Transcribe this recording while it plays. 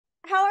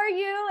are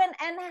you?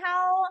 And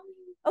how,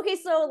 okay,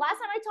 so last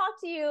time I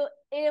talked to you,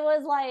 it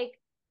was like,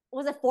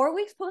 was it 4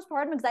 weeks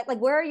postpartum? Exactly.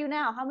 Like, where are you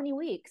now? How many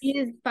weeks? It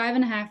is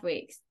 5.5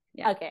 weeks.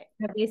 Yeah. Okay.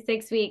 It'll be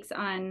 6 weeks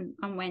on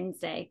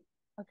Wednesday.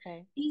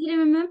 Okay. Easy to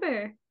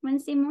remember.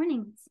 Wednesday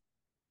mornings.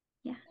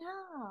 Yeah.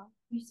 Yeah.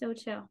 You're so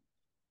chill.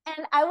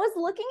 And I was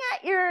looking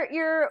at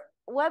your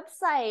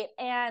website,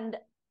 and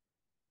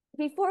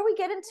before we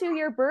get into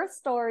your birth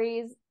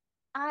stories,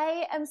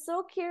 I am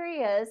so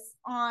curious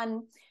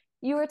on,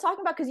 you were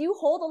talking about, because you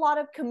hold a lot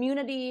of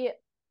community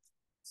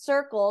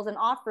circles and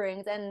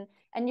offerings, and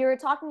you were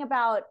talking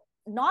about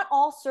not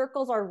all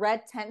circles are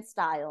red tent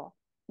style.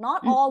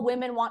 Not all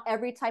women want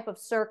every type of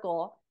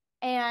circle.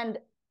 And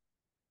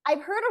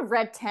I've heard of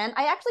red tent.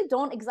 I actually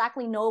don't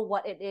exactly know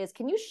what it is.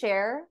 Can you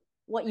share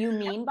what you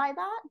mean by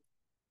that?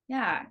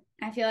 Yeah,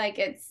 I feel like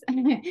it's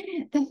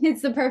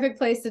the perfect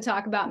place to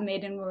talk about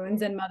maiden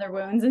wounds and mother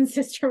wounds and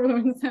sister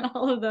wounds and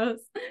all of those.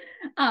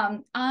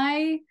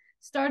 I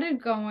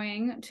started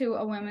going to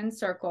a women's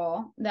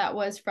circle that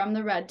was from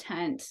the red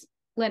tent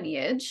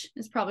lineage,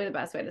 is probably the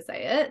best way to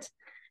say it.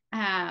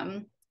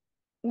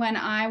 When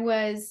I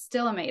was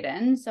still a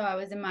maiden, so I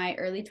was in my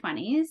early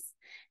 20s,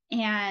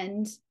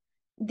 and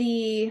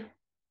the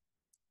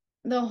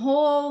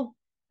whole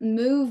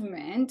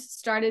movement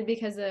started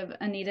because of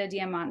Anita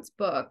Diamant's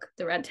book,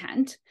 The Red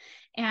Tent.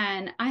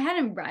 And I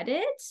hadn't read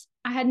it.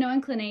 I had no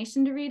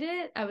inclination to read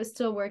it. I was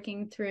still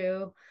working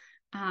through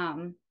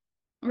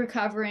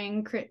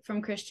recovering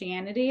from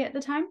Christianity at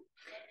the time.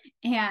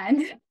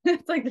 And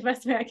it's like the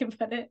best way I can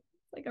put it,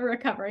 like a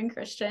recovering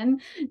Christian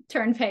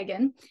turned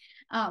pagan.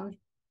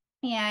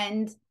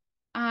 And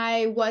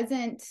I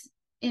wasn't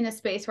in a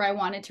space where I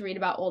wanted to read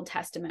about Old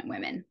Testament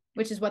women,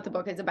 which is what the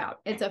book is about.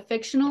 It's a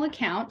fictional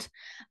account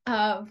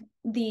of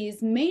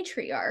these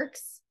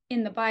matriarchs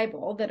in the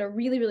Bible that are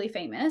really, really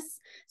famous.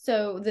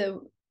 So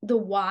the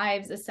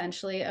wives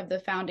essentially of the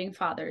founding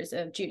fathers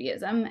of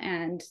Judaism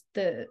and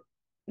the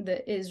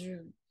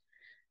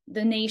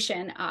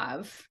nation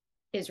of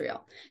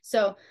Israel.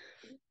 So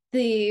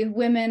the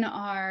women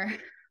are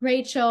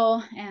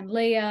Rachel and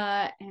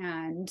Leah,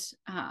 and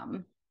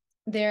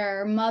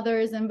their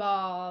mothers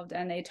involved,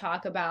 and they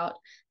talk about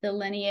the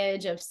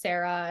lineage of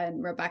Sarah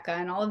and Rebecca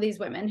and all of these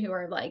women who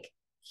are like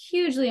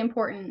hugely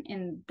important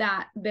in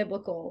that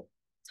biblical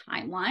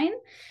timeline,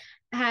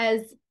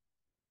 as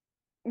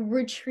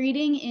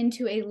retreating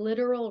into a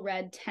literal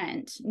red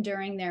tent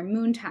during their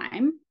moon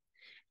time,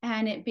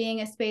 and it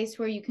being a space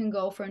where you can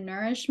go for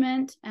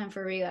nourishment and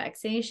for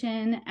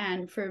relaxation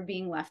and for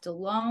being left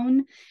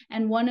alone.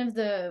 And one of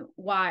the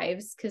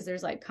wives, because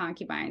there's like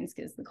concubines,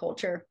 because the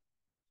culture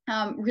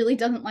really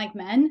doesn't like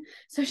men,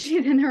 so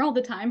she's in there all the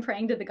time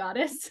praying to the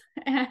goddess.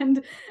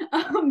 And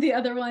the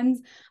other ones,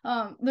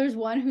 there's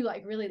one who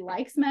like really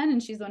likes men,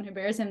 and she's the one who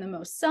bears him the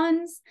most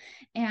sons,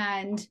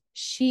 and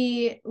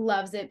she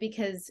loves it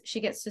because she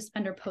gets to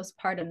spend her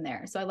postpartum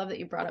there. So I love that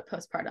you brought up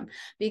postpartum,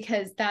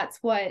 because that's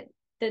what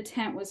the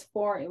tent was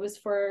for. It was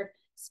for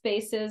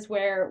spaces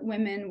where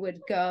women would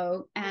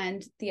go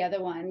and the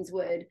other ones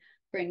would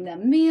bring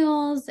them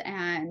meals,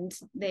 and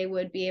they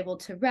would be able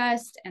to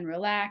rest and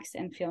relax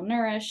and feel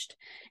nourished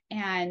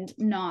and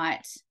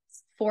not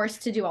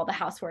forced to do all the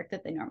housework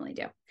that they normally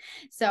do.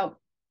 So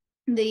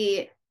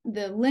the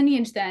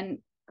lineage then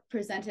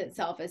presented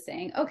itself as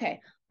saying, okay,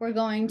 we're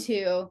going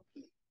to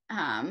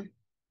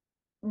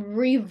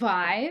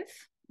revive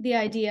the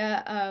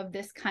idea of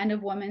this kind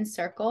of women's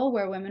circle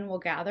where women will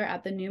gather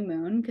at the new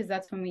moon, because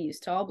that's when we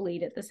used to all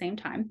bleed at the same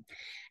time.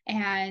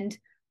 And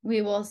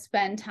we will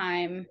spend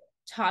time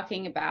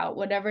talking about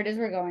whatever it is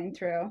we're going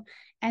through.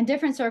 And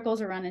different circles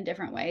are run in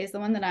different ways. The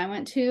one that I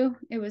went to,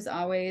 it was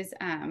always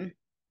a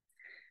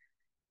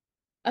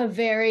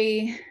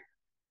very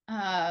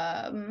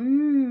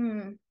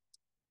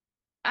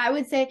I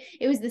would say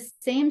it was the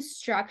same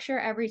structure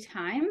every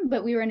time,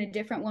 but we were in a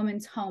different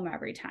woman's home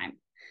every time.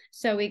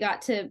 So we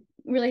got to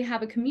really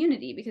have a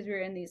community because we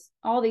were in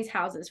all these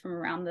houses from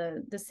around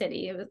the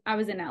city. I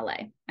was in LA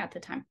at the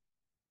time.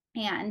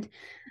 And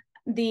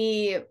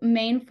the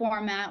main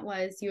format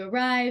was you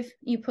arrive,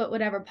 you put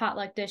whatever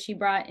potluck dish you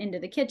brought into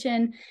the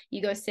kitchen,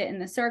 you go sit in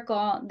the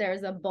circle.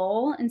 There's a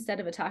bowl instead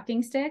of a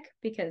talking stick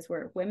because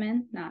we're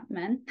women, not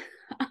men.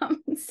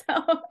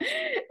 So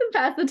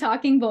pass the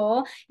talking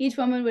bowl. Each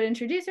woman would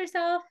introduce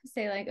herself,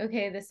 say like,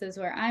 okay, this is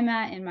where I'm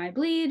at in my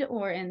bleed,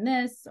 or in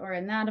this or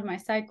in that of my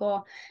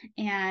cycle.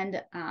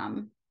 And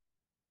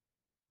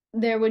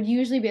there would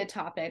usually be a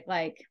topic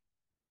like,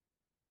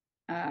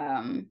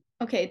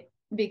 okay,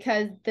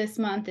 because this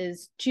month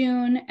is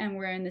June and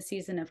we're in the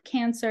season of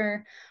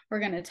Cancer, we're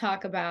going to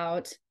talk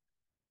about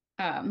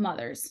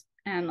mothers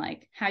and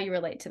like how you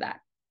relate to that.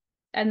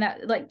 And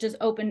that like just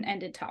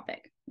open-ended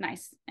topic,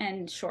 nice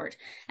and short.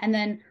 And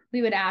then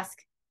we would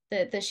ask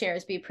that the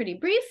shares be pretty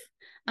brief,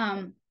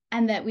 and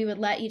that we would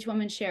let each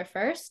woman share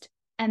first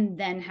and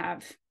then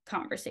have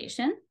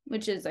conversation,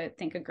 which is, I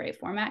think, a great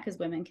format because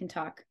women can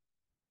talk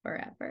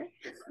forever.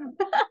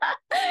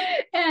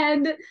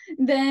 And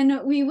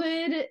then we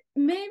would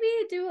maybe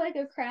do like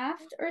a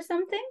craft or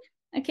something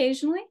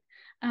occasionally.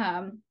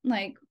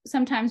 Like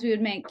sometimes we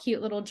would make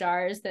cute little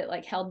jars that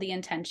like held the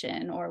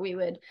intention, or we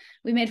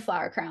made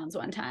flower crowns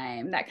one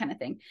time, that kind of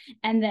thing.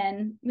 And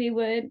then you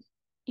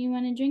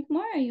want to drink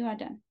more, or are you all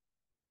done?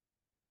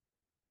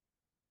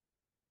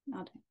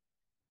 All done.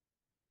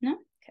 No?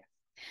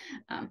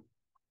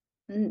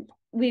 Okay.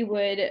 We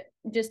would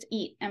just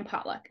eat and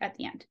potluck at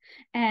the end.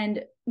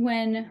 And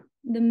when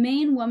the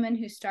main woman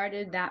who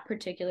started that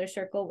particular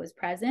circle was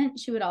present,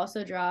 she would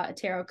also draw a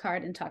tarot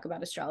card and talk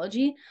about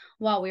astrology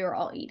while we were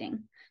all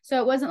eating.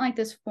 So it wasn't like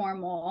this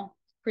formal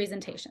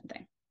presentation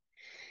thing.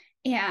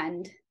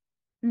 And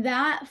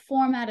that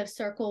format of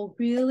circle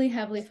really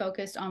heavily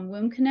focused on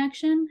womb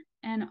connection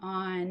and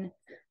on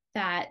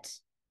that,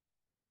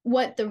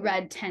 what the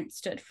red tent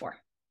stood for.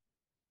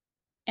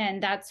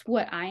 And that's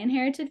what I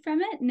inherited from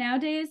it.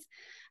 Nowadays,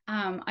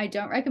 I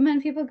don't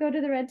recommend people go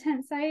to the Red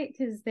Tent site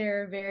because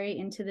they're very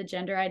into the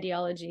gender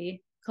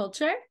ideology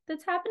culture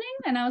that's happening.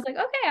 And I was like,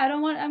 okay,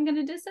 I'm going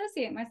to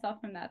dissociate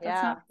myself from that.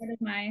 That's not part of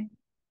my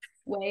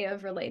way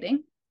of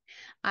relating.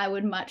 I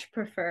would much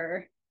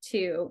prefer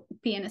to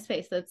be in a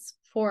space that's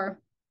for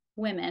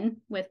women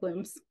with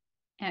wombs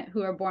and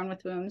who are born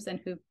with wombs and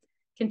who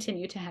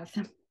continue to have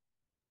them.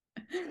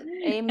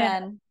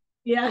 Amen.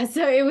 Yeah,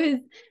 so it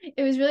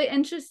was really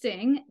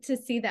interesting to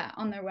see that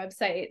on their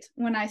website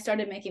when I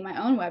started making my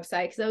own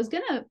website, because I was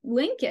gonna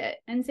link it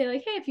and say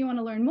like, hey, if you want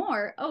to learn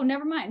more, oh,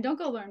 never mind, don't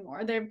go learn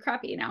more. They're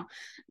crappy now.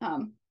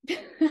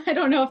 I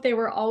don't know if they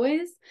were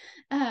always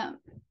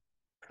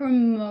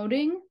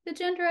promoting the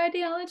gender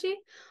ideology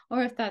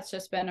or if that's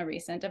just been a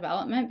recent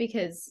development,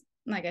 because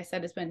like I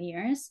said, it's been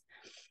years.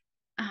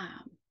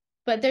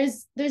 But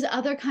there's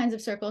other kinds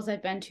of circles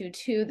I've been to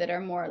too that are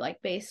more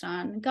like based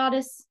on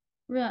goddess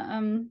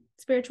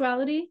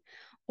spirituality,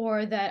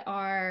 or that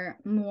are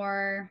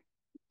more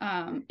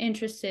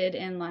interested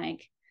in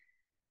like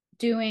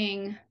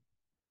doing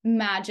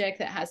magic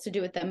that has to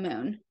do with the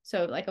moon.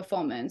 So like a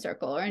full moon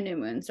circle or a new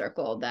moon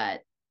circle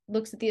that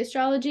looks at the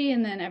astrology,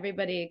 and then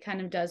everybody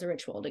kind of does a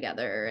ritual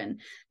together. And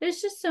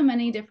there's just so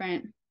many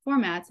different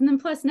formats. And then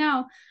plus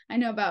now I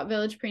know about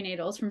village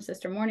prenatals from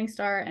Sister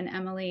Morningstar and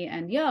Emily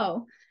and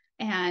Yo,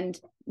 and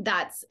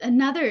that's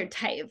another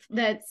type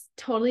that's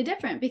totally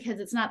different because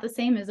it's not the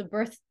same as a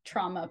birth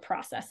trauma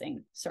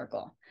processing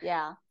circle.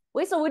 Yeah.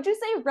 Wait, so would you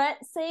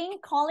say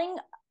calling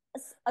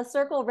a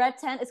circle red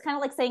tent is kind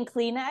of like saying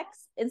Kleenex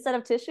instead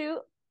of tissue?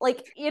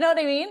 Like, you know what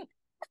I mean?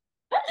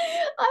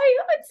 I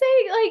would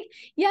say like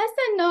yes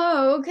and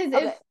no, because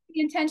if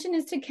the intention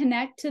is to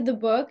connect to the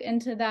book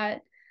and to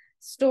that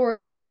story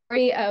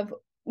of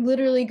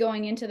literally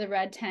going into the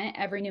red tent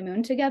every new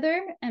moon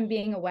together and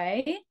being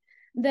away,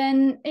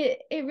 then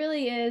it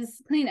really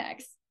is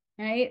Kleenex,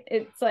 right?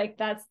 It's like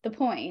that's the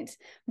point,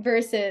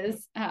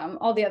 versus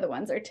all the other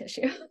ones are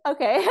tissue.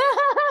 Okay.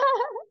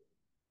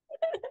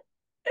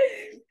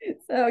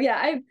 So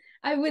yeah,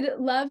 I would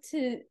love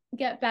to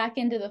get back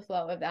into the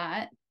flow of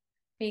that,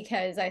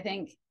 because I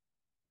think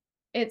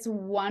it's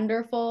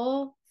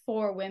wonderful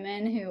for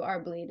women who are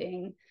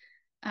bleeding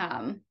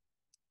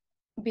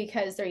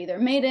because they're either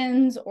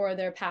maidens or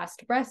they're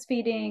past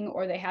breastfeeding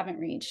or they haven't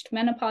reached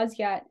menopause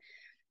yet,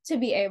 to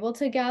be able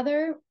to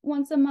gather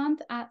once a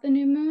month at the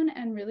new moon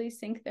and really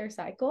sync their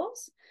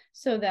cycles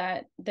so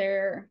that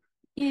they're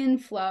in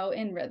flow,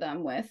 in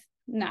rhythm with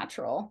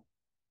natural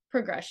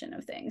progression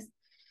of things.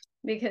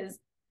 Because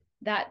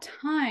that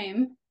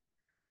time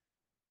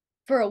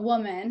for a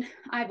woman,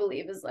 I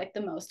believe, is like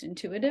the most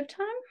intuitive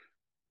time.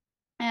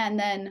 And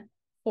then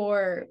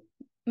for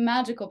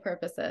magical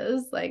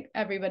purposes, like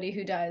everybody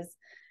who does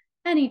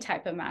any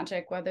type of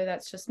magic, whether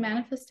that's just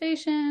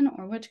manifestation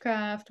or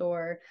witchcraft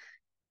or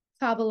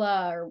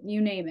Kabbalah or you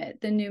name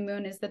it, the new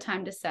moon is the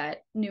time to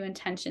set new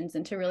intentions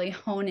and to really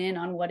hone in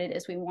on what it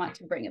is we want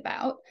to bring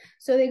about.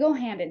 So they go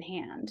hand in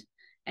hand.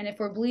 And if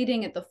we're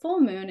bleeding at the full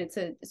moon, it's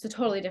a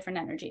totally different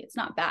energy. It's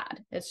not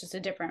bad. It's just a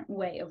different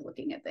way of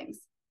looking at things.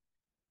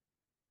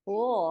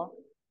 Cool.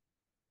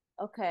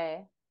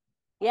 Okay.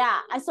 Yeah.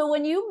 So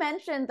when you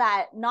mentioned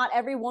that not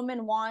every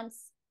woman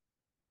wants,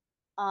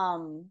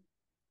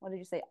 what did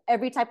you say?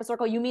 Every type of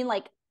circle, you mean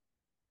like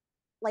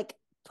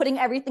putting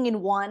everything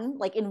in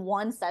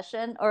one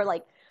session, or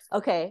like,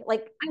 okay,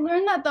 like I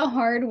learned that the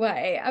hard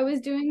way. I was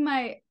doing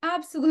my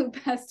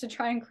absolute best to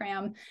try and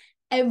cram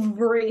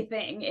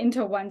everything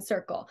into one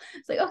circle.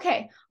 It's like,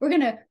 okay, we're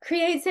going to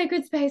create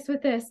sacred space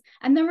with this,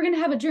 and then we're going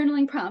to have a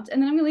journaling prompt, and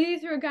then I'm going to lead you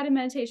through a guided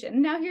meditation.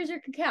 And now here's your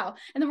cacao.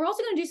 And then we're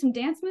also going to do some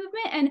dance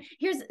movement, and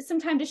here's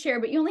some time to share,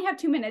 but you only have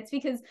 2 minutes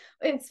because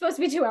it's supposed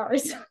to be 2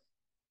 hours.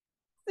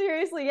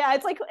 Seriously, yeah,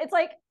 it's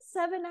like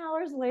 7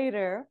 hours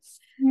later.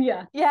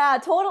 Yeah,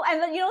 total.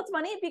 And then, you know, it's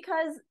funny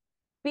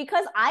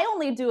because I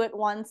only do it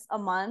once a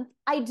month.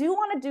 I do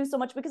want to do so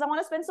much because I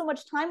want to spend so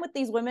much time with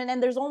these women,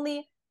 and there's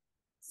only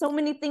so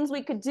many things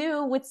we could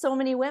do with so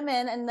many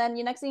women. And then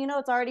next thing you know,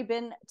 it's already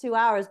been 2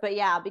 hours. But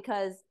yeah,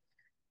 because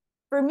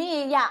for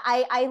me, yeah,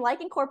 I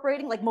like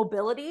incorporating like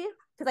mobility,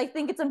 because I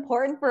think it's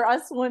important for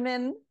us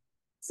women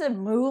to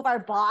move our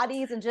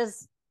bodies and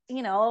just,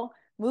 you know,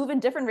 move in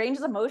different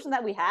ranges of motion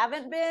that we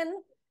haven't been.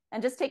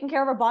 and just taking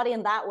care of our body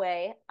in that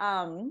way.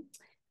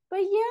 But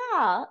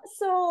yeah,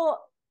 so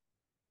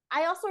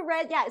I also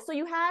read, yeah, so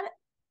you had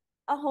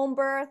a home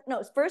birth.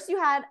 No, first you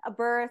had a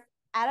birth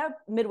at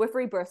a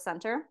midwifery birth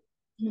center.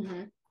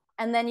 Mm-hmm.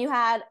 And then you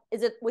had,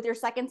 is it with your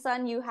second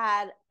son, you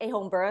had a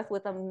home birth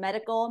with a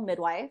medical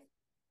midwife.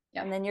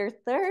 Yep. And then your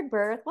third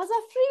birth was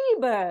a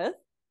free birth.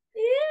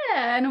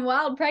 Yeah, and a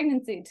wild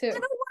pregnancy too. And a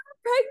wild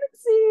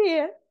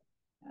pregnancy.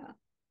 Yeah.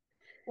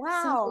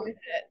 Wow. So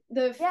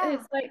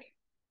it's like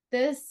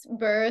this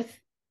birth.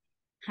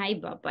 Hi,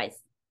 Bubbies.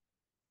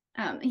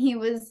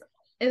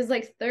 It was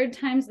like third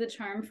time's the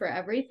charm for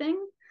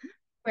everything,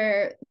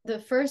 where the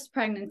first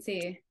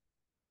pregnancy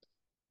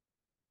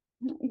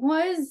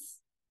was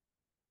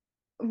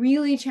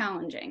really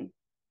challenging.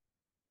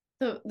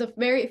 The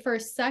very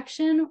first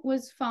section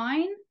was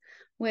fine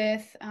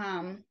with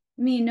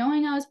me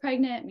knowing I was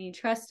pregnant, me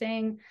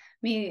trusting,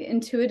 me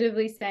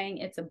intuitively saying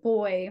it's a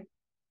boy.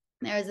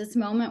 There was this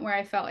moment where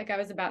I felt like I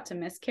was about to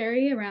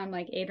miscarry around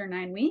like 8 or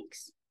 9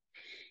 weeks.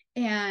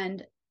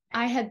 And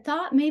I had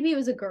thought maybe it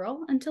was a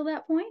girl until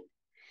that point.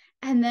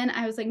 And then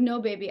I was like,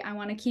 no, baby, I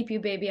want to keep you,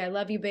 baby. I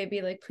love you,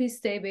 baby. Like, please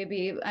stay,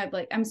 baby.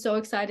 I'm so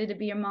excited to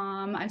be your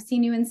mom. I've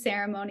seen you in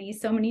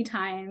ceremonies so many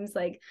times.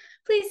 Like,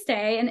 please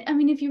stay. And I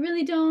mean, if you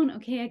really don't,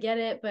 okay, I get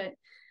it. But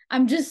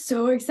I'm just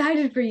so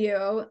excited for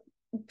you.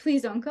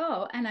 Please don't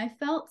go. And I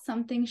felt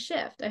something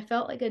shift. I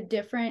felt like a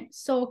different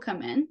soul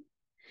come in.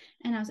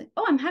 And I was like,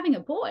 oh, I'm having a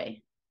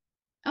boy.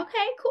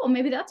 Okay, cool.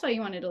 Maybe that's why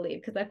you wanted to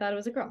leave, because I thought it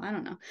was a girl. I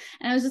don't know.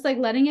 And I was just like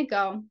letting it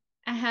go.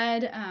 I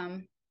had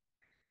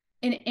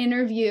an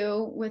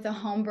interview with a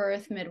home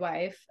birth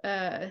midwife,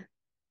 a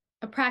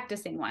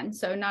practicing one,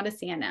 so not a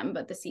CNM,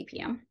 but the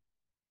CPM.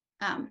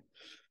 I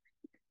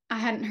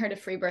hadn't heard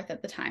of Freebirth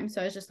at the time,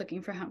 so I was just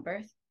looking for home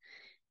birth.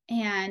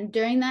 And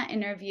during that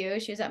interview,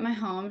 she was at my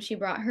home. She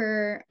brought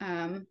her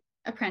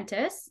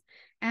apprentice,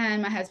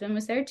 and my husband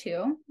was there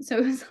too. So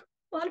it was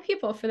a lot of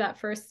people for that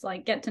first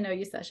like get to know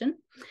you session.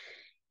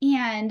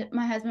 And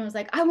my husband was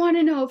like, I want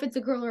to know if it's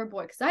a girl or a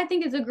boy, because I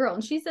think it's a girl.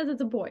 And she says it's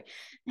a boy.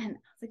 And I was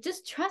like,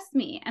 just trust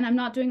me. And I'm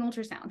not doing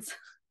ultrasounds.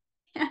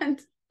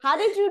 And how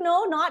did you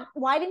know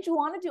why didn't you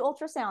want to do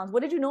ultrasounds?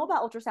 What did you know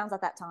about ultrasounds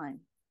at that time?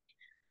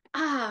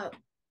 I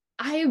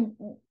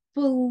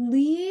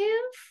believe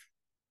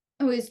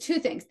it was 2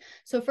 things.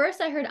 So first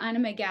I heard Ina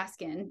May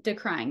Gaskin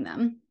decrying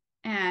them.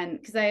 And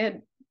because I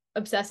had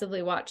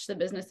obsessively watched The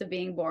Business of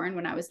Being Born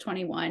when I was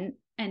 21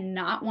 and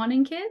not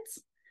wanting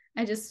kids.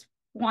 I just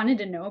wanted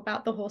to know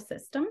about the whole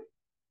system.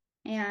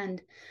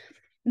 And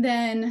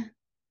then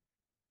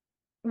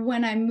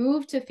when I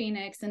moved to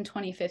Phoenix in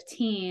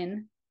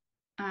 2015,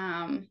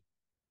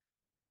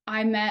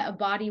 I met a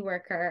body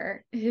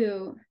worker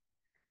who,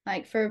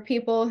 like, for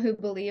people who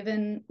believe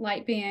in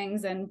light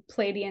beings and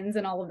Pleiadians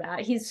and all of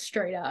that, he's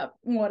straight up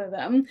one of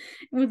them.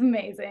 It was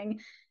amazing.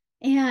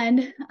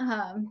 And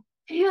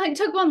he like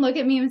took one look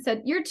at me and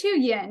said, you're too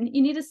yin.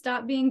 You need to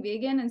stop being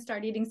vegan and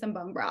start eating some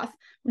bone broth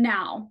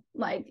now,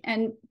 like,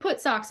 and put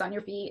socks on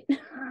your feet.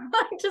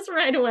 Like, just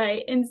right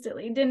away,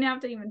 instantly. Didn't have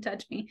to even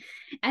touch me.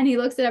 And he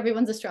looks at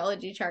everyone's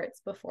astrology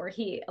charts before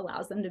he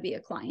allows them to be a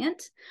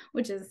client,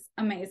 which is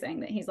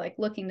amazing that he's like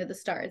looking to the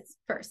stars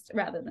first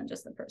rather than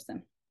just the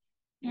person.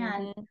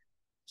 And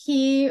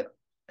he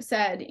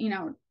said, you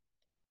know,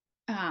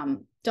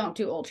 don't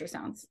do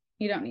ultrasounds.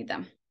 You don't need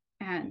them.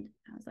 And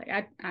I was like,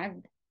 I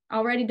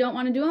already don't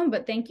want to do them,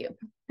 but thank you.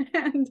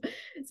 And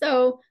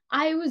so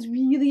I was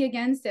really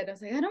against it. I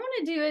was like, I don't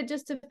want to do it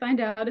just to find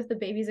out if the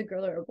baby's a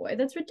girl or a boy.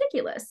 That's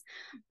ridiculous.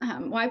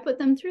 Why put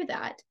them through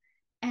that?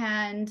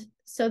 And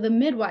so the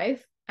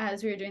midwife,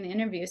 as we were doing the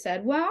interview,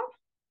 said, well,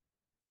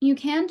 you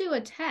can do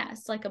a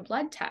test, like a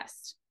blood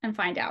test, and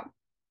find out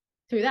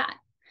through that.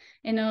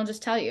 And it'll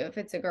just tell you if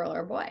it's a girl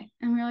or a boy.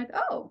 And we're like,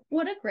 oh,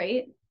 what a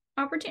great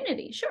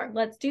opportunity. Sure,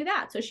 let's do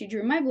that. So she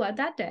drew my blood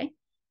that day.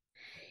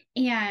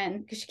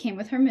 And because she came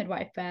with her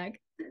midwife bag,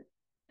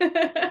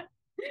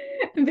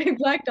 big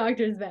black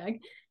doctor's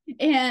bag.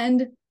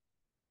 And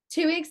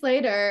 2 weeks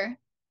later,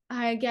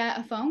 I get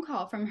a phone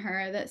call from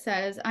her that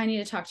says, I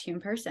need to talk to you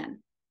in person.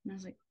 And I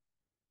was like,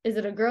 is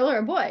it a girl or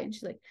a boy? And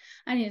she's like,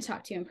 I need to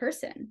talk to you in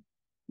person.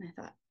 And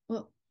I thought,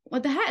 well,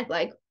 what the heck?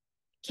 Like,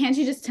 can't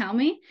you just tell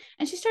me?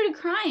 And she started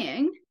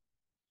crying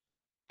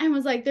and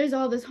was like, there's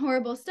all this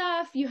horrible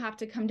stuff. You have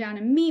to come down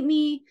and meet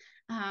me.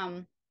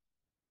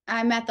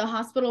 I'm at the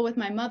hospital with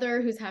my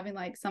mother who's having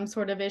like some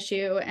sort of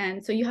issue.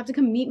 And so you have to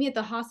come meet me at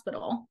the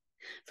hospital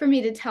for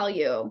me to tell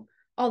you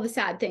all the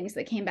sad things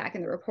that came back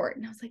in the report.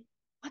 And I was like,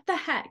 what the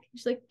heck?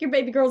 She's like, your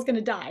baby girl's going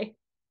to die.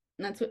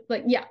 And that's what,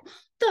 like, yeah.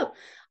 So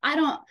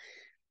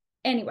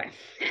anyway,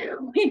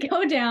 we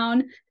go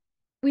down,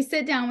 we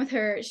sit down with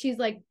her. She's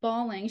like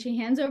bawling. She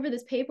hands over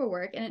this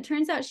paperwork. And it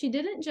turns out she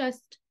didn't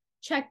just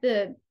check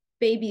the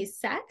baby's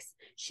sex.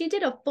 She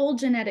did a full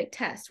genetic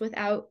test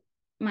without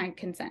my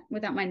consent,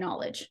 without my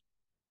knowledge.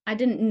 I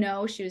didn't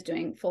know she was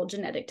doing full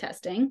genetic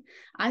testing.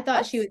 I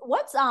thought she was.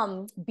 What's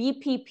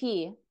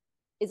BPP?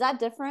 Is that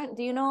different?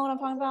 Do you know what I'm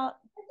talking about?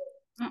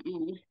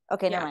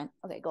 Okay, never mind.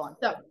 Okay, go on.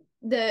 So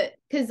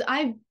because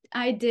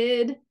I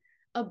did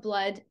a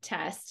blood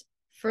test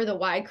for the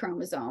Y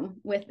chromosome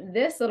with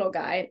this little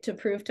guy to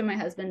prove to my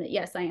husband that,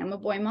 yes, I am a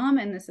boy mom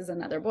and this is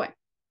another boy.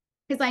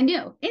 Because I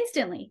knew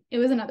instantly it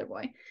was another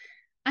boy.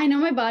 I know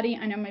my body,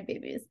 I know my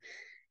babies,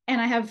 and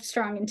I have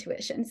strong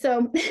intuition.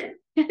 So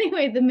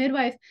anyway, the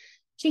midwife,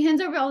 she hands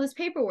over all this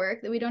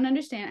paperwork that we don't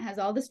understand. It has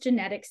all this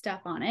genetic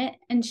stuff on it,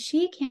 and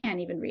she can't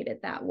even read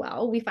it that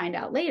well. We find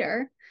out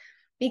later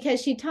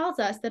because she tells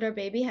us that our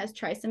baby has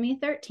trisomy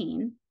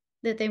 13,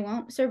 that they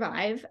won't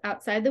survive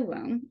outside the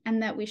womb,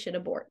 and that we should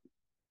abort.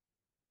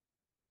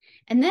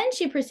 And then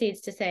she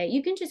proceeds to say,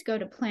 you can just go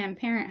to Planned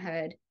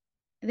Parenthood.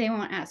 They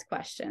won't ask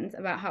questions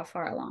about how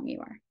far along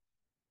you are.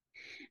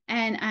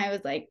 And I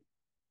was like,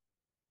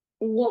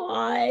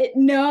 what?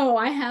 No,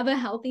 I have a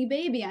healthy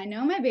baby. I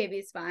know my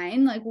baby's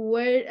fine. Like,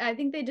 what? I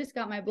think they just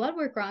got my blood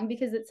work wrong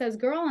because it says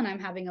girl and I'm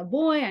having a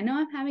boy. I know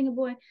I'm having a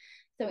boy.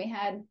 So we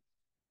had,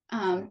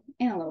 in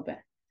a little bit.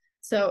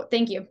 So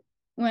thank you.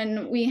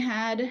 When we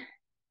had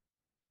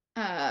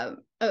a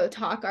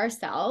talk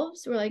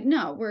ourselves, we're like,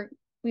 no,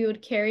 we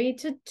would carry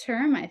to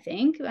term, I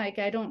think. Like,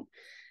 I don't,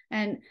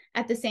 and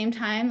at the same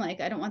time,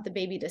 like, I don't want the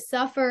baby to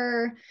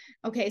suffer.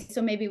 Okay,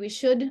 so maybe we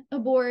should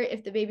abort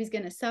if the baby's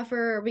going to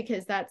suffer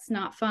because that's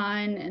not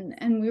fun.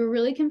 And we were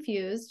really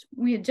confused.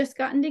 We had just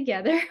gotten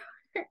together,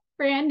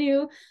 brand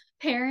new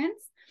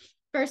parents,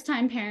 first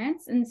time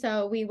parents. And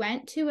so we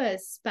went to a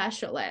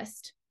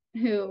specialist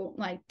who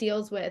like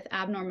deals with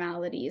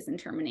abnormalities and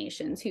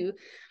terminations, who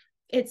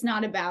it's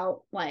not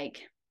about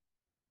like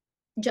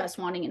just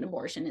wanting an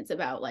abortion. It's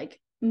about like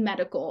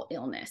medical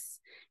illness.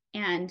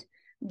 And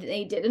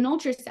they did an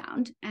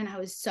ultrasound and I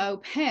was so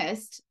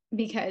pissed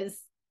because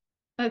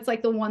that's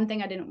like the one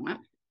thing I didn't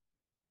want.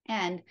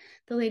 And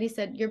the lady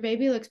said, your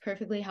baby looks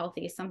perfectly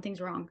healthy.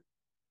 Something's wrong.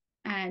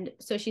 And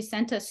so she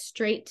sent us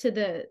straight to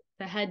the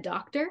head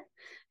doctor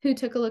who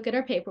took a look at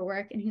our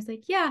paperwork. And he's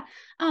like, yeah,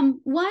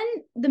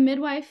 the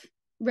midwife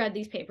read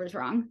these papers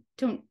wrong.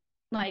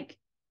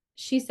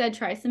 She said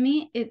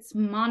trisomy, it's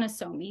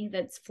monosomy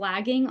that's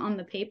flagging on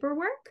the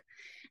paperwork.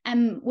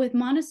 And with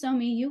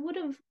monosomy, you would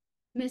have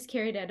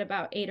miscarried at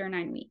about 8 or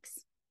 9 weeks.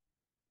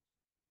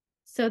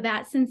 So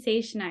that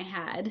sensation I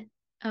had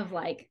of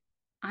like,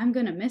 I'm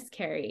going to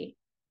miscarry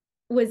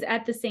was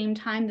at the same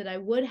time that I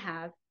would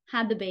have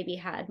had the baby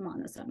had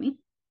monosomy.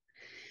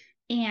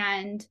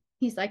 And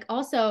he's like,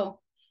 also,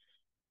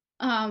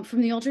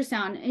 from the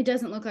ultrasound, it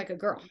doesn't look like a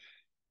girl.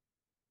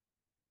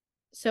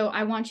 So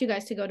I want you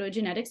guys to go to a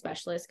genetic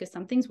specialist because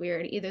something's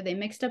weird. Either they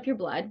mixed up your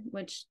blood,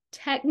 which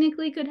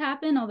technically could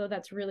happen, although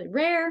that's really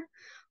rare,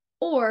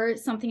 or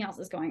something else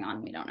is going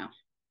on. We don't know.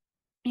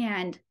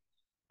 And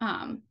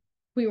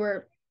we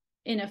were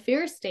in a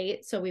fear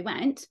state. So we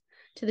went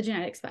to the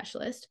genetic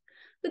specialist,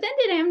 who then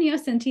did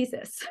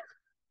amniocentesis.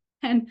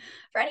 And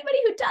for anybody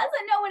who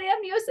doesn't know what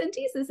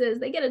amniocentesis is,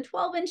 they get a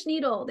 12-inch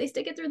needle. They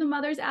stick it through the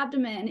mother's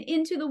abdomen,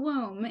 into the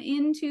womb,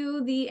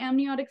 into the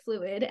amniotic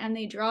fluid, and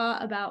they draw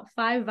about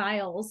 5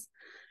 vials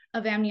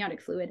of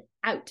amniotic fluid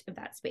out of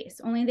that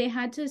space. Only they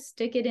had to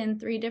stick it in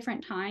 3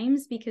 different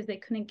times because they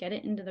couldn't get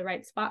it into the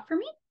right spot for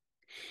me.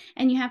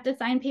 And you have to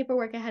sign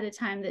paperwork ahead of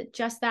time that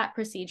just that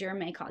procedure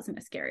may cause a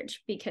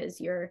miscarriage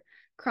because you're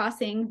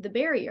crossing the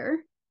barrier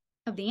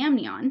of the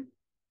amnion.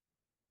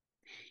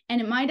 And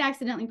it might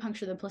accidentally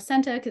puncture the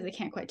placenta because they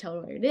can't quite tell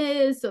where it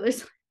is. So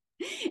there's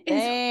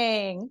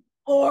Dang.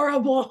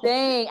 Horrible.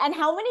 Dang. And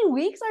how many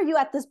weeks are you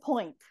at this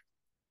point?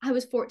 I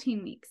was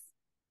 14 weeks.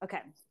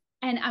 Okay.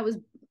 And I was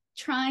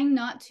trying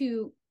not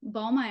to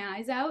bawl my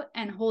eyes out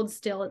and hold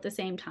still at the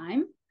same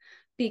time,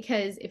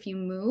 because if you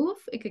move,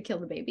 it could kill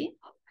the baby.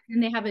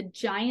 And they have a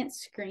giant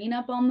screen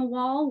up on the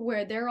wall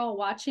where they're all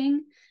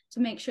watching to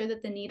make sure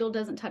that the needle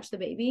doesn't touch the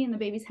baby. And the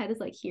baby's head is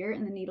like here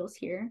and the needle's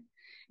here.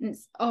 And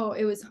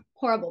it was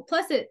horrible.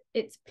 Plus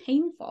it's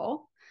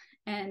painful.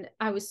 And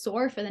I was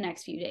sore for the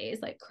next few days,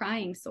 like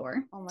crying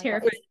sore,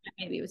 terrified that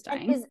my baby was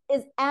dying.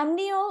 Is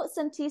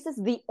amniocentesis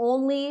the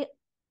only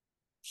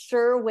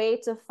sure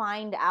way to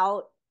find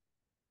out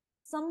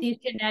these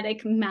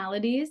genetic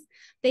maladies?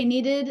 They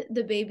needed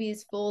the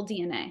baby's full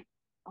DNA.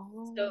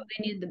 Oh. So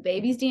they needed the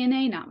baby's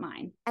DNA, not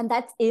mine. And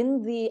that's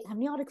in the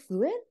amniotic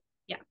fluid?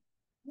 Yeah.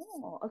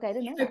 Oh, okay. I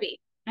didn't know that.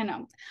 I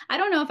know. I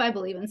don't know if I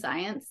believe in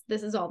science.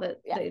 This is all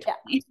that they told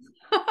me.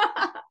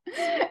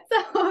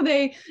 So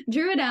they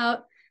drew it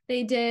out.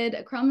 They did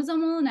a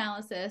chromosomal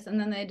analysis, and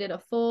then they did a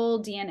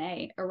full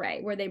DNA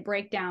array where they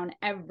break down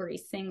every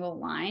single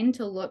line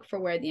to look for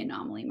where the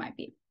anomaly might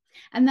be.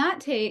 And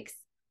that takes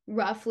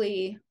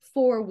roughly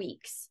 4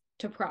 weeks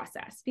to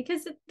process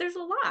because there's a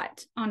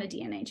lot on a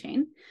DNA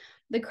chain.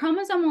 The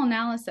chromosomal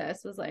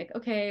analysis was like,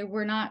 okay,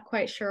 we're not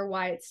quite sure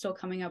why it's still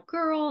coming up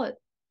girl.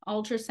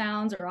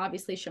 Ultrasounds are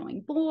obviously showing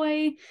boy.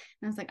 And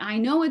I was like, I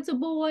know it's a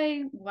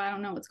boy. Well, I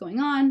don't know what's going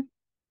on.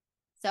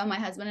 So my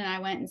husband and I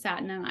went and sat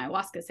in an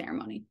ayahuasca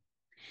ceremony.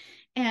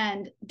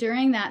 And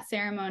during that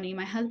ceremony,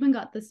 my husband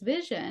got this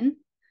vision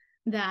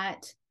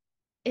that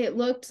it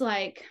looked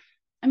like,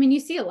 I mean,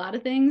 you see a lot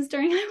of things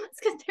during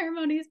ayahuasca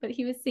ceremonies, but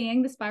he was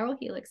seeing the spiral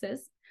helixes.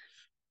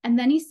 And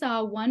then he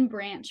saw one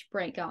branch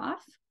break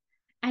off.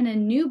 and a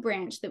new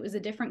branch that was a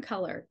different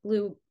color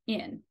grew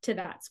in to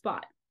that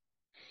spot.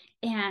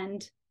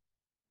 And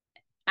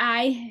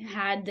I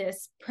had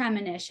this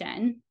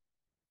premonition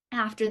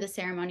after the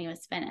ceremony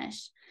was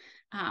finished.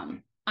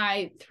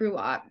 I threw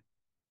up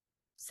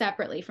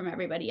separately from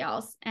everybody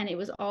else, and it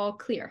was all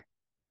clear.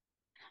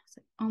 I was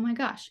like, oh my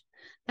gosh,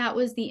 that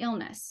was the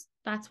illness.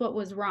 That's what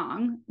was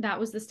wrong. That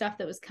was the stuff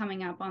that was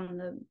coming up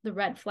on the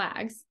red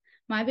flags.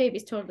 My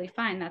baby's totally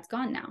fine. That's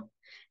gone now.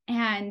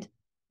 And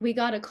we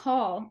got a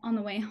call on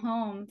the way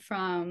home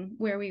from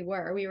where we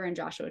were. We were in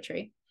Joshua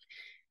Tree.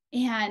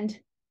 And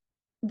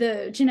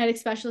the genetic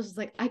specialist was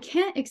like, I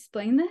can't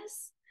explain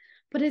this,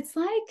 but it's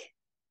like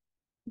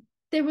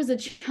there was a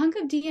chunk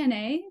of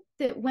DNA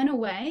that went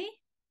away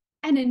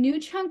and a new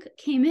chunk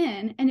came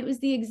in, and it was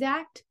the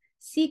exact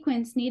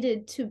sequence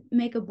needed to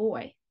make a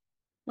boy.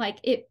 Like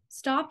it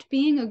stopped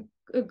being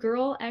a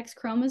girl X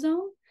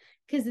chromosome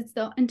because it's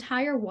the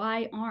entire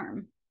Y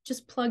arm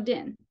just plugged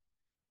in.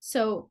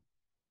 So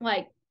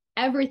like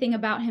everything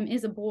about him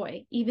is a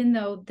boy, even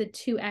though the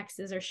two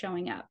X's are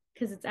showing up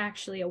because it's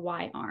actually a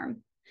Y arm.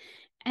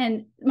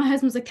 And my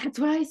husband was like, that's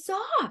what I saw.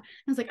 I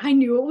was like, I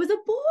knew it was a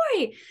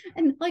boy.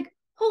 And like,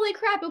 holy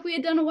crap, if we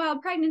had done a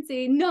wild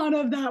pregnancy, none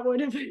of that would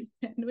have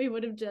happened. We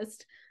would have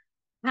just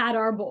had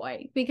our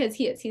boy, because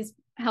he's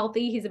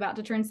healthy. He's about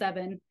to turn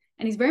 7,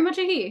 and he's very much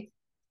a he.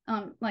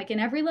 Like in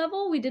every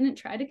level, we didn't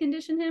try to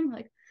condition him.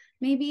 Like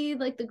maybe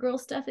like the girl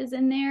stuff is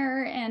in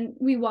there, and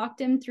we walked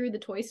him through the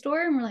toy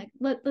store and we're like,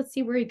 let's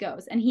see where he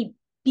goes. And he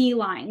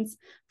beelines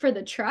for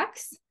the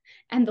trucks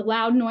and the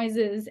loud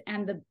noises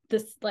and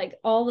this like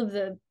all of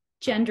the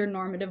gender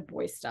normative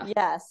boy stuff.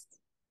 Yes.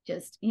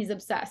 Just he's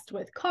obsessed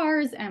with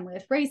cars and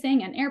with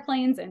racing and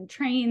airplanes and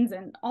trains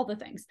and all the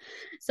things.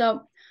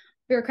 So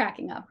we were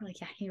cracking up. We're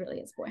like, yeah, he really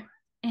is a boy.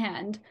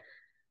 And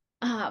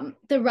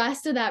the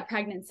rest of that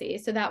pregnancy,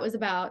 so that was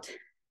about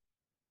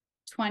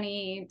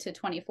 20 to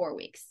 24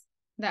 weeks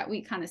that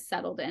we kind of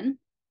settled in.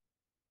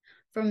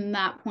 From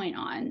that point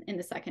on, in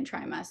the second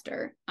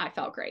trimester, I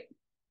felt great,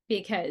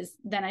 because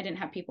then I didn't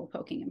have people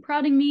poking and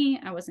prodding me.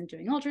 I wasn't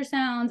doing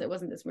ultrasounds. It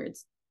wasn't this weird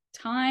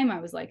time. I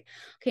was like,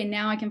 okay,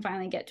 now I can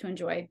finally get to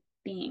enjoy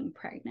being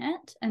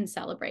pregnant and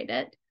celebrate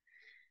it.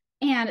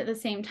 And at the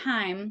same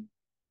time,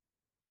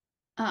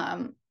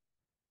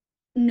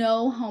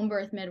 no home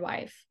birth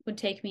midwife would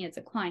take me as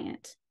a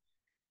client,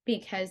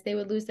 because they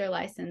would lose their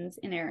license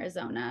in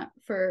Arizona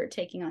for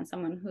taking on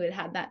someone who had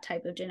had that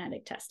type of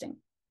genetic testing,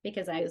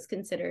 because I was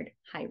considered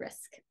high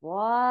risk.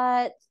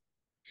 What?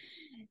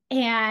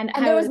 And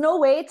there was no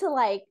way to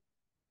like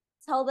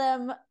tell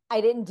them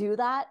I didn't do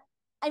that.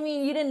 I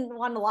mean, you didn't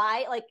want to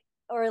lie, like,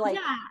 or like.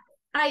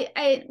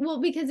 Yeah, well,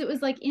 because it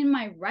was like in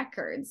my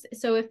records.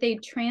 So if they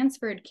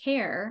transferred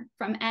care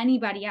from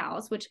anybody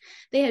else, which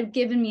they had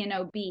given me an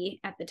OB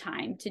at the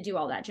time to do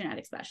all that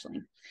genetic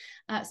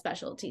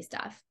specialty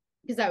stuff,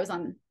 because I was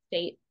on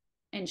state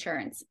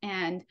insurance.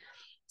 And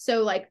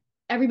so like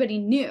everybody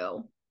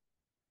knew,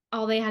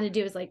 all they had to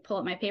do was like pull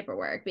up my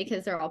paperwork,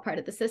 because they're all part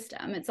of the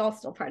system. It's all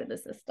still part of the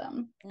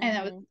system. Mm-hmm. And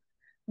that was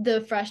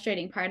the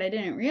frustrating part I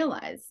didn't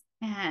realize.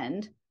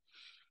 And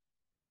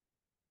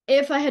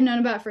if I had known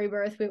about free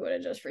birth, we would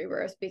have just free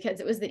birth, because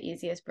it was the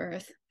easiest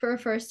birth. For a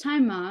first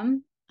time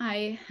mom,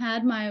 I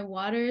had my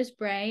waters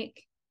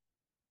break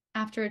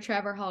after a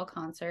Trevor Hall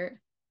concert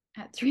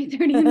at 3:30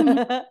 in the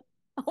morning.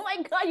 Oh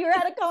my God, you were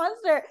at a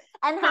concert.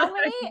 And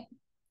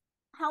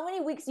how many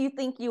weeks do you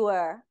think you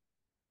were?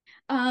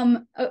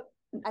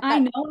 I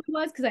know it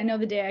was, because I know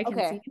the day I can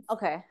see it.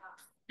 Okay.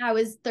 I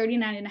was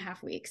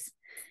 39.5 weeks,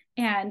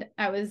 and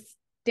I was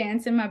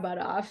dancing my butt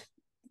off,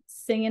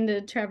 singing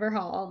to Trevor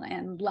Hall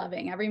and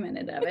loving every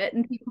minute of it.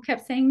 And people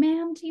kept saying,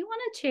 ma'am, do you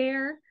want a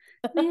chair?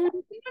 Ma'am, do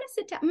you want to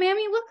sit down? Ma'am,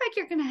 you look like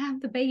you're going to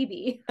have the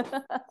baby. I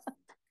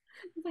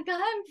was like,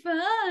 I'm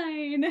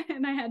fine.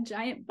 And I had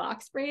giant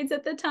box braids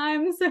at the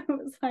time. So it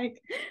was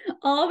like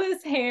all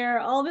this hair,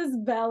 all this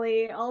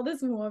belly, all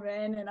this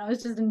woman. And I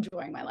was just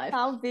enjoying my life.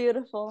 How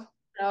beautiful.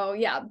 So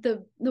yeah,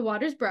 the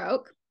waters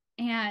broke.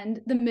 And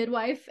the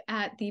midwife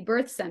at the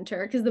birth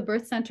center, because the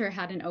birth center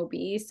had an OB,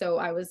 so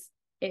I was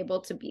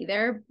able to be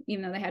there,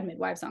 even though they had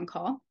midwives on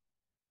call.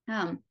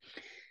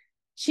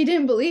 She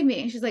didn't believe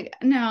me. She's like,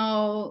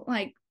 no,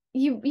 like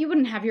you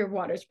wouldn't have your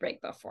waters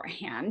break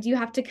beforehand. You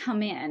have to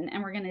come in,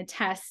 and we're going to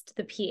test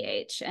the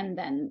pH, and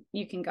then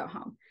you can go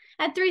home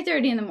at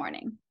 3:30 in the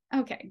morning.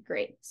 Okay,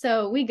 great.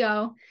 So we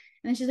go, and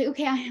then she's like,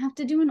 okay, I have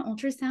to do an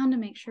ultrasound to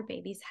make sure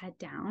baby's head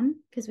down,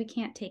 because we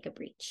can't take a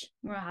breech.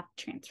 We'll have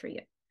to transfer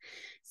you.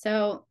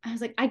 So I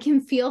was like, I can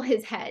feel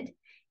his head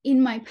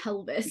in my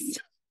pelvis.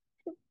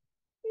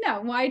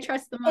 No, why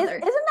trust the mother?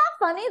 Isn't that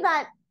funny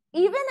that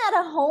even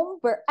at a home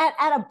birth,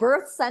 at a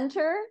birth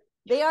center,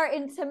 they are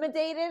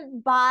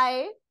intimidated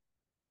by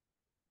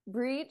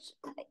breech?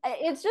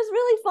 It's just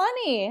really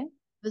funny. It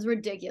was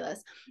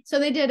ridiculous. So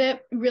they did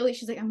it really.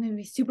 She's like, I'm going to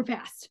be super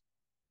fast.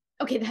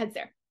 Okay, the head's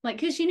there. Like,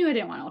 because she knew I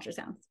didn't want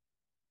ultrasounds.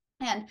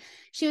 And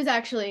she was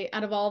actually,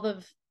 out of all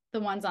of the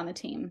ones on the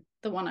team,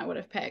 the one I would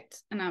have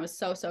picked. And I was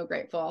so, so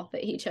grateful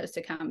that he chose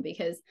to come,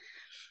 because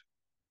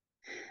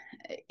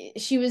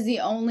she was the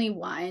only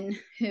one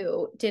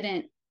who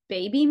didn't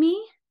baby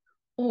me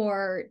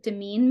or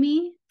demean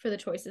me for the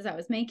choices I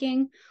was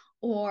making,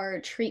 or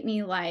treat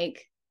me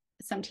like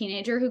some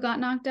teenager who got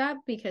knocked up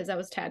because I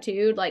was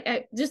tattooed. Like,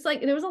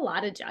 there was a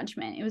lot of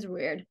judgment. It was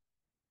weird.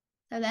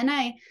 So then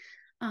I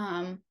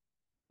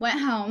went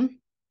home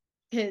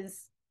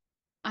because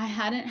I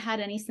hadn't had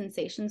any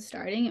sensations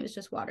starting. It was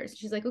just water. So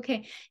she's like,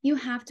 okay, you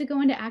have to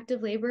go into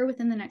active labor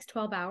within the next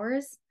 12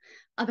 hours.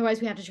 Otherwise,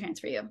 we have to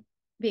transfer you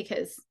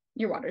because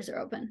your waters are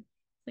open.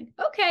 Like,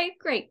 okay,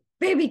 great.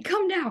 Baby,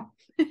 come now.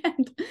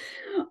 And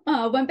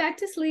went back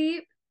to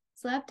sleep,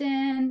 slept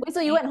in. Wait,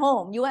 so you went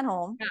home? You went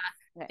home? Yeah.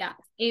 Okay. Yeah.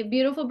 Ate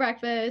beautiful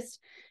breakfast,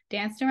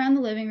 danced around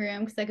the living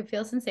room because I could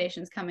feel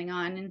sensations coming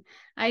on. And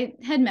I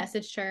had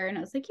messaged her and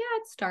I was like, yeah,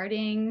 it's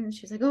starting. And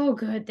she was like, oh,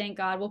 good. Thank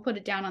God. We'll put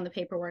it down on the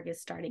paperwork.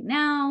 It's starting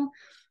now,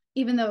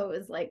 even though it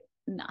was like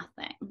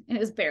nothing. It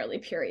was barely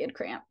period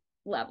cramp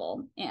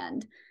level.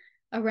 And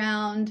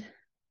around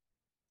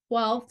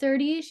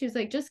 12:30, she was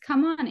like, just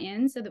come on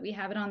in so that we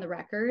have it on the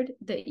record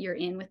that you're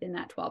in within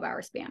that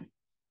 12-hour span. I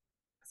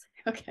was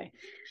like, okay.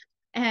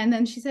 And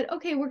then she said,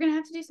 okay, we're going to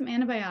have to do some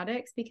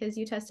antibiotics because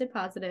you tested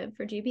positive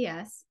for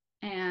GBS.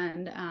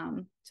 And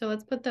so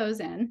let's put those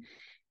in.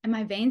 And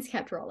my veins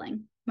kept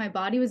rolling. My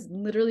body was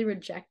literally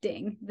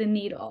rejecting the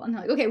needle. And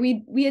they're like, okay,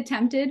 we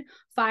attempted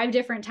 5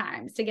 different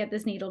times to get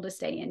this needle to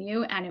stay in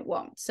you and it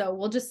won't. So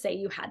we'll just say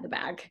you had the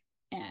bag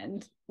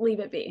and leave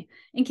it be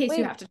in case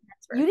you have to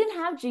transfer. You didn't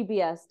have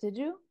GBS, did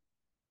you?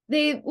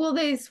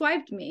 They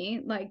swiped me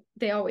like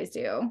they always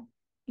do,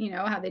 you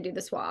know, how they do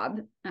the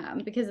swab,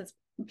 because it's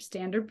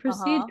standard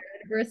procedure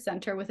at a birth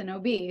center with an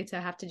OB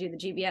to have to do the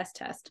GBS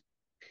test.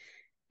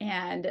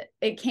 And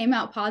it came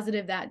out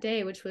positive that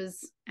day, which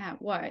was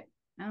at what?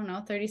 I don't know,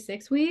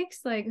 36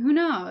 weeks? Like, who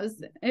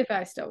knows if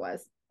I still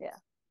was. Yeah.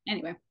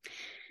 Anyway,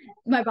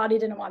 my body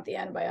didn't want the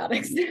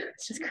antibiotics.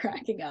 It's just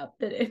cracking up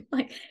that it was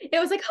like, oh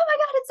my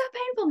God, it's so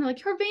painful. And they're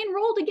like, her vein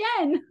rolled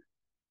again.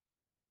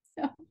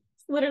 So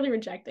it's literally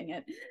rejecting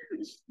it.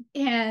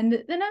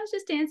 And then I was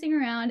just dancing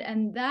around.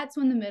 And that's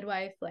when the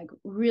midwife like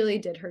really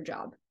did her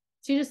job.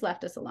 She just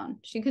left us alone.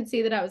 She could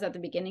see that I was at the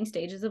beginning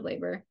stages of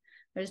labor.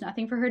 There's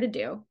nothing for her to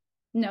do.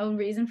 No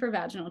reason for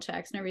vaginal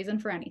checks, no reason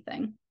for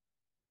anything.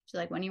 She's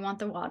like, when you want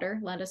the water,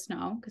 let us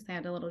know, because they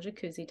had a little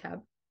jacuzzi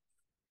tub.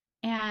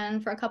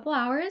 And for a couple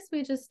hours,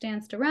 we just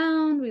danced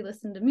around. We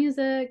listened to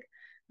music.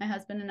 My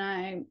husband and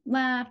I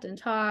laughed and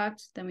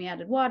talked. Then we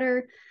added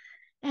water.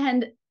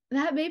 And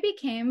that baby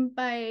came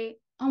by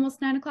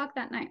almost 9 o'clock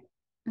that night.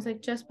 It was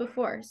like just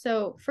before.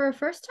 So for a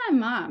first-time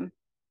mom,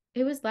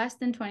 it was less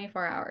than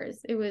 24 hours.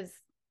 It was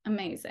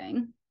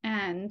amazing.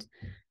 And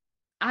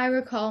I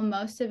recall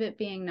most of it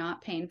being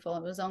not painful.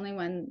 It was only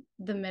when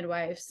the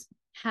midwives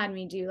had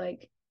me do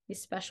like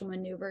these special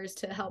maneuvers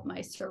to help my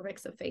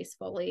cervix efface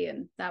fully.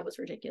 And that was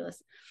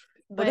ridiculous.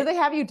 What did they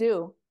have you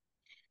do?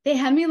 They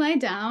had me lie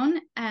down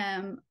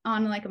on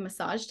like a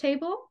massage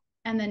table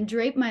and then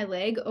drape my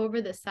leg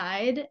over the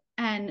side,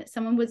 and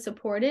someone would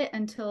support it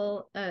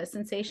until a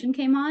sensation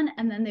came on,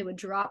 and then they would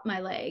drop my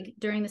leg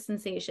during the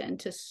sensation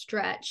to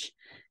stretch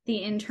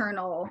the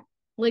internal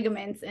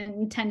ligaments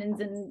and tendons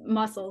and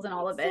muscles and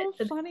all of it.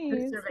 So funny.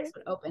 The cervix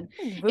would open.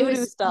 Voodoo it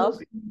was stuff.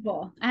 So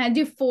cool. I had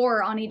to do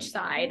 4 on each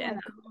side, and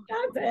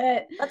that's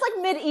it. That's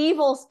like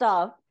medieval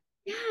stuff.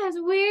 Yeah, it's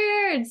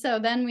weird. So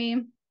then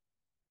we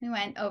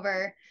went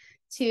over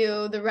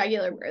to the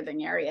regular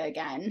birthing area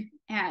again,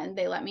 and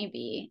they let me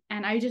be.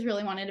 And I just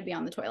really wanted to be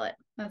on the toilet.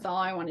 That's all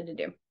I wanted to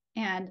do.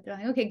 And they're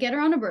like, okay, get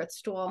her on a birth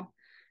stool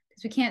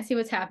because we can't see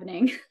what's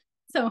happening.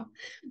 So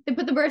they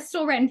put the birth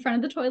stool right in front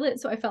of the toilet.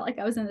 So I felt like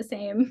I was in the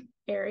same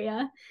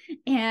area.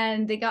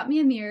 And they got me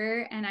a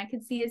mirror and I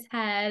could see his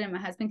head, and my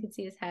husband could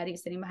see his head. He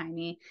was sitting behind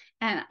me.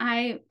 And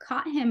I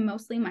caught him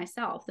mostly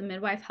myself. The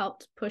midwife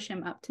helped push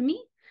him up to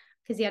me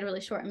because he had a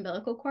really short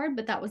umbilical cord,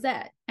 but that was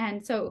it.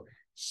 And so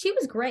she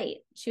was great.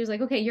 She was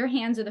like, okay, your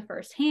hands are the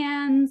first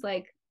hands.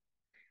 Like,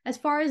 as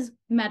far as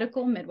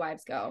medical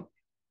midwives go,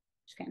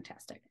 it's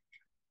fantastic.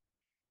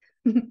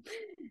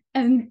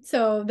 And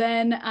so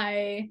then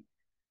I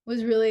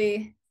was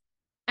really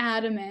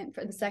adamant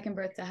for the second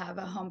birth to have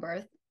a home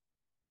birth.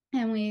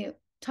 And we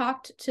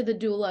talked to the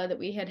doula that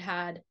we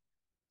had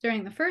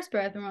during the first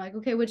birth, and we're like,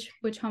 okay, which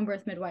home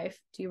birth midwife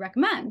do you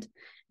recommend?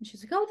 And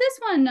she's like, oh, this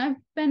one. I've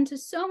been to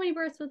so many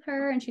births with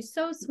her, and she's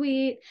so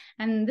sweet,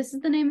 and this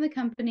is the name of the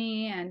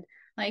company, and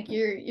like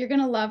you're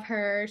gonna love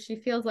her. She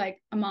feels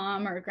like a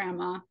mom or a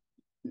grandma,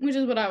 which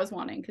is what I was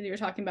wanting, because you were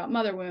talking about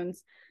mother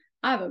wounds.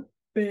 I have a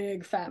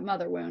big fat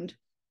mother wound,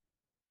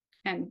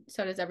 and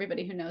so does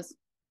everybody who knows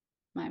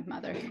my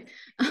mother.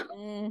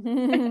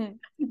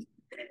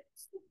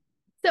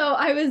 So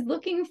I was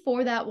looking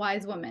for that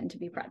wise woman to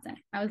be present.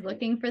 I was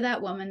looking for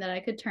that woman that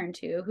I could turn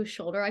to, whose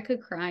shoulder I could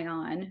cry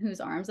on, whose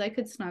arms I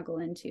could snuggle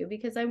into,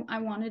 because I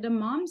wanted a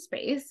mom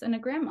space and a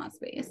grandma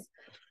space.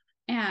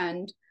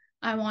 And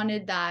I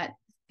wanted that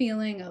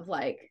feeling of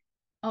like,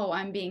 oh,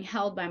 I'm being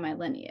held by my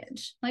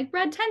lineage, like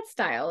red tent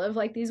style of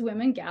like these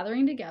women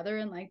gathering together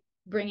and like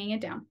bringing it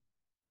down.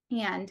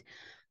 And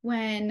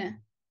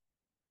when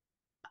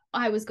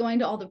I was going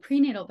to all the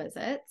prenatal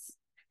visits.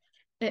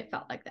 It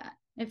felt like that.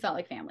 It felt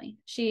like family.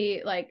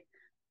 She, like,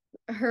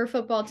 her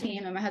football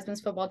team and my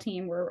husband's football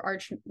team were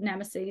arch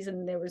nemesis,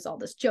 and there was all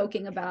this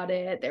joking about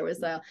it. There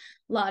was a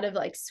lot of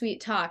like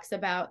sweet talks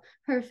about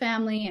her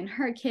family and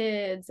her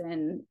kids,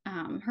 and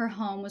her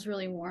home was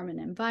really warm and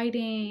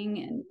inviting,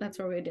 and that's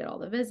where we did all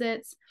the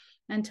visits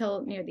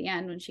until near the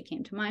end when she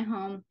came to my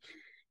home.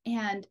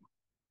 And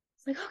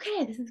it's like,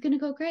 okay, this is gonna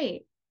go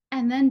great.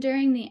 And then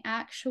during the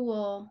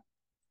actual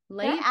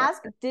labor, can I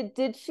ask,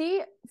 did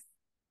she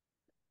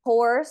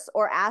force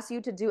or ask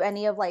you to do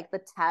any of like the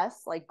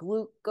tests, like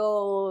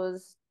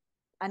glucose,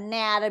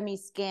 anatomy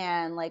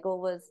scan, like what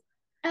was?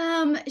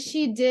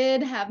 She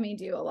did have me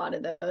do a lot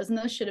of those, and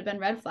those should have been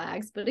red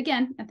flags, but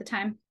again, at the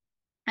time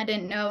I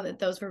didn't know that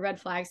those were red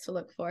flags to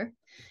look for.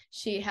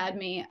 She had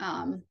me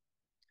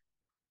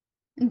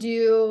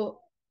do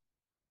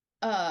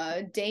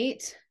a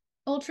date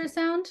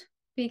ultrasound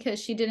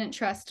because she didn't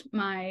trust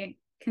my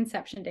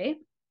conception date.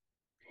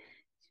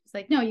 It's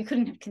like, no, you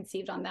couldn't have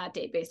conceived on that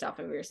date based off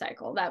of your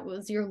cycle. That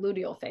was your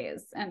luteal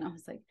phase. And I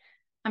was like,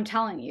 I'm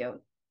telling you,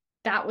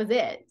 that was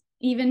it.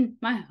 Even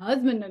my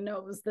husband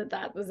knows that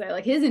that was it.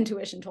 Like, his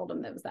intuition told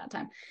him that it was that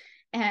time.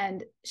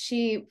 And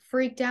she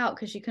freaked out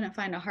because she couldn't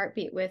find a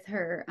heartbeat with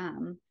her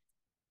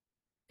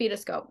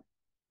fetoscope.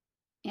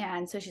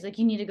 And so she's like,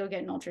 you need to go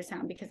get an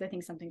ultrasound because I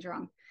think something's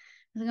wrong.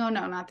 I was like, oh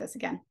no, not this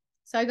again.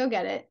 So I go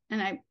get it, and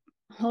I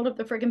hold up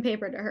the freaking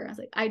paper to her. I was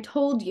like, I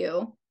told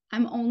you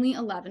I'm only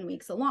 11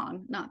 weeks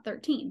along, not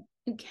 13.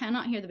 You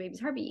cannot hear the baby's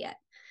heartbeat yet.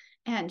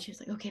 And she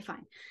was like, okay,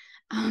 fine.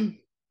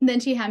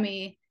 Then she had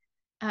me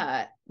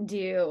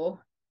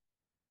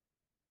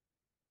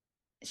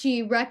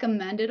she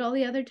recommended all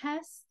the other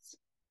tests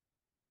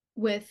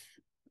with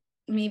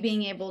me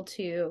being able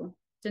to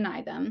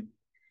deny them,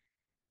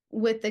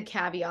 with the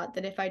caveat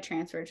that if I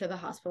transferred to the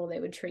hospital, they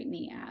would treat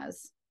me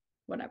as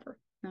whatever.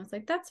 And I was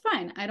like, that's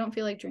fine. I don't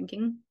feel like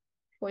drinking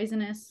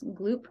poisonous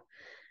gloop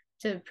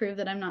to prove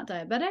that I'm not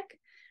diabetic.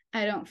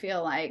 I don't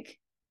feel like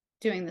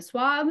doing the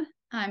swab.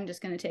 I'm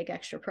just going to take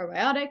extra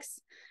probiotics,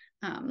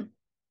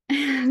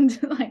 and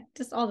like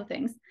just all the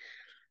things.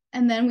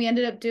 And then we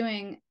ended up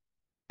doing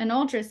an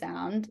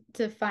ultrasound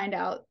to find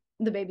out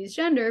the baby's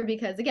gender,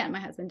 because again, my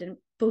husband didn't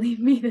believe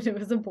me that it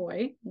was a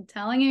boy. I'm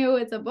telling you,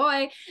 it's a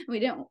boy.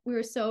 We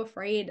were so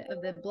afraid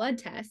of the blood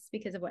tests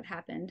because of what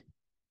happened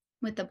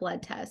with the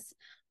blood tests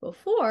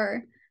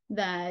before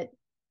that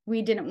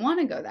we didn't want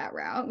to go that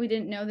route. We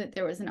didn't know that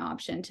there was an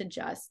option to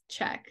just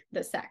check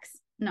the sex,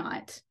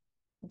 not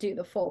do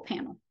the full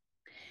panel.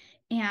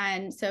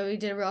 And so we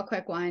did a real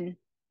quick one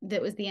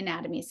that was the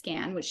anatomy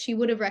scan, which she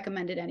would have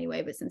recommended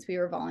anyway, but since we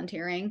were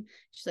volunteering,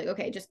 she's like,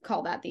 okay, just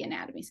call that the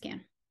anatomy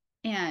scan.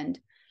 And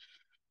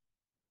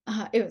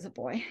it was a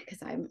boy, because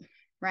I'm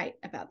right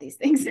about these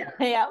things.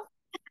 Yeah.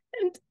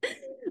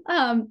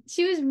 And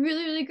she was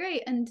really, really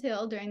great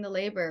until during the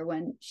labor,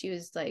 when she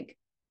was like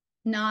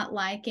not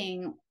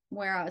liking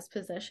where I was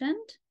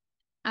positioned.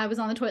 I was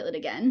on the toilet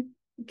again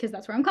because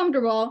that's where I'm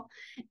comfortable.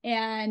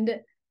 And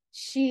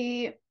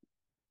she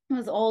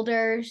was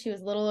older. She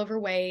was a little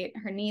overweight.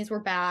 Her knees were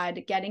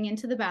bad. Getting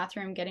into the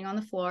bathroom, getting on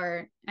the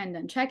floor, and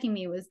then checking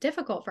me was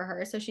difficult for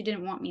her. So she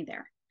didn't want me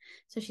there.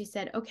 So she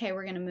said, okay,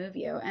 we're going to move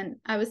you. And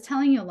I was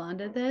telling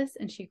Yolanda this,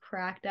 and she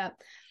cracked up,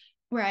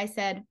 where I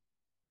said,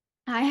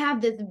 I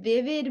have this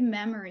vivid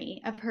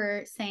memory of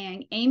her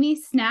saying, Amy,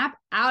 snap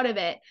out of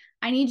it.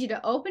 I need you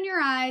to open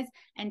your eyes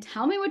and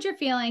tell me what you're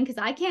feeling, because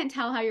I can't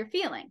tell how you're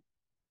feeling.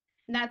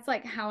 And that's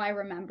like how I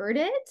remembered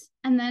it.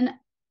 And then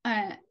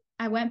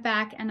I went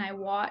back and I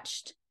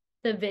watched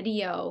the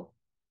video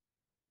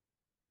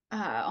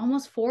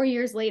almost 4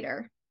 years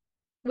later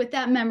with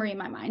that memory in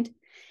my mind.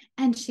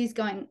 And she's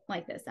going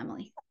like this,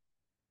 Emily,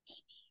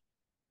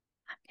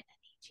 I'm going to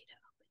need you to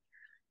open your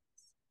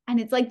eyes. And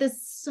it's like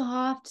this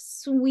soft,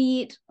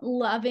 sweet,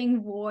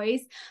 loving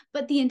voice.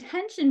 But the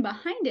intention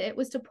behind it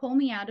was to pull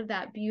me out of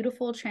that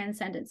beautiful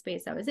transcendent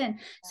space I was in.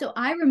 So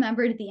I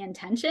remembered the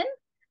intention.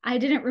 I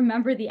didn't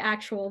remember the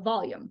actual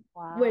volume,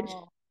 which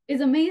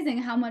is amazing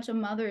how much a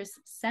mother's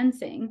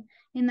sensing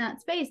in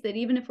that space, that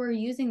even if we're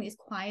using these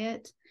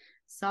quiet,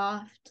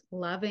 soft,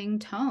 loving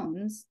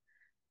tones,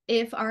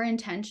 if our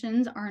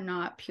intentions are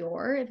not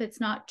pure, if it's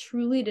not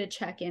truly to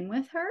check in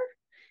with her,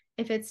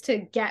 if it's to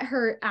get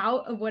her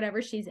out of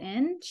whatever she's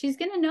in, she's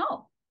going to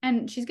know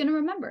and she's going to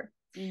remember.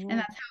 Mm-hmm. And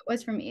that's how it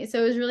was for me.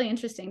 So it was really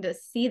interesting to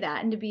see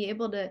that and to be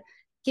able to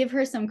give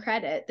her some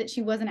credit that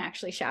she wasn't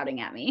actually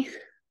shouting at me.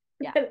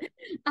 Yeah.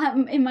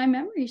 In my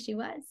memory, she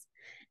was.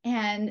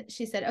 And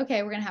she said,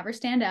 okay, we're going to have her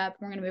stand up.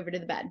 We're going to move her to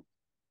the bed.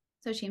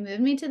 So she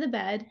moved me to the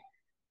bed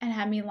and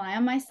had me lie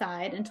on my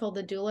side and told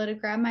the doula to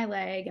grab my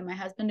leg and my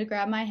husband to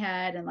grab my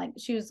head. And like,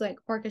 she was like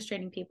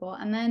orchestrating people.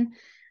 And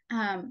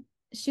then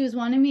she was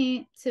wanting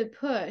me to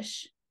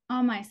push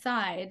on my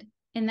side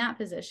in that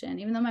position,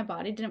 even though my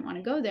body didn't want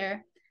to go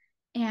there.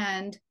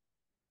 And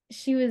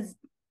she was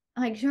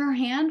like, her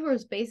hand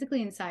was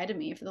basically inside of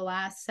me for the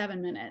last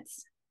 7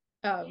 minutes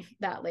of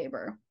that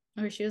labor.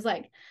 where she was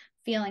like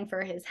feeling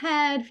for his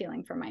head,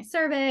 feeling for my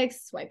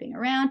cervix, swiping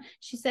around.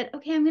 She said,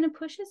 okay, I'm going to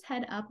push his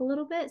head up a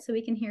little bit so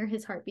we can hear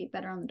his heartbeat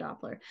better on the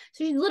Doppler.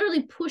 So she's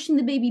literally pushing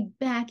the baby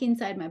back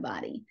inside my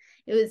body.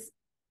 It was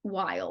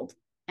wild.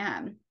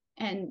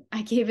 And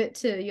I gave it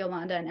to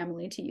Yolanda and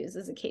Emily to use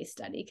as a case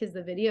study because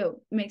the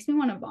video makes me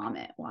want to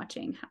vomit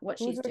watching what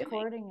she's doing. Who's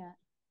recording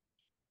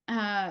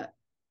it?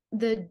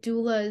 The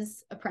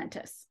doula's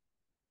apprentice.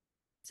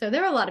 So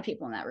there were a lot of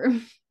people in that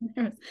room.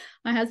 There was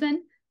my husband,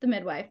 the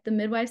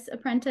midwife's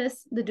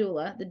apprentice, the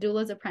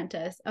doula's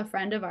apprentice, a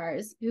friend of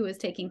ours who was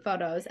taking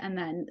photos, and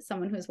then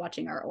someone who was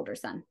watching our older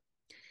son.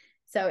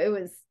 So it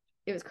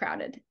was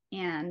crowded.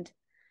 And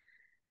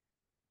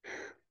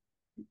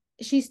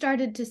she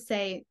started to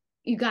say,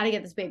 you got to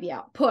get this baby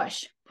out,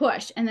 push.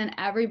 And then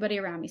everybody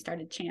around me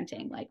started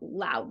chanting like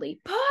loudly,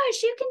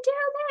 push, you can do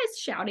this,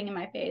 shouting in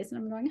my face. And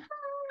I'm going,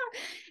 ah.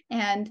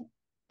 And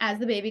as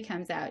the baby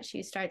comes out,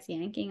 she starts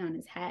yanking on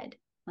his head,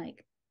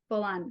 like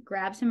full on,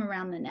 grabs him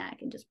around the neck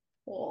and just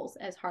pulls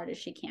as hard as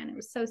she can. It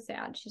was so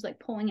sad. She's like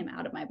pulling him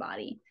out of my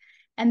body.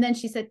 And then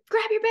she said,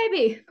 grab your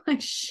baby,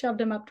 like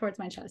shoved him up towards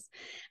my chest.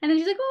 And then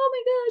she's like, oh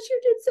my gosh,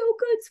 you did so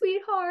good,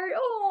 sweetheart.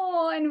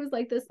 Oh, and it was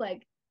like this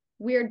like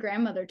weird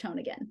grandmother tone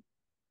again.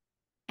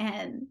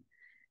 And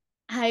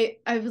I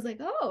was like,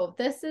 oh,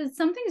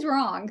 something's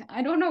wrong.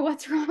 I don't know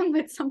what's wrong,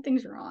 but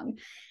something's wrong.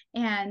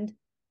 And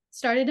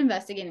started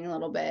investigating a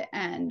little bit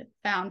and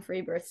found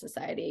Freebirth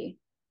Society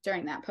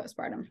during that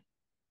postpartum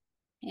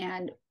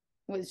and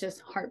was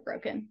just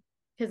heartbroken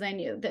because I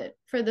knew that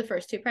for the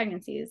first 2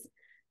 pregnancies,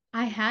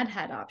 I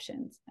had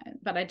options,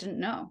 but I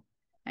didn't know.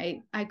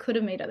 I could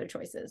have made other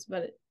choices,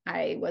 but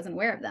I wasn't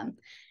aware of them,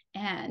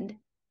 and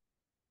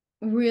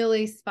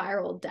really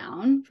spiraled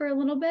down for a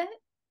little bit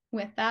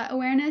with that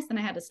awareness. And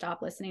I had to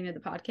stop listening to the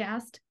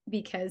podcast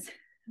because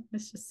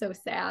it's just so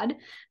sad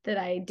that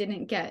I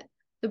didn't get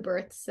the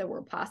births that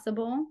were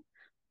possible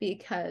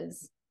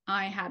because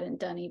I hadn't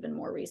done even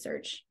more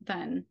research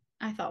than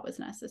I thought was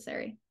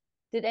necessary.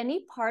 Did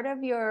any part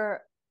of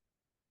your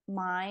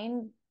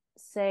mind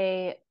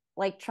say,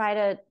 like, try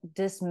to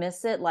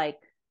dismiss it, like,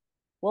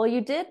 well,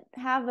 you did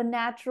have a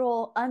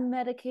natural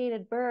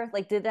unmedicated birth?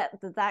 Like, did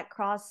that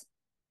cross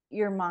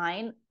your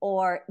mind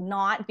or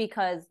not?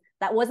 Because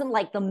that wasn't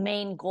like the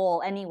main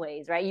goal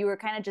anyways, right? You were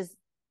kind of just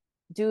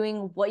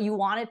doing what you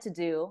wanted to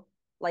do,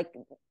 like,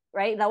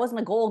 right? That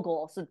wasn't a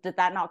goal. So did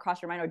that not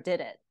cross your mind, or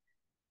did it?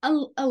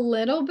 A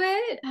little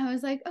bit. I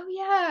was like, oh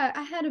yeah,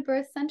 I had a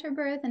birth center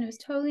birth and it was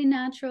totally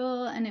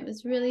natural and it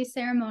was really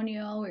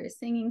ceremonial. We were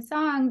singing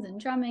songs and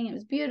drumming. It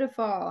was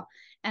beautiful.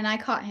 And I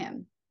caught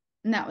him.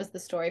 And that was the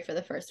story for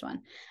the first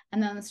one.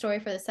 And then the story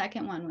for the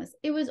second one was,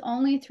 it was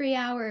only 3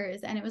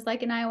 hours and it was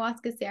like an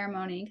ayahuasca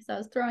ceremony because I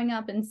was throwing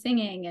up and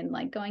singing and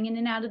like going in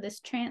and out of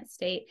this trance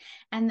state.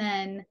 And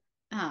then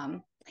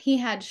he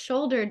had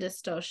shoulder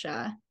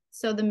dystocia.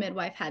 So the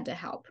midwife had to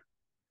help.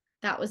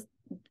 That was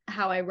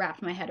how I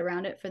wrapped my head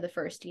around it for the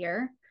first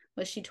year.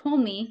 Was she told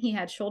me he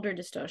had shoulder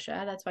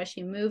dystocia. That's why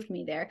she moved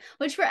me there,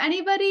 which for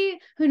anybody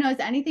who knows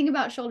anything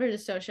about shoulder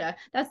dystocia,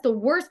 that's the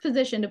worst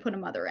position to put a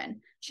mother in.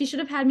 She should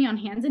have had me on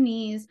hands and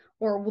knees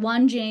or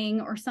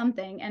lunging or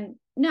something. And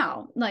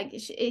no, like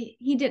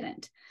he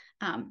didn't.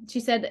 She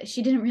said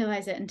she didn't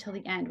realize it until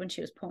the end when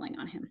she was pulling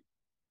on him.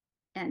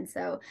 And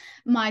so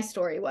my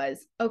story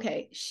was,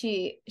 okay,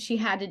 she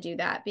had to do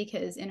that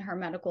because in her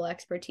medical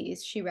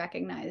expertise, she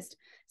recognized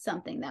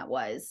something that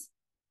was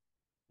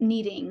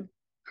needing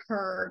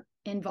her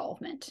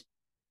involvement.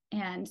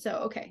 And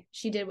so, okay,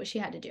 she did what she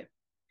had to do.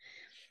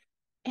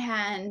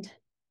 And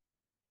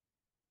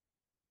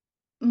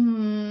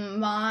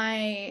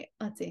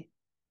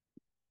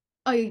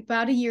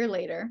about a year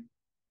later,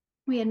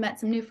 we had met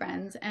some new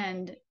friends,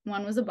 and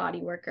one was a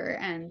body worker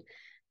and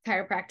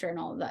chiropractor and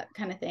all of that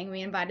kind of thing.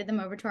 We invited them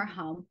over to our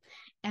home,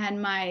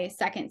 and my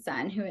second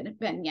son, who had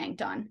been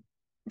yanked on,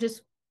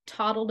 just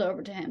toddled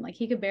over to him like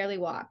he could barely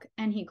walk,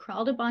 and he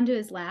crawled up onto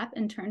his lap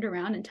and turned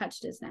around and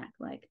touched his neck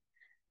like,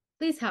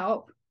 please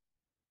help.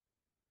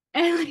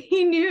 And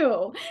he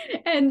knew.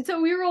 And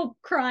so we were all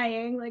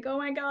crying like, oh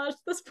my gosh,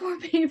 this poor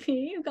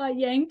baby got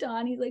yanked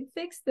on. He's like,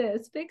 fix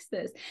this.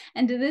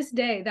 And to this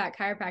day, that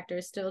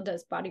chiropractor still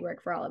does body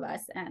work for all of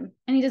us, and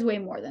he does way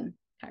more than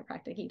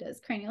chiropractic. He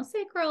does cranial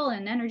sacral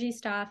and energy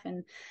stuff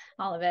and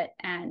all of it.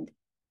 And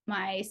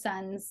my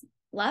sons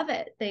love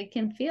it. They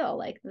can feel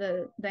like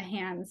the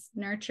hands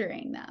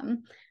nurturing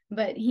them,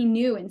 but he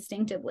knew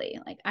instinctively,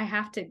 like, I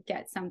have to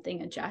get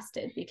something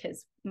adjusted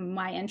because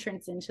my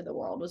entrance into the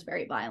world was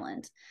very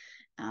violent.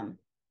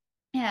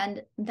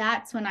 And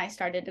that's when I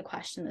started to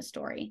question the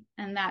story.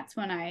 And that's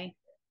when I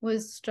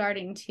was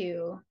starting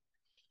to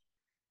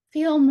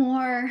feel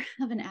more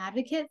of an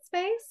advocate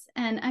space.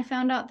 And I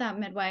found out that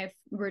midwife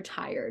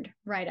retired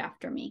right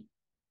after me.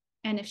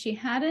 And if she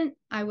hadn't,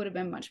 I would have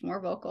been much more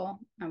vocal.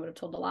 I would have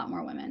told a lot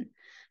more women.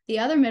 The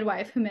other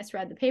midwife who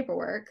misread the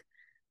paperwork,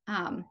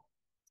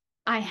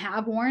 I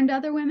have warned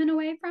other women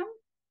away from,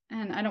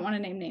 and I don't want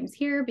to name names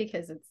here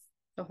because it's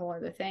a whole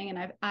other thing.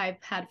 And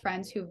I've had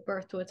friends who've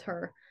birthed with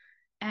her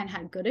and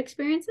had good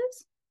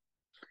experiences.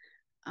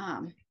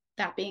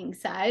 that being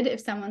said, if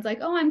someone's like,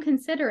 oh, I'm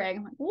considering,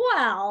 I'm like,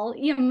 well,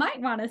 you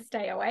might want to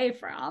stay away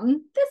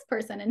from this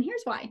person, and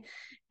here's why.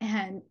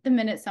 And the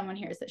minute someone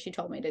hears that she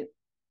told me to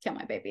kill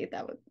my baby,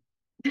 that would,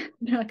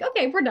 they're like,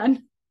 okay, we're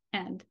done.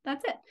 And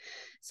that's it.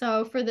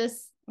 So for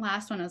this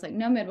last one, I was like,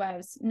 no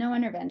midwives, no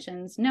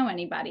interventions, no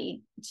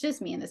anybody. It's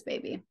just me and this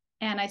baby.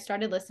 And I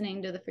started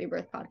listening to the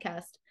Freebirth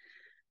podcast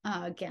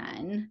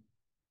again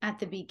at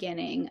the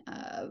beginning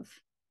of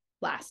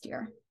last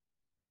year,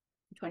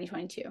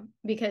 2022,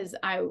 because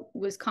I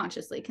was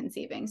consciously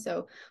conceiving.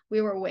 So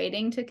we were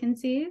waiting to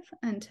conceive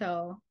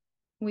until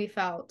we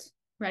felt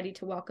ready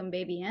to welcome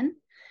baby in,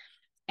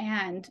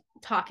 and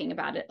talking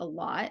about it a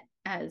lot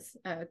as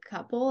a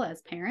couple,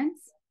 as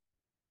parents.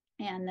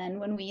 And then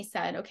when we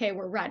said, okay,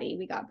 we're ready,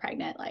 we got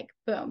pregnant, like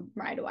boom,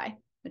 right away,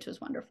 which was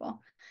wonderful.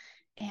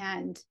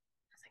 And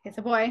I was like, it's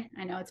a boy.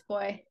 I know it's a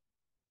boy.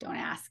 Don't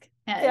ask.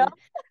 And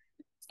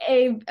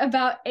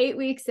about 8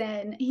 weeks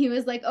in, he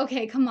was like,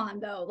 okay, come on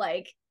though.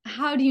 Like,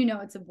 how do you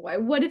know it's a boy?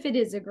 What if it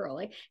is a girl?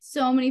 Like,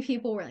 so many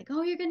people were like,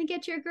 oh, you're going to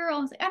get your girl. I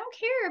was like, I don't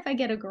care if I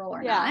get a girl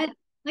or not.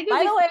 Like,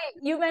 by the way,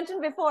 you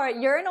mentioned before,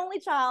 you're an only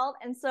child,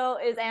 and so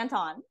is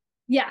Anton.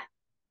 Yeah.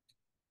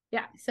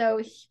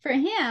 So for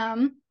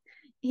him,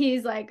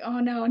 he's like, oh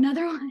no,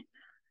 another one.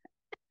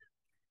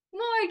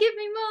 More, give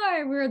me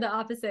more. We were the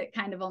opposite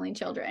kind of only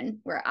children,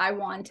 where I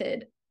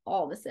wanted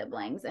all the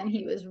siblings, and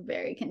he was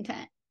very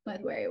content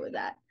with where he was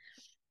at.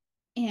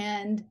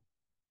 And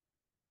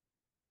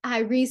I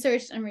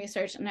researched,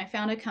 and I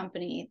found a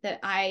company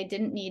that I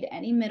didn't need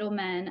any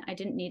middlemen. I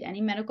didn't need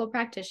any medical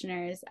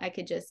practitioners. I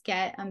could just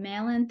get a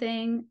mail-in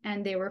thing,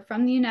 and they were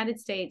from the United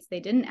States. They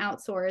didn't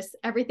outsource.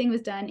 Everything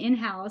was done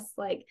in-house.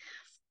 Like,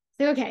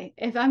 so, okay,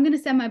 if I'm going to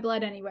send my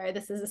blood anywhere,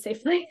 this is a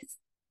safe place.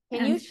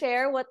 Can you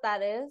share what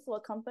that is?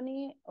 What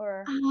company?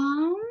 Or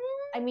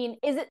I mean,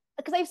 is it,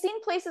 because I've seen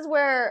places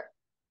where,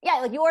 yeah,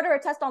 like you order a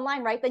test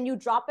online, right? Then you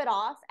drop it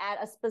off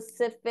at a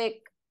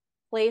specific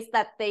place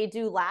that they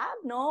do lab.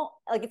 No,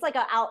 like it's like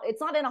it's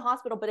not in a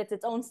hospital, but it's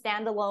its own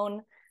standalone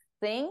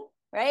thing,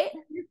 right?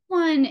 This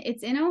one,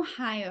 it's in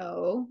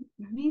Ohio.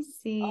 Let me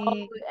see.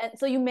 Oh, and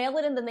so you mail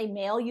it, and then they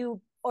mail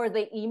you, or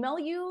they email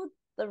you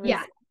the receipt?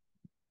 Yeah,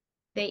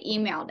 they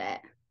emailed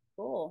it.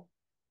 Cool.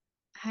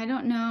 I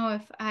don't know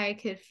if I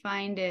could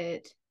find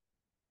it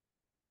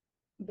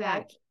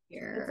back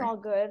here. It's all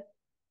good.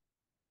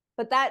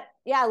 But that,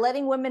 yeah,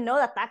 letting women know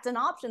that that's an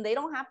option. They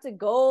don't have to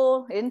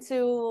go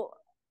into,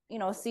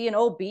 see an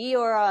OB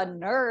or a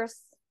nurse.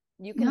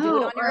 You can do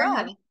it on your own.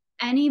 Have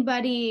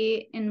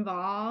anybody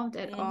involved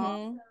at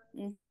all.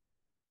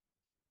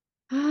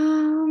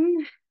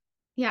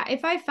 Yeah,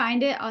 if I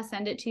find it, I'll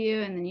send it to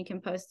you, and then you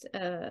can post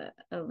a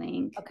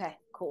link. Okay,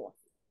 cool.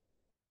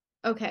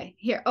 Okay,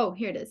 here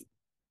it is.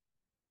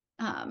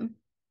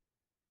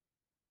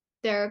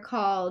 They're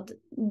called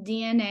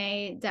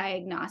DNA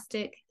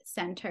Diagnostic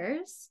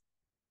Centers,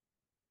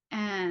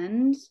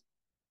 and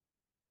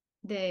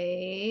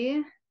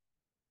their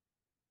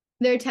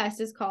test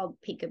is called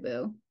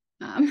Peekaboo.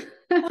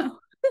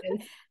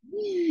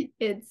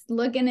 It's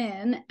looking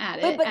in at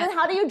it. But then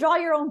how do you draw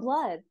your own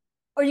blood?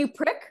 Or you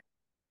prick?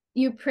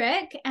 You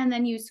prick and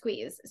then you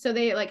squeeze. So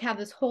they like have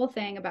this whole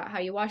thing about how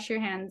you wash your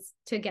hands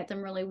to get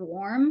them really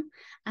warm,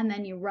 and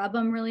then you rub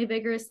them really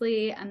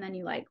vigorously, and then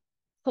you like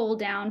pull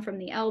down from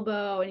the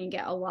elbow, and you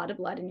get a lot of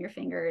blood in your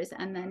fingers,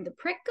 and then the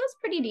prick goes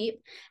pretty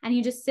deep, and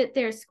you just sit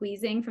there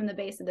squeezing from the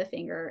base of the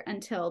finger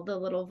until the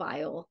little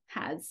vial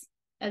has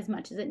as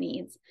much as it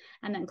needs,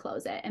 and then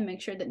close it and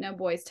make sure that no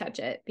boys touch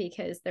it,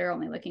 because they're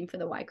only looking for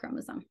the Y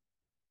chromosome,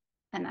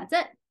 and that's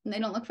it. And they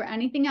don't look for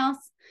anything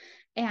else.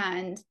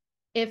 And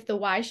if the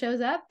Y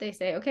shows up, they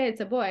say, okay,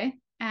 it's a boy.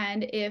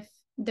 And if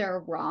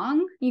they're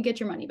wrong, you get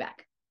your money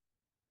back.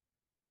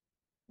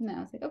 And I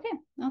was like, okay,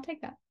 I'll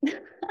take that.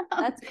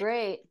 That's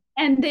great.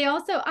 And they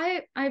also,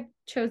 I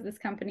chose this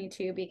company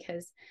too,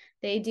 because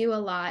they do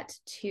a lot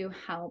to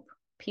help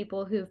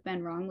people who've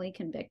been wrongly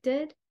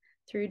convicted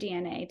through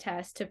DNA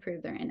tests to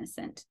prove they're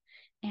innocent.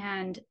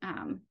 And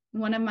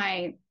one of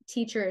my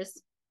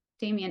teachers,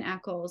 Damien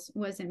Eccles,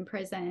 was in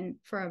prison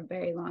for a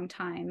very long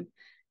time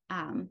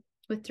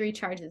with 3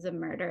 charges of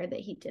murder that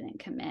he didn't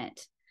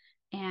commit,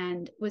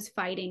 and was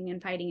fighting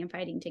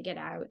to get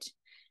out.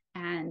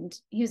 And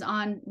he was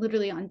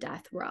literally on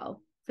death row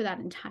for that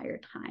entire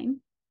time.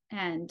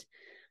 And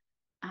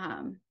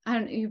I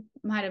don't know, you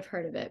might have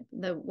heard of it,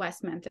 the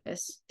West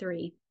Memphis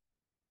 3.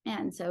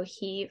 And so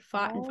he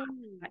fought and fought.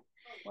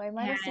 Well, I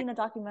might have seen a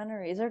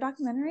documentary. Is there a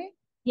documentary?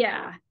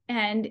 Yeah.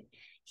 And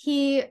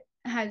he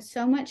had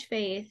so much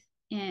faith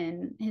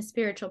in his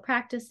spiritual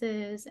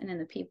practices and in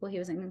the people he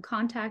was in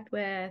contact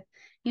with.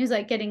 He was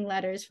like getting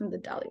letters from the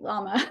Dalai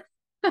Lama.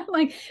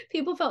 Like,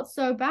 people felt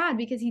so bad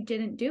because he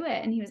didn't do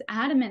it, and he was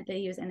adamant that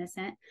he was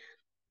innocent.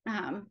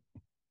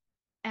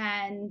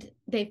 And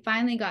they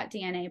finally got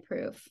DNA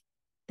proof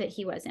that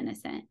he was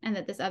innocent, and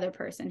that this other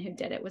person who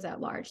did it was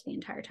at large the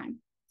entire time.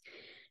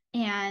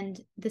 And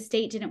the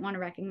state didn't want to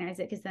recognize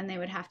it, because then they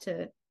would have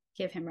to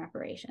give him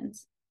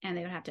reparations, and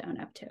they would have to own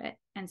up to it.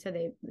 And so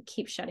they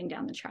keep shutting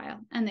down the trial,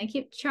 and they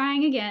keep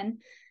trying again.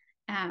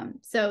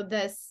 So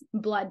this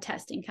blood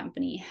testing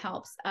company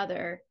helps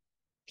other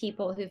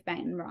people who've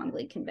been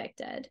wrongly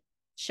convicted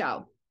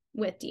show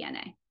with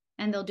DNA,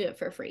 and they'll do it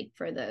for free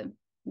for the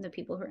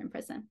people who are in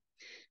prison.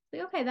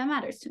 Like, okay, that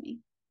matters to me.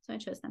 So I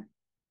chose them.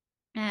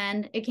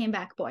 And it came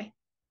back boy.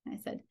 I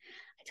said,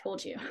 I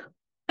told you.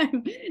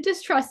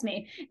 Just trust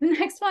me. The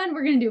next one,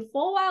 we're going to do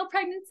full wild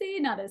pregnancy,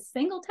 not a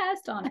single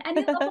test on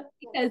any level,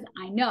 because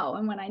I know.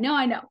 And when I know,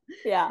 I know.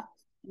 Yeah.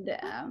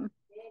 And,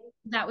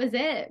 that was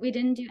it. We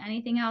didn't do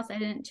anything else. I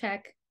didn't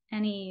check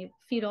any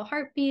fetal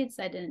heartbeats.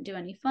 I didn't do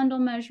any fundal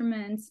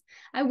measurements.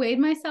 I weighed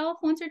myself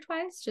once or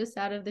twice just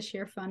out of the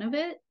sheer fun of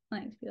it.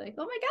 Like to be like,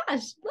 oh my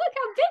gosh, look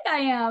how big I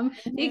am.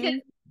 Mm-hmm. Because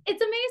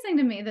it's amazing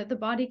to me that the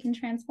body can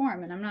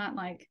transform, and I'm not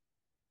like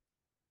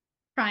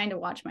trying to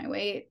watch my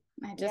weight.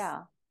 I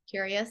just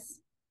curious.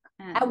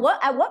 And at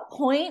what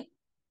point,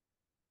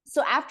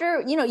 so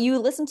after, you know, you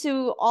listened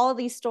to all of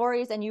these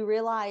stories and you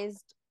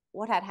realized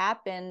what had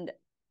happened,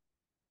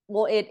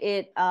 well,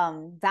 it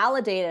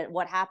validated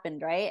what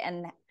happened, right?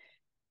 And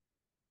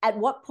at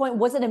what point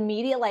was it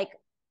immediate, like,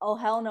 oh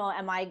hell no,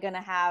 am I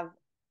gonna have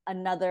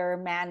another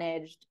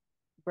managed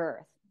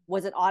birth?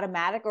 Was it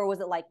automatic, or was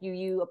it like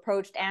you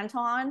approached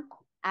Anton,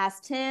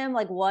 asked him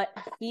like what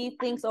he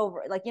thinks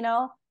over, like, you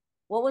know,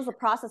 what was the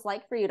process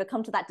like for you to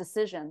come to that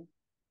decision?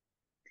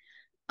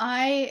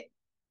 I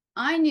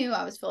knew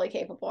I was fully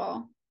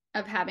capable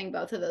of having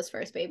both of those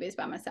first babies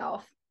by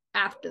myself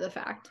after the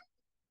fact.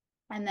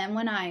 And then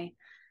when I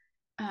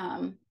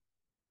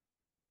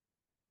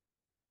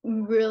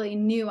really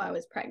knew I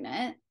was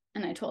pregnant,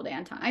 and I told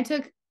Anton, I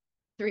took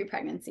 3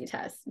 pregnancy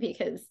tests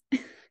because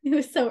it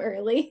was so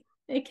early.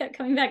 It kept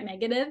coming back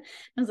negative.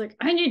 I was like,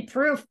 I need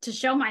proof to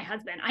show my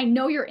husband. I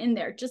know you're in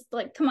there. Just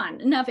like, come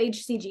on, enough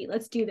HCG.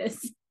 Let's do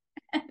this.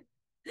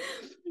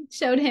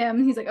 Showed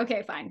him. He's like,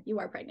 okay, fine. You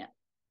are pregnant.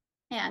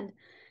 And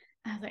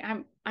I was like,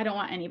 I don't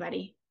want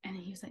anybody. And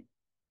he was like,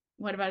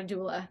 what about a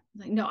doula? I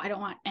was like, no, I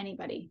don't want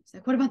anybody. He's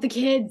like, what about the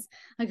kids?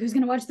 Like, who's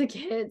going to watch the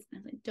kids? And I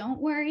was like, don't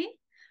worry.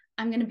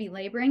 I'm going to be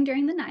laboring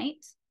during the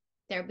night.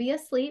 They'll be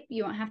asleep.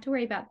 You won't have to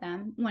worry about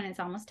them. When it's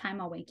almost time,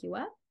 I'll wake you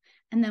up.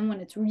 And then when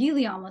it's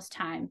really almost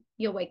time,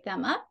 you'll wake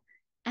them up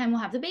and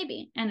we'll have the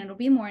baby, and it'll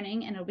be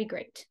morning and it'll be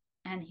great.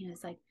 And he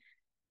was like,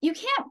 you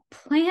can't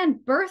plan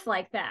birth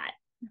like that.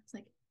 And I was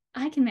like,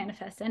 I can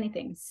manifest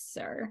anything,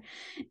 sir.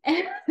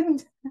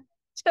 And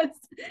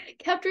just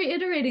kept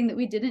reiterating that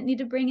we didn't need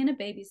to bring in a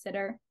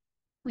babysitter.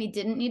 We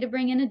didn't need to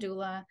bring in a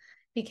doula,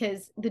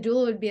 because the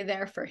doula would be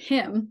there for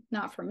him,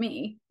 not for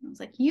me. I was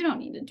like, you don't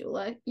need a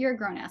doula. You're a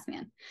grown-ass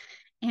man.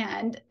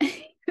 And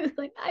he was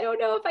like, I don't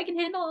know if I can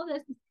handle all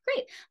this.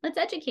 Great, let's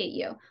educate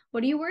you.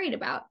 What are you worried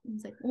about? I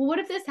was like, well, what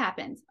if this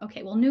happens?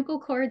 Okay, well, nuchal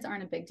cords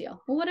aren't a big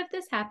deal. Well, what if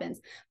this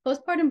happens?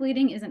 Postpartum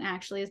bleeding isn't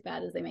actually as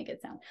bad as they make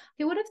it sound.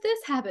 Okay, what if this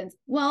happens?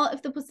 Well,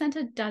 if the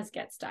placenta does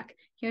get stuck,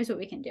 here's what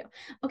we can do.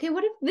 Okay,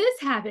 what if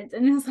this happens?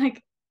 And it's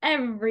like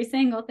every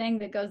single thing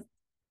that goes,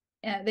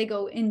 they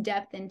go in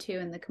depth into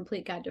in the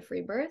Complete Guide to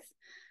Free Birth.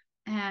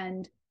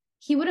 And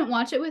he wouldn't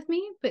watch it with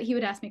me, but he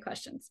would ask me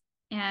questions.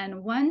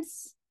 And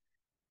once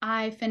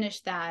I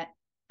finished that,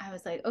 I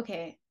was like,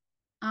 okay,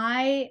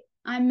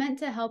 I'm meant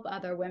to help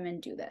other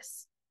women do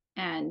this.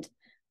 And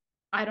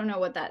I don't know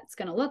what that's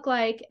going to look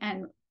like.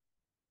 And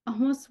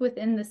almost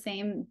within the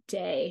same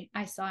day,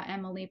 I saw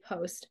Emily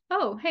post,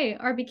 oh, hey,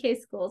 RBK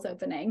school's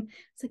opening.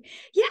 It's like,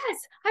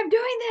 yes, I'm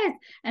doing this.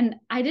 And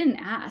I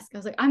didn't ask. I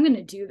was like, I'm going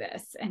to do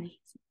this. And he's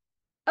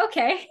like,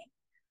 okay.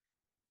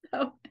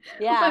 So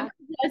yeah,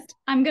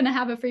 I'm going to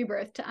have a free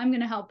birth. I'm going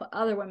to help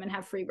other women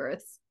have free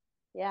births.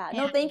 Yeah,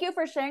 no, thank you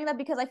for sharing that,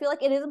 because I feel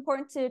like it is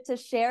important to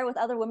share with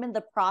other women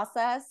the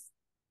process,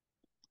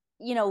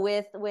 you know,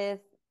 with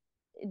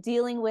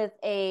dealing with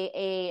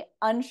a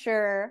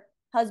unsure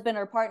husband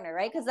or partner,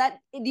 right? Because that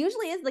it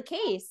usually is the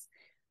case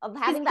of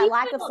having that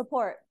lack of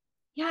support.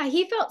 Yeah,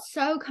 he felt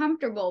so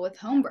comfortable with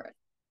home birth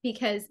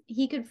because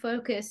he could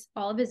focus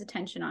all of his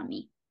attention on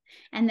me,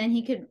 and then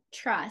he could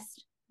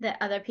trust that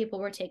other people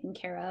were taking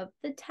care of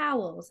the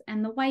towels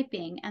and the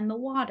wiping and the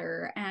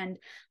water and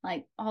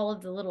like all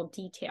of the little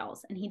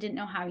details. And he didn't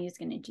know how he was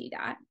going to do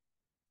that.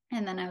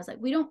 And then I was like,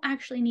 we don't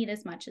actually need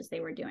as much as they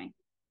were doing.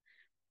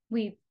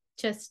 We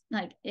just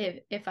like,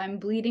 if I'm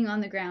bleeding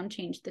on the ground,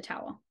 change the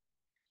towel.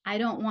 I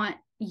don't want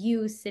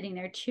you sitting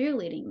there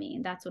cheerleading me.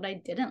 And that's what I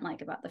didn't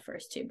like about the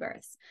first 2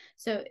 births.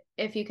 So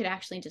if you could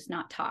actually just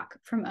not talk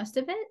for most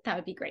of it, that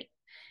would be great.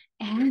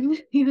 And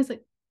he was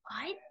like,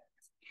 what?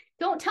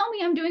 Don't tell me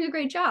I'm doing a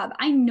great job.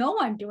 I know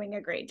I'm doing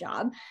a great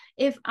job.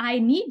 If I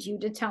need you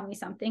to tell me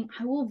something,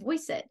 I will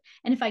voice it.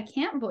 And if I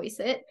can't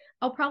voice it,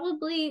 I'll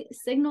probably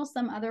signal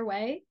some other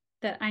way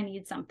that I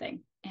need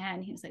something.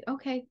 And he was like,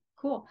 okay,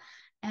 cool.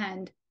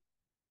 And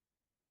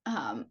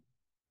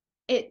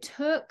it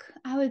took,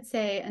 I would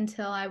say,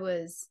 until I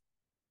was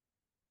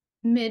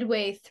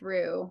midway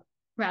through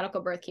Radical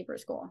Birth Keeper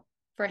School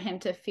for him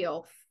to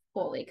feel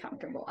fully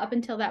comfortable. Up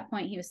until that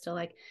point, he was still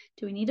like,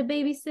 do we need a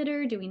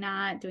babysitter? Do we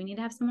not? Do we need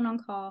to have someone on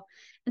call?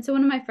 And so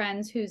one of my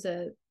friends who's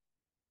a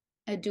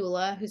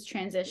doula who's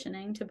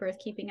transitioning to birth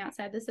keeping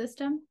outside the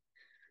system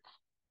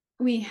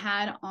we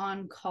had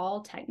on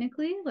call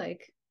technically,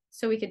 like,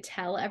 so we could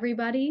tell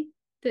everybody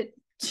that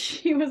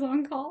she was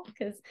on call,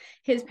 because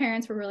his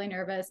parents were really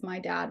nervous. My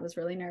dad was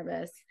really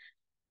nervous.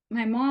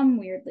 My mom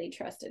weirdly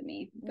trusted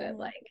me, but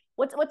like,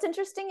 what's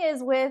interesting is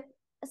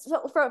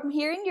so from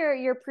hearing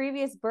your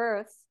previous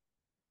births,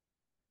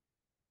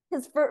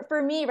 because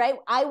for me, right,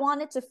 I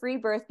wanted to free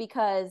birth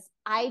because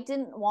I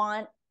didn't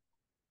want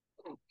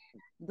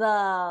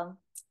the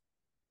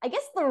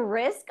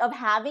risk of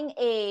having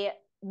a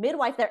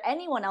midwife there,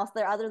 anyone else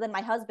there other than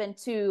my husband,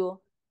 to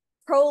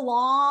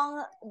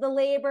prolong the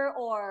labor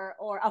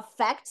or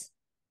affect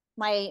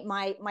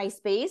my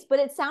space. But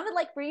it sounded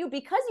like for you,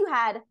 because you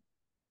had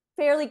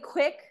fairly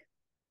quick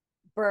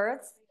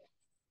births,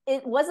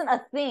 it wasn't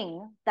a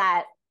thing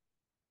that,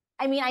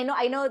 I mean, I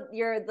know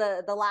you're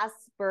the last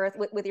birth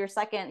with your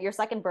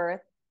second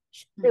birth,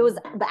 it was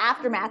the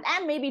aftermath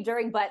and maybe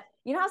during, but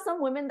you know how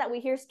some women that we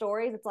hear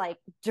stories, it's like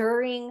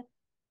during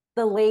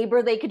the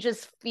labor they could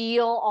just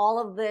feel all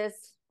of this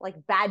like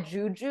bad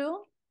juju.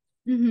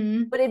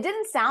 But it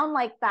didn't sound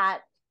like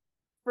that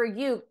for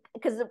you,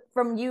 because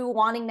from you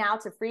wanting now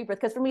to free birth,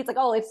 because for me it's like,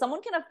 oh, if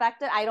someone can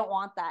affect it, I don't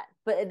want that.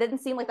 But it didn't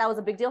seem like that was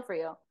a big deal for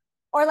you,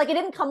 or like it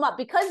didn't come up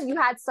because you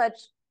had such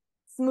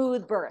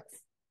smooth births.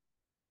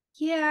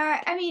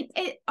 Yeah, I mean,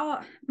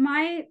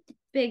 my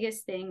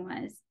biggest thing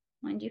was,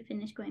 when do you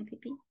finish going pee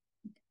pee?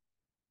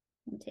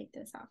 And take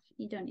this off.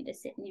 You don't need to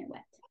sit in your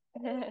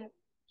wet.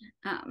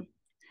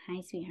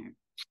 Hi, sweetheart.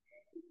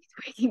 He's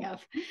waking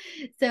up.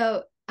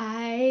 So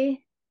I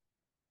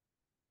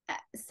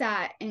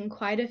sat in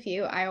quite a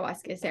few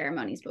ayahuasca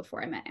ceremonies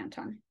before I met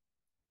Anton.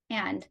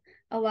 And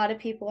a lot of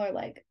people are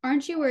like,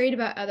 aren't you worried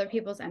about other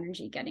people's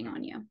energy getting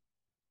on you?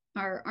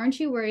 Or aren't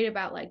you worried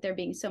about like there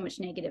being so much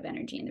negative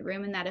energy in the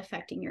room and that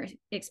affecting your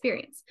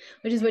experience?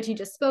 Which is what you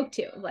just spoke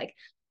to. Like,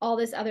 all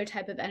this other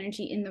type of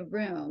energy in the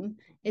room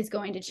is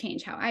going to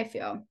change how I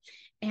feel.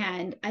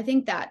 And I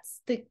think that's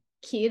the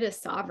key to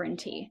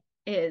sovereignty,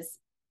 is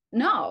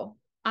no,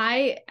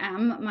 I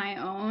am my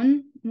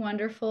own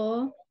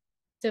wonderful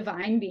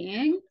divine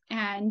being,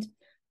 and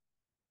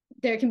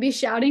there can be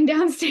shouting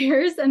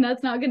downstairs, and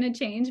that's not going to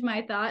change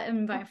my thought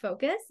and my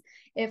focus.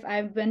 If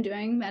I've been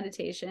doing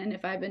meditation,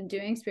 if I've been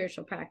doing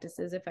spiritual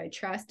practices, if I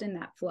trust in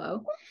that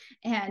flow,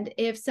 and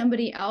if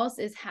somebody else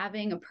is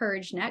having a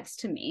purge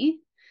next to me,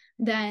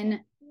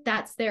 then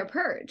that's their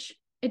purge.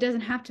 It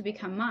doesn't have to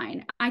become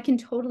mine. I can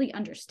totally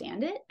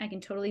understand it. I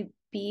can totally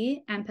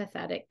be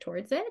empathetic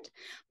towards it,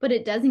 but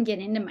it doesn't get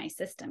into my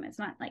system. It's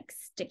not like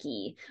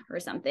sticky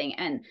or something.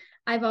 And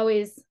I've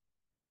always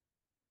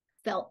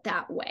felt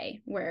that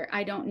way, where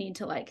I don't need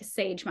to like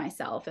sage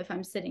myself if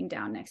I'm sitting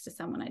down next to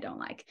someone I don't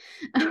like.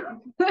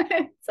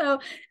 So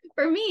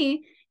for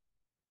me,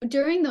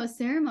 during those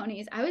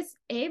ceremonies, I was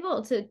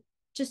able to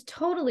just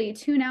totally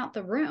tune out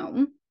the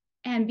room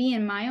and be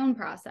in my own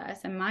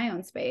process and my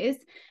own space.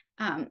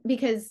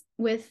 Because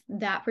with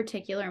that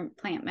particular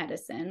plant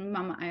medicine,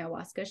 Mama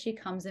Ayahuasca, she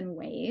comes in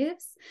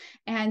waves.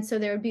 And so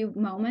there would be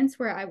moments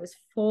where I was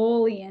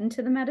fully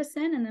into the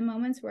medicine, and then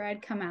moments where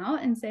I'd come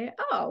out and say,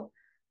 oh,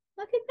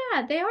 look at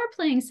that. They are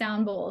playing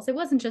sound bowls. It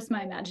wasn't just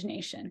my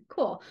imagination.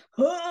 Cool.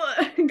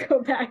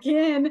 Go back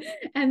in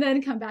and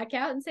then come back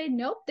out and say,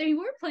 nope, they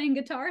were playing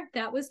guitar.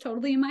 That was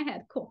totally in my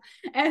head. Cool.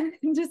 And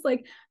just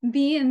like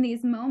be in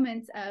these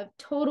moments of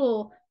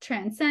total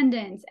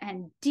transcendence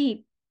and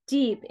deep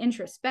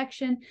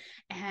introspection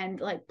and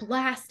like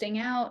blasting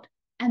out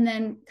and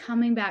then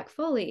coming back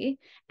fully.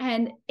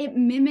 And it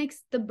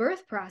mimics the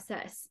birth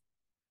process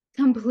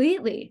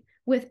completely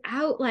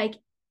without like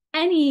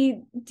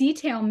any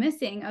detail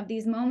missing, of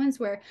these moments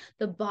where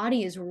the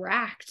body is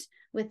racked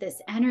with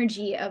this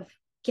energy of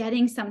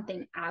getting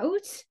something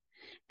out.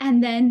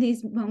 And then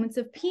these moments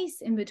of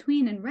peace in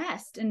between and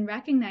rest and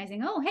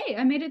recognizing, oh, hey,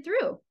 I made it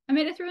through. I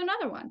made it through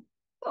another one.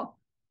 Cool.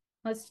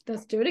 Let's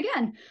do it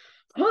again.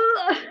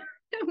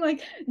 I'm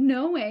like,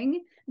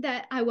 knowing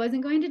that I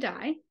wasn't going to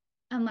die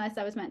unless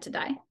I was meant to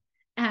die.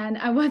 And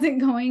I wasn't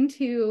going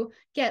to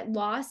get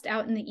lost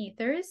out in the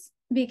ethers,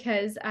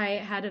 because I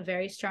had a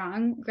very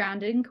strong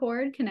grounding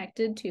cord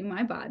connected to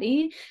my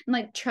body, and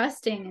like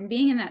trusting and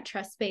being in that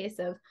trust space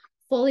of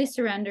fully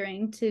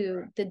surrendering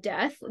to the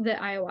death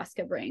that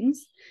ayahuasca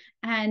brings.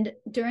 And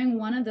during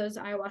one of those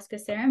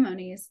ayahuasca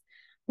ceremonies,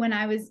 when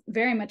I was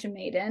very much a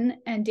maiden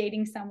and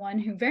dating someone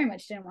who very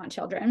much didn't want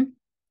children,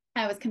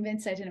 I was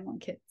convinced I didn't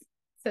want kids,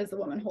 says the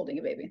woman holding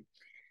a baby.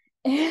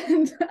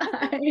 And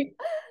I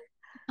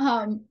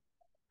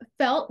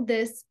felt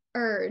this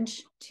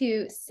urge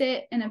to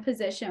sit in a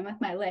position with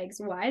my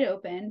legs wide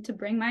open, to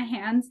bring my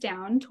hands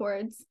down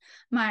towards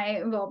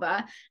my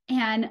vulva,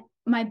 and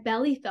my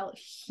belly felt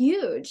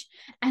huge.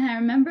 And I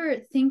remember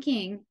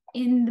thinking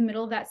in the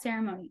middle of that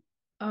ceremony,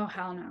 oh,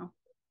 hell no,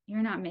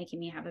 you're not making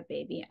me have a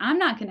baby. I'm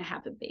not going to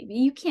have a baby.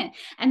 You can't.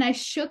 And I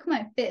shook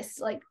my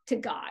fist like to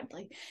God,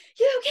 like,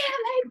 you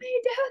can't make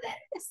me do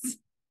this.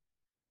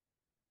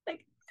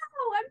 Like,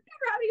 no, I'm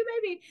never having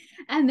a baby.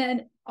 And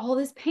then all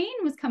this pain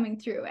was coming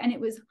through, and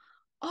it was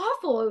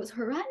awful. It was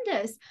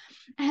horrendous.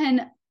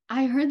 And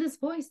I heard this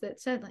voice that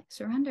said, like,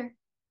 surrender.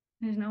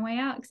 There's no way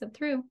out except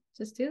through.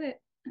 Just do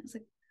it. I was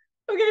like,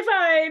 okay,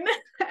 fine.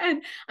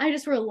 And I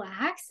just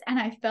relaxed, and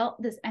I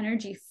felt this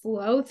energy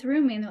flow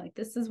through me. And they're like,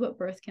 this is what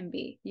birth can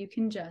be. You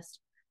can just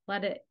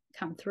let it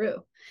come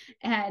through.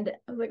 And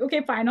I was like,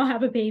 okay, fine, I'll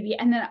have a baby.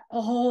 And then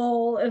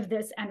all of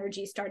this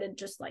energy started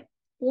just like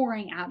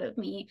pouring out of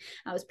me.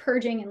 I was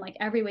purging in like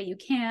every way you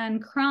can,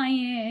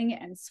 crying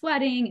and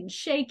sweating and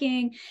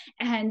shaking.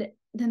 And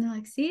then they're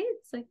like, see,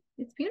 it's like,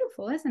 it's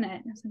beautiful, isn't it?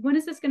 And I was like, when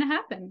is this going to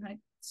happen? I'm like,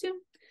 soon.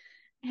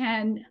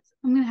 And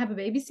I'm going to have a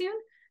baby soon.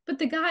 But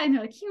the guy, and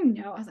they're like,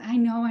 I was like, I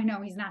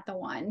know, he's not the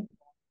one.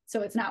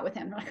 So it's not with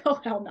him. They're like,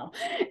 oh, hell no.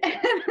 And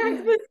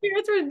like, the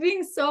spirits were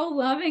being so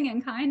loving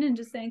and kind and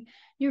just saying,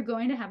 you're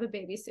going to have a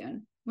baby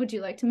soon. Would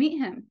you like to meet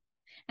him?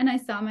 And I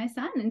saw my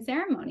son in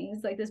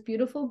ceremonies, like this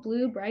beautiful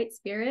blue, bright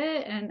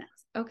spirit. And I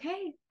was,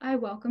 okay, I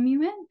welcome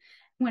you in.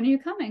 When are you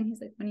coming? He's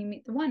like, when you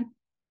meet the one.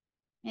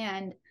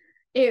 And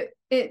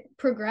it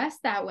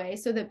progressed that way,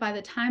 so that by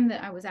the time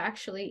that I was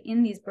actually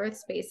in these birth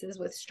spaces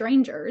with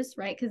strangers,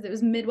 right, because it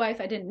was midwife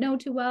I didn't know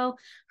too well,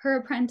 her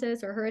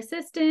apprentice or her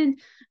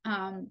assistant,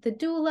 the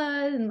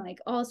doula, and like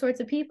all sorts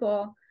of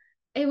people,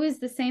 it was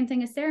the same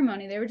thing as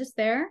ceremony. They were just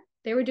there,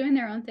 they were doing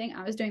their own thing,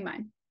 I was doing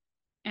mine,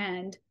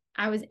 and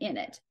I was in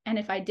it. And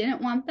if I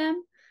didn't want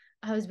them,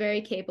 I was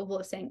very capable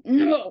of saying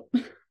no.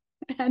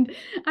 And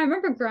I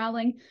remember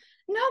growling,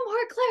 no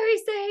more clary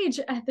sage,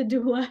 at the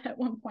doula at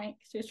one point.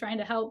 She was trying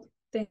to help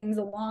things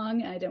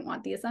along. I didn't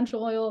want the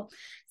essential oil.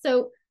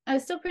 So I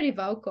was still pretty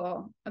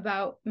vocal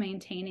about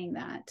maintaining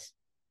that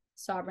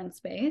sovereign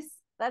space.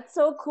 That's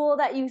so cool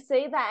that you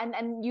say that.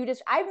 And you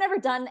just, I've never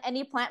done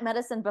any plant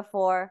medicine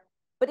before,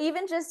 but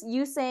even just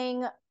you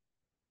saying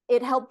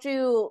it helped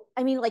you.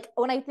 I mean, like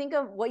when I think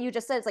of what you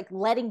just said, it's like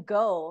letting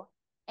go.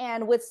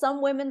 And with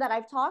some women that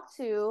I've talked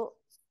to,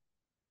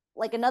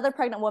 like another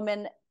pregnant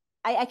woman,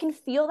 I can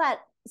feel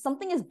that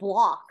something is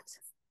blocked.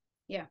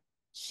 Yeah.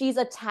 She's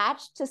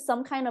attached to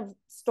some kind of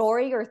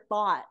story or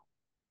thought,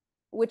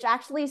 which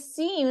actually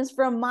seems,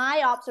 from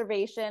my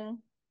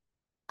observation,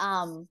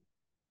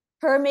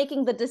 her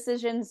making the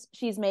decisions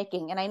she's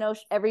making. And I know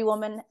every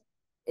woman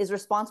is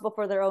responsible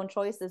for their own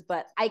choices,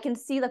 but I can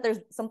see that there's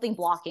something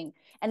blocking.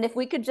 And if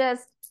we could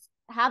just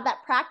have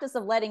that practice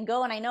of letting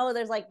go, and I know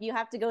there's like, you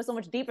have to go so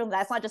much deeper than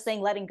that. It's not just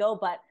saying letting go,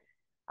 but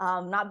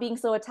not being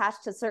so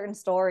attached to certain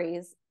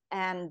stories.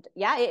 And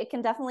yeah, it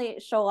can definitely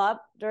show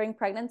up during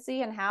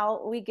pregnancy and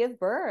how we give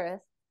birth.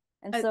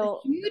 And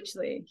so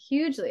hugely,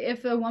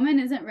 if a woman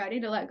isn't ready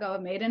to let go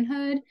of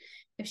maidenhood,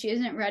 if she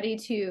isn't ready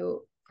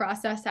to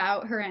process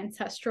out her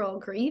ancestral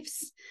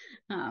griefs,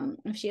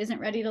 if she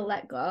isn't ready to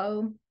let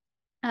go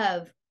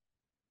of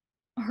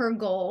her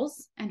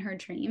goals and her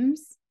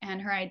dreams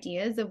and her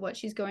ideas of what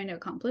she's going to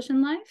accomplish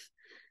in life,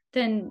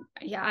 then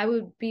yeah, I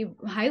would be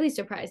highly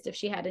surprised if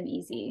she had an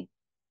easy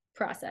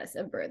process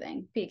of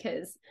birthing,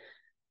 because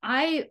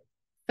I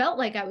felt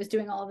like I was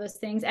doing all of those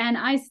things, and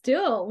I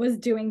still was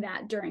doing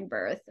that during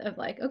birth, of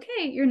like,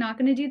 okay, you're not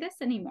going to do this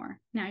anymore.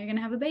 Now you're going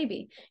to have a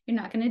baby. You're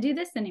not going to do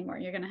this anymore.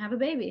 You're going to have a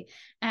baby.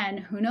 And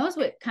who knows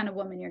what kind of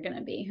woman you're going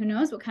to be? Who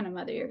knows what kind of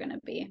mother you're going to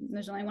be?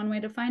 There's only one way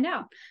to find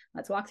out.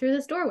 Let's walk through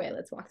this doorway.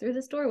 Let's walk through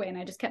this doorway. And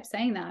I just kept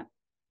saying that.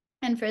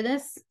 And for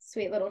this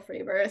sweet little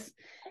free birth,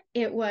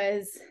 it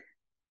was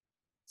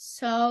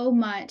so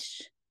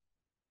much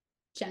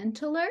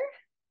gentler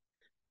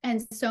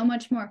and so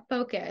much more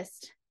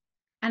focused.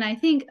 And I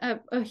think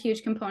a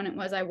huge component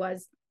was I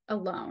was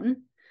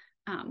alone.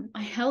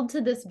 I held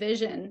to this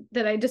vision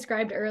that I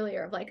described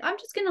earlier of like, I'm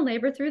just going to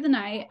labor through the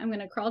night. I'm going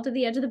to crawl to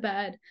the edge of the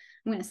bed.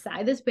 I'm going to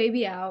sigh this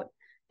baby out.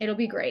 It'll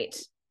be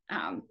great.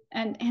 And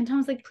Anton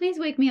was like, please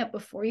wake me up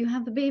before you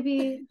have the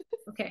baby.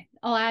 Okay,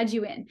 I'll add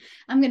you in.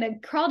 I'm going to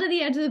crawl to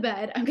the edge of the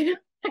bed. I'm going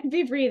to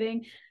be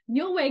breathing.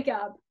 You'll wake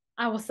up.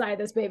 I will sigh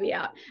this baby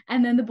out.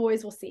 And then the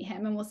boys will see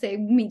him and we'll say,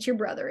 meet your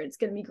brother. It's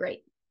going to be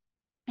great.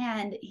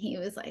 And he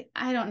was like,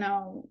 I don't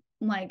know,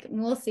 like,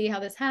 we'll see how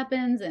this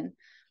happens. And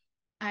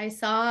I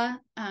saw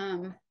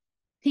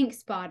pink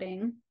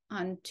spotting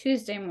on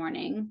Tuesday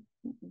morning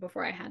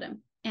before I had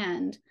him.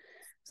 And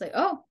I was like,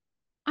 oh,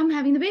 I'm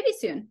having the baby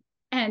soon.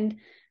 And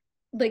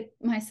like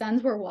my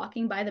sons were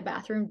walking by the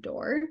bathroom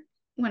door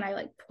when I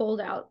like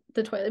pulled out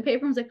the toilet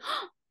paper. I was like,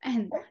 oh,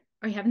 and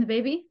are you having the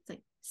baby? It's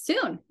like,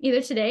 soon,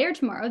 either today or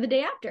tomorrow, the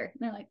day after. And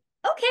they're like,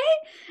 okay.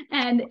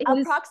 And it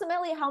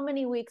approximately was, how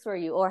many weeks were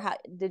you, or how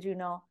did you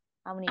know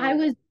how many weeks? I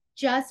was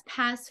just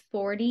past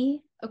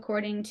 40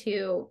 according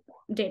to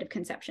date of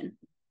conception.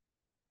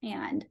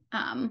 And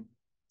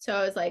so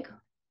I was like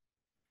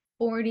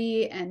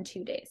 40 and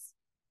 2 days.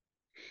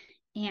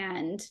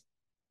 And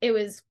it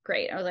was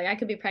great. I was like, I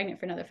could be pregnant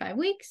for another 5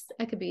 weeks.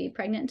 I could be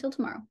pregnant until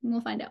tomorrow. And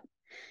we'll find out.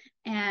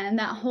 And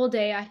that whole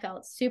day I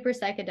felt super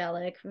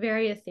psychedelic,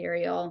 very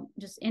ethereal,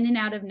 just in and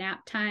out of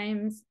nap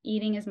times,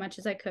 eating as much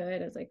as I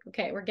could. I was like,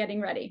 okay, we're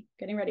getting ready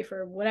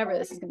for whatever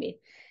this is going to be.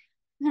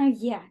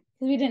 Yeah,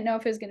 because we didn't know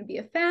if it was going to be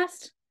a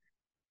fast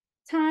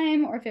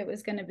time or if it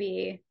was going to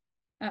be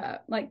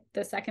like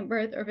the second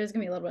birth, or if it was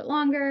going to be a little bit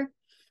longer.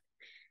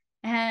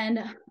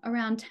 And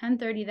around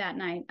 10:30 that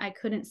night, I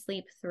couldn't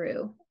sleep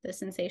through the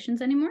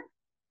sensations anymore.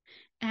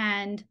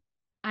 And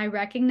I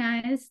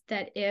recognized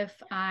that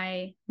if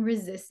I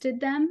resisted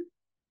them,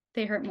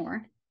 they hurt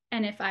more.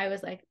 And if I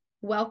was like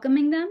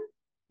welcoming them,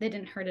 they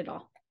didn't hurt at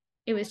all.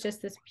 It was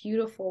just this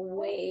beautiful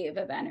wave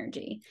of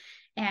energy.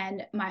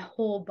 And my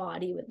whole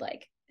body would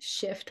like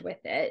shift with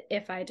it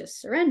if I just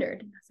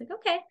surrendered. And I was like,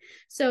 okay.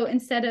 So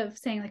instead of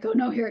saying like, oh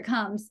no, here it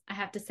comes, I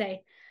have to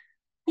say,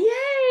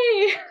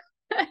 yay.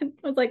 I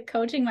was like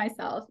coaching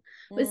myself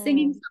with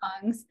singing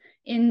songs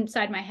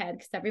inside my head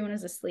because everyone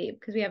was asleep,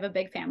 because we have a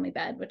big family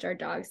bed, which our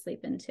dogs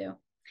sleep in too.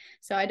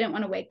 So I didn't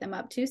want to wake them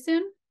up too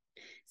soon.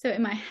 So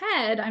in my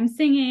head, I'm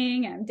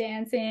singing, I'm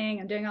dancing,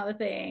 I'm doing all the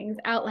things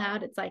out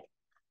loud. It's like,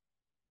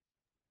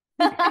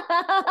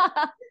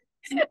 I'm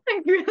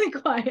really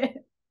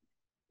quiet.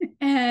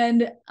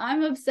 And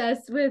I'm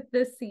obsessed with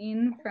this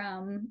scene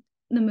from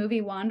the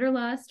movie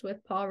Wanderlust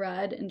with Paul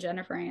Rudd and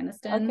Jennifer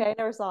Aniston. Okay, I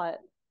never saw it.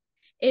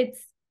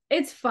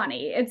 It's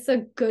funny. It's a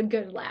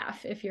good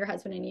laugh if your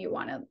husband and you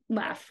want to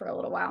laugh for a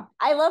little while.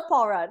 I love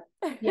Paul Rudd.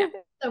 Yeah.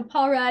 So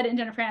Paul Rudd and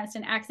Jennifer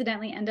Aniston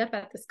accidentally end up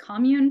at this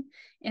commune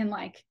in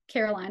like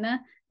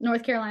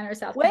North Carolina or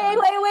South Carolina.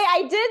 Wait,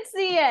 I did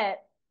see it.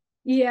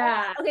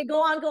 Yeah. Okay,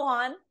 go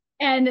on.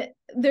 And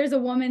there's a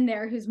woman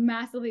there who's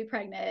massively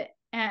pregnant,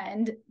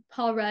 and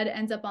Paul Rudd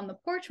ends up on the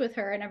porch with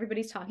her, and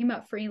everybody's talking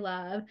about free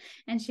love.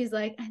 And she's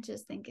like, I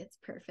just think it's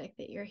perfect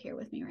that you're here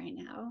with me right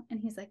now. And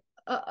he's like,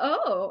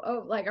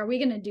 oh, like, are we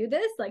going to do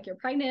this? Like, you're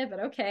pregnant, but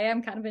okay,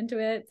 I'm kind of into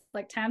it. It's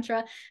like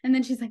tantra. And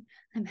then she's like,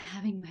 I'm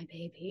having my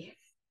baby.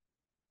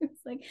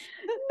 It's like,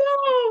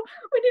 no,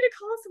 we need to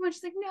call someone.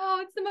 She's like,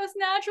 no, it's the most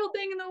natural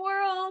thing in the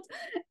world.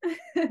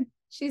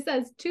 She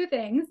says two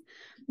things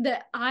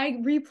that I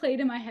replayed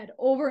in my head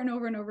over and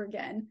over and over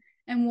again.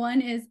 And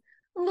one is,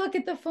 look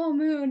at the full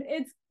moon,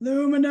 it's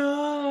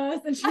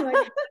luminous. And she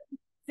like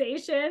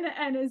sensation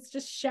and is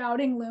just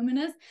shouting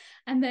luminous.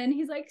 And then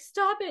he's like,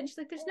 stop it. And she's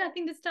like, there's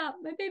nothing to stop.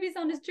 My baby's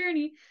on his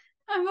journey.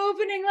 I'm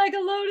opening like a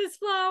lotus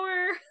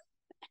flower.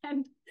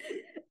 And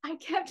I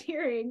kept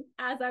hearing,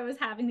 as I was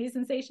having these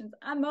sensations,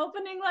 I'm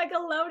opening like a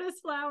lotus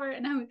flower.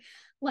 And I would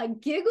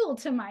like giggle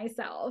to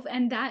myself.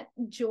 And that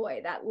joy,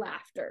 that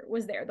laughter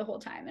was there the whole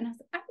time. And I was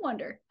like,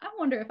 I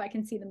wonder if I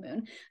can see the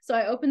moon. So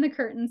I opened the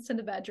curtains to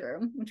the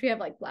bedroom, which we have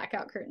like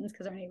blackout curtains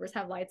because our neighbors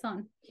have lights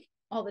on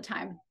all the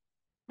time.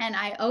 And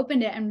I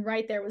opened it, and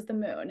right there was the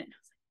moon. And I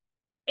was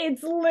like,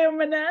 it's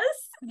luminous.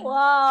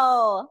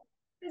 Whoa.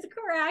 He's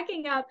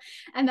cracking up.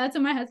 And that's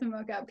when my husband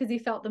woke up, because he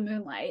felt the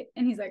moonlight.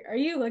 And he's like, are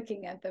you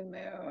looking at the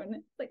moon?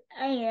 It's like,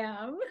 I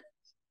am.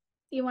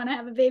 Do you want to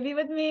have a baby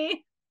with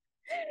me?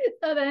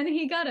 So then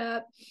he got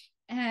up,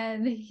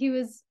 and he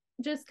was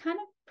just kind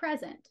of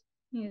present.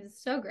 He was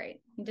so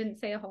great. He didn't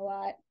say a whole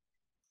lot.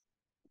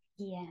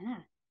 Yeah.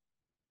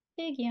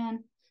 Big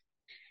yawn.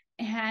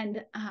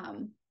 And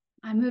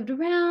I moved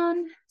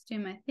around, was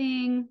doing my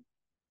thing.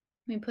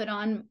 We put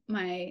on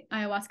my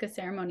ayahuasca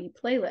ceremony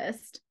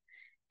playlist,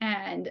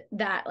 and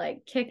that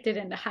like kicked it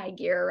into high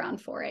gear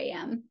around 4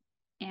 a.m.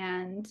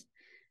 And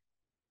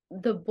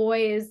the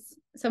boys,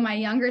 so my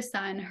younger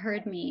son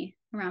heard me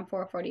around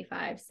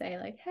 4:45 say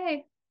like,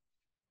 hey,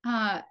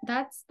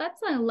 that's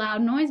a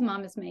loud noise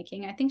mom is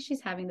making. I think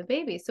she's having the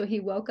baby. So he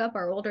woke up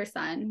our older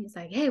son. He's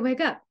like, hey, wake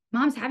up,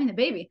 mom's having the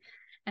baby.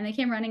 And they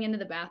came running into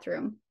the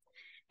bathroom.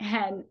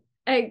 And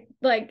I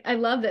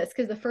love this,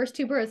 because the first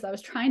two births I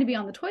was trying to be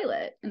on the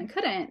toilet and I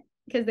couldn't,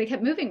 because they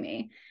kept moving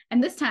me.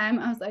 And this time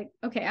I was like,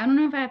 okay, I don't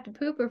know if I have to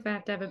poop or if I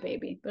have to have a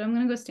baby, but I'm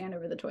gonna go stand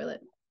over the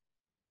toilet.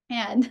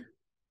 And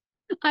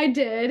I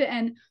did,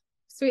 and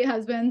sweet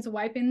husband's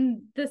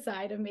wiping the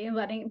side of me and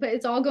but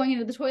it's all going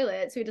into the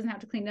toilet, so he doesn't have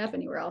to clean it up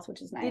anywhere else,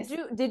 which is nice.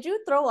 Did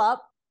you throw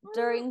up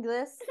during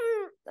this?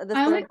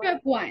 I only threw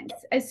up once.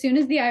 As soon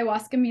as the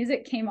ayahuasca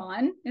music came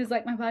on, it was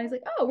like my body's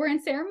like, oh, we're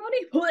in ceremony.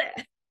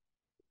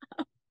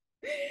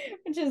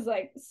 Which is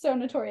like so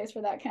notorious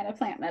for that kind of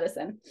plant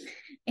medicine.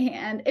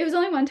 And it was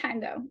only one time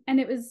though, and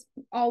it was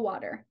all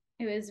water.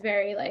 It was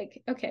very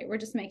like, okay, we're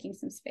just making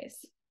some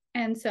space.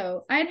 And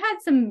so I had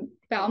some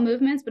bowel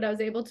movements, but I was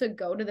able to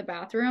go to the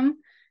bathroom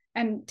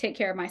and take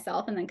care of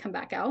myself and then come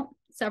back out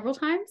several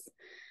times,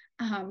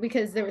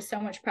 because there was so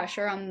much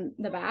pressure on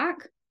the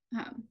back.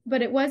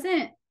 But it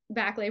wasn't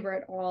back labor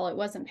at all. It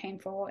wasn't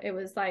painful. It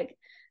was like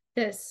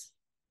this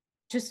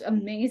just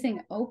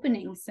amazing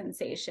opening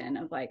sensation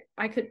of like,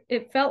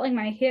 it felt like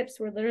my hips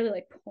were literally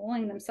like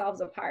pulling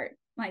themselves apart.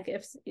 Like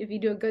if you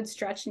do a good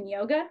stretch in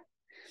yoga.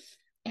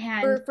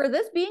 And for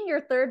this being your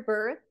third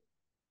birth,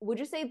 would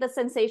you say the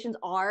sensations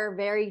are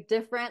very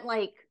different?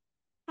 Like,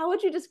 how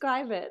would you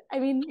describe it? I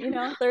mean,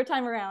 third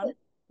time around.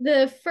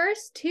 The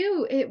first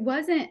two, it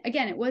wasn't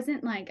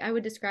like I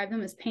would describe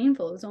them as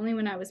painful. It was only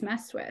when I was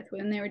messed with,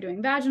 when they were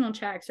doing vaginal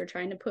checks or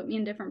trying to put me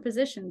in different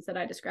positions, that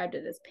I described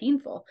it as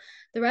painful.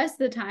 The rest of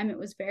the time, it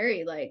was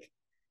very like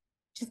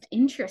just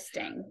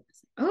interesting.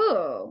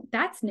 Oh,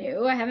 that's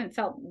new. I haven't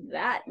felt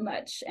that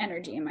much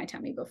energy in my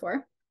tummy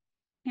before.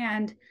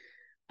 And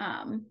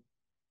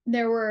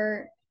there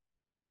were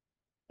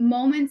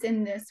moments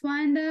in this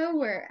one though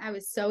where I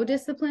was so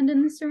disciplined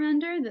in the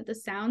surrender that the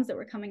sounds that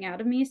were coming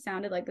out of me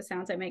sounded like the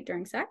sounds I make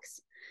during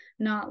sex.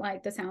 not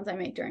like the sounds I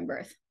make during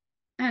birth.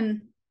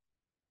 And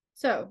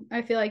so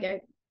I feel like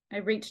I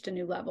reached a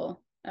new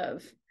level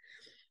of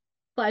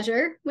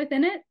pleasure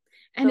within it.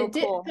 And So it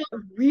did cool.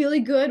 felt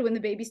really good when the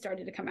baby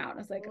started to come out. I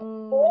was like,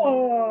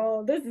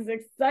 oh, this is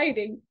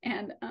exciting.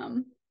 And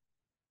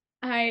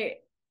I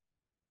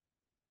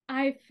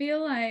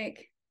feel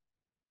like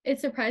it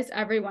surprised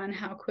everyone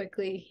how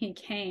quickly he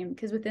came,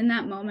 because within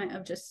that moment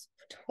of just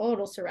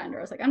total surrender,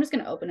 I was like, I'm just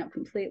going to open up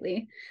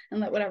completely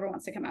and let whatever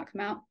wants to come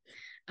out.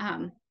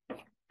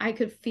 I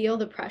could feel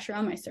the pressure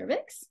on my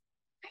cervix.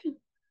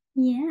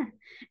 Yeah.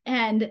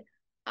 And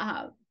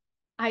I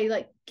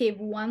like gave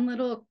one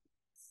little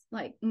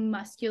like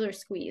muscular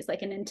squeeze,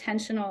 like an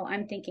intentional,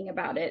 I'm thinking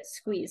about it,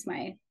 squeeze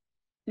my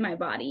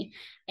body,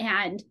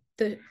 and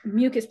the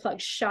mucus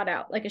plug shot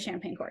out like a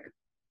champagne cork.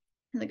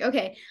 I was like,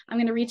 okay, I'm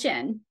going to reach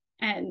in,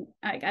 and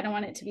like, I don't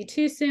want it to be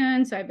too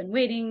soon. So I've been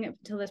waiting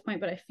until this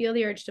point, but I feel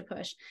the urge to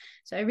push.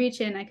 So I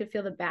reach in, I could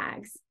feel the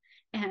bags,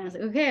 and I was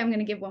like, okay, I'm going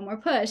to give one more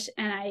push.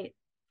 And I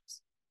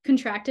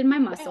contracted my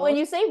muscles. When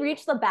you say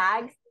reach the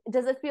bags,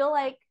 does it feel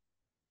like,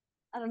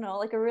 I don't know,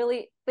 like a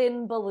really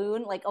thin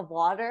balloon, like of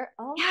water?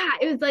 Oh yeah,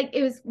 it was like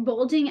it was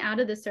bulging out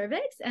of the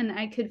cervix, and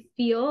I could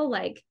feel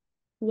like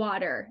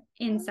water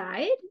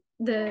inside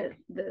the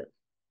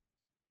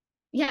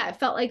yeah, it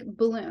felt like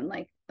balloon,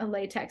 like a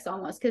latex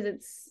almost,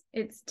 because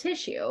it's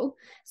tissue.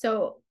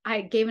 So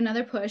I gave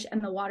another push,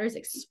 and the waters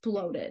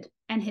exploded,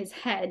 and his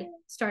head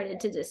started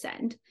to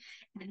descend.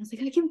 And I was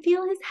like, I can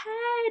feel his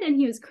head, and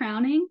he was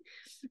crowning.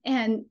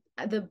 And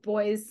the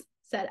boys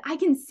said, I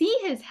can see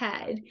his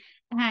head.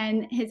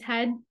 And his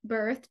head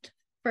birthed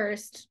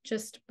first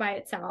just by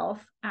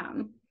itself.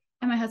 And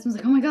my husband was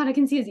like, oh my God, I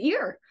can see his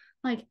ear.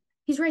 Like,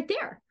 he's right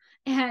there.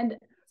 And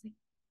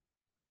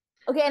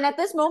okay, and at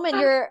this moment,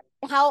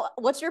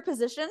 what's your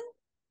position?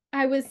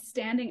 I was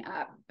standing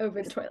up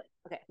over the toilet.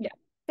 Okay. Yeah.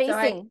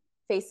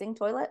 Facing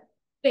toilet?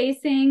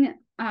 Facing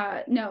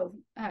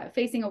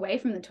facing away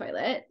from the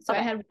toilet. So okay.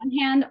 I had one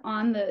hand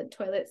on the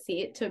toilet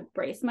seat to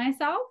brace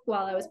myself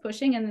while I was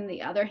pushing, and then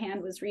the other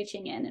hand was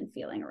reaching in and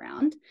feeling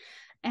around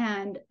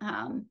and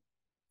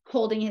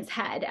holding his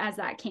head as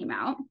that came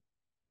out.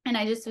 And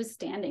I just was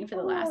standing for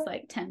the last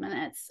like 10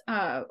 minutes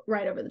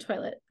right over the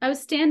toilet. I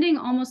was standing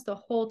almost the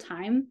whole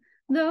time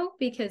though,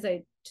 because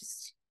I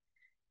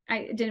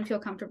didn't feel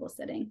comfortable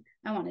sitting.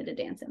 I wanted to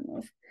dance and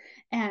move.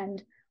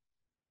 And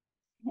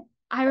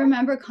I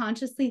remember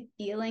consciously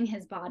feeling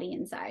his body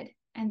inside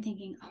and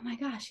thinking, oh my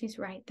gosh, he's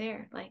right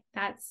there. Like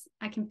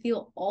I can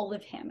feel all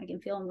of him. I can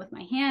feel him with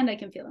my hand. I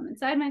can feel him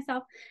inside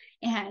myself.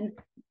 And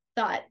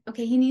thought,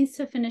 okay, he needs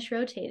to finish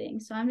rotating.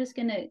 So I'm just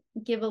going to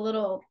give a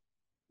little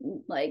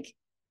like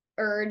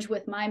urge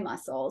with my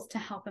muscles to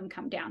help him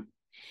come down.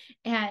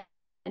 And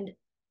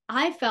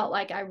I felt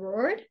like I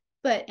roared,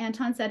 but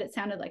Anton said it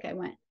sounded like I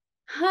went,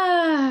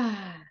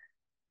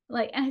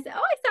 like, and I said,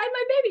 oh, I sighed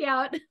my baby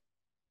out.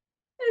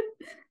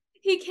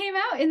 He came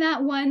out in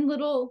that one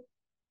little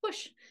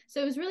push.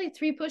 So it was really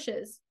 3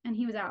 pushes and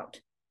he was out.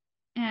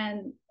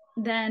 And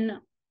then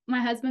my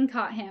husband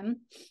caught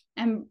him,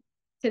 and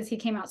because he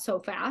came out so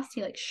fast,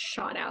 he like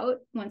shot out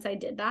once I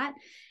did that,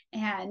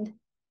 and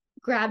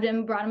grabbed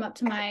him, brought him up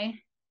to my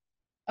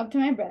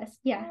breast.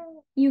 Yeah.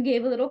 You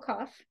gave a little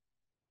cough.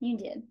 You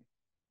did.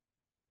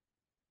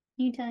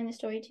 You telling the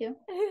story too?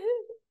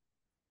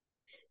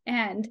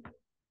 And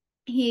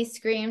he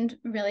screamed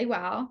really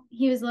well.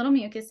 He was a little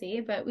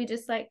mucusy, but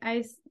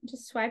I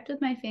just swiped with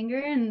my finger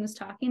and was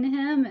talking to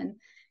him, and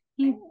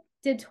he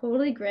did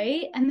totally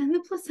great. And then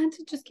the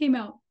placenta just came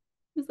out.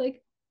 It was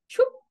like,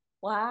 shoo.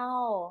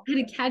 Wow. I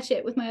had to catch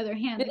it with my other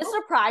hand. Did it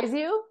surprise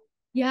you?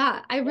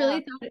 Yeah, I really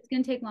thought it's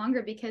going to take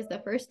longer, because the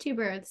first 2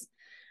 births,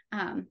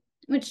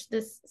 which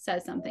this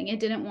says something,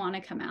 it didn't want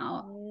to come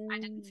out. I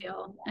didn't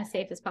feel as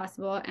safe as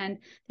possible. And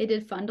they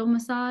did fundal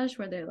massage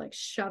where they're like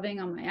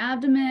shoving on my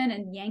abdomen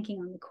and yanking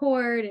on the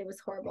cord. It was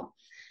horrible.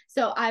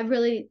 So I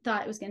really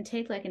thought it was going to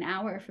take like an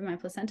hour for my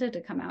placenta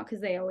to come out, because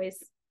they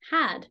always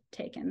had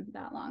taken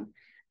that long.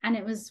 And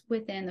it was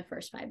within the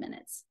first 5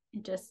 minutes.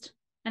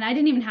 And I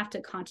didn't even have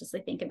to consciously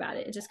think about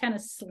it. It just kind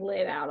of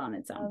slid out on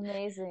its own.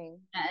 Amazing.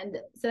 And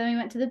so then we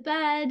went to the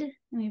bed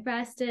and we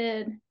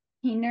rested.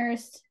 He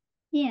nursed.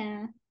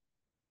 Yeah.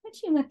 What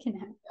you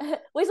looking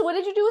at? Wait, so what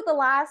did you do with the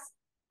last,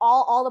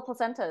 all the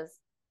placentas?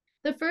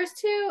 The first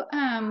 2,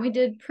 we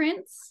did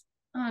prints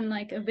on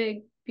like a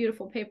big,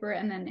 beautiful paper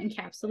and then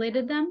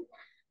encapsulated them.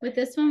 With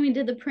this one, we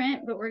did the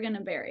print, but we're going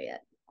to bury it.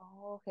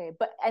 Oh, okay.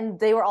 And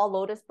they were all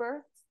lotus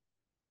births?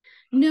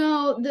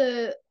 No,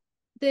 the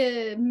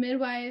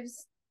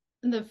midwives,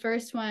 the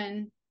first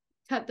one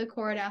cut the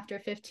cord after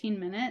 15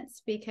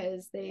 minutes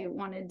because they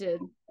wanted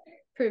to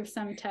prove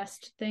some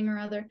test thing or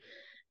other.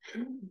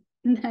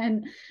 And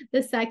then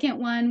the second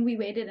one, we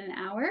waited an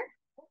hour,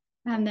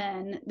 and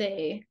then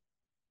they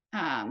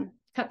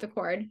cut the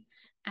cord.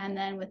 And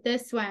then with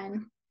this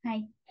one,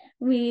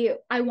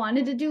 I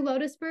wanted to do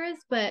lotus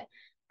births, but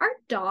our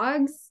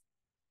dogs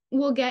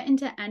will get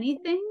into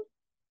anything.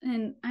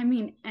 And I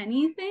mean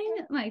anything,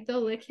 like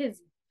they'll lick his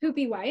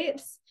poopy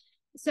wipes.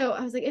 So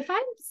I was like, if I'm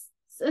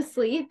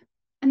asleep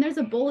and there's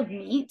a bowl of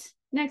meat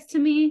next to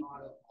me,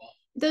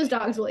 those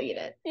dogs will eat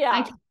it. Yeah.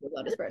 I can't do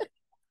lotus bird.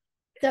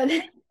 So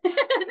then,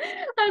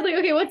 I was like,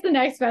 okay, what's the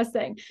next best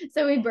thing?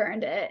 So we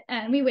burned it,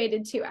 and we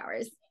waited 2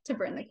 hours to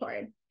burn the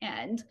cord.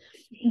 And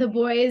the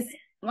boys,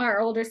 our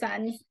older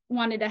sons,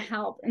 wanted to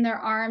help, and their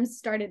arms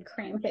started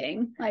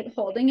cramping, like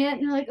holding it.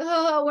 And they're like,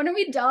 oh, when are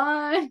we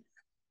done?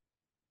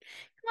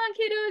 Come on,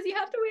 kiddos, you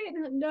have to wait.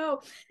 And like,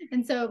 no.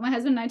 And so my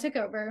husband and I took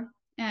over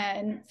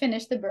and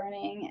finished the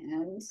burning.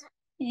 And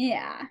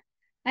yeah,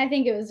 I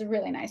think it was a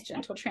really nice,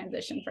 gentle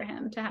transition for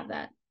him to have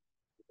that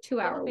 2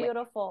 hour wait.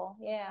 Beautiful.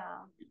 Yeah.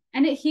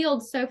 And it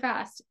healed so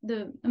fast.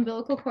 The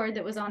umbilical cord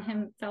that was on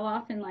him fell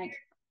off in like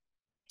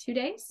 2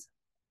 days.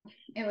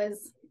 It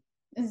was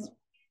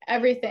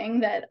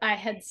everything that I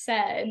had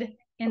said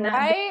in that.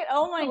 Right?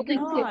 Oh my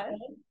God.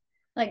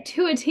 Like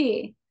to a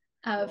T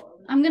of,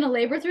 I'm going to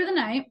labor through the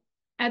night.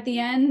 At the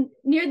end,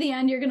 near the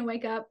end, you're going to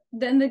wake up.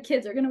 Then the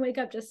kids are going to wake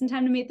up just in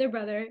time to meet their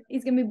brother.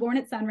 He's going to be born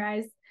at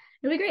sunrise.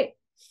 It'll be great.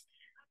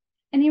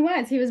 And he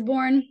was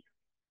born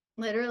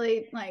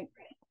literally like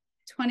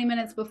 20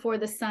 minutes before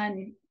the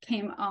sun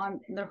came on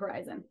the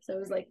horizon. So it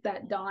was like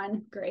that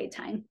dawn gray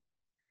time.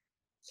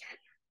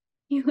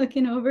 Yeah. You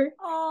looking over?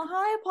 Oh,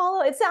 hi,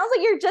 Apollo. It sounds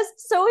like you're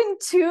just so in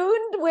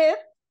tune with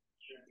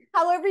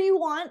however you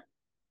want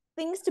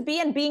things to be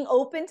and being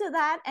open to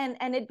that,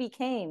 and it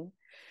became.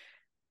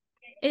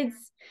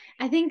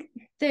 I think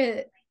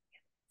the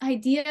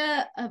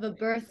idea of a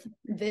birth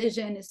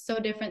vision is so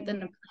different than a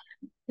plan.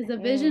 Because a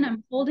vision,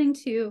 I'm holding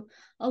to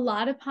a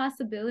lot of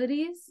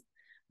possibilities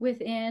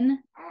within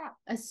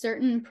a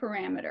certain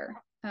parameter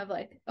of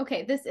like,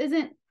 okay, this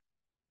isn't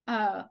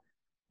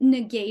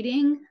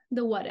negating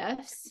the what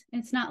ifs.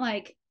 It's not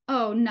like,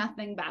 oh,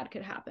 nothing bad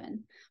could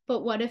happen,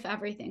 but what if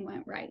everything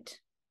went right?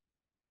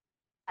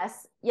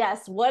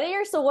 Yes. What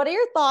are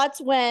your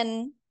thoughts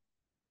when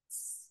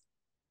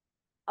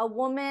a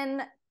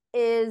woman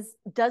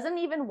doesn't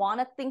even want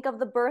to think of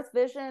the birth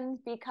vision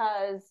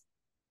because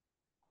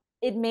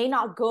it may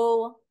not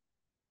go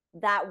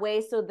that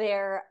way, so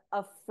they're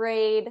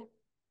afraid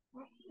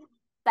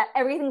that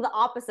everything's the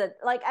opposite?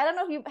 Like, I don't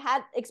know if you've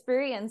had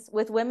experience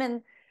with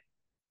women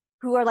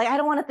who are like, I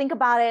don't want to think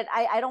about it.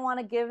 I don't want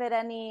to give it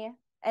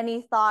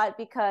any thought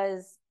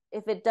because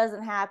if it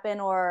doesn't happen,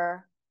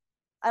 or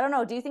I don't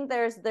know. Do you think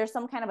there's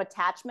some kind of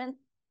attachment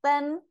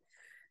then?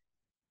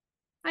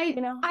 I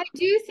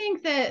do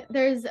think that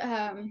there's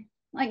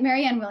like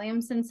Marianne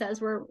Williamson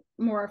says, we're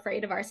more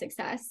afraid of our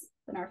success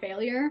than our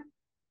failure.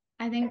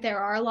 I think there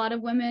are a lot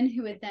of women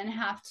who would then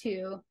have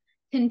to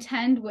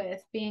contend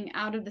with being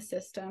out of the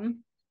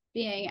system,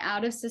 being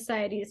out of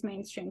society's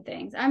mainstream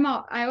things.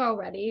 I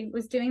already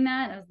was doing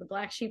that as the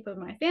black sheep of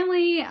my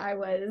family. I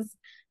was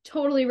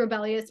totally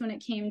rebellious when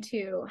it came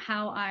to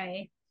how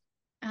I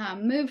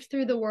moved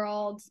through the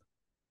world,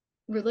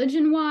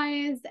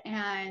 religion-wise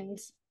and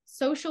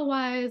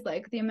social-wise,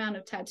 like the amount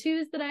of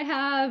tattoos that I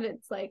have.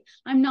 It's like,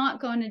 I'm not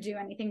going to do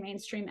anything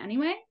mainstream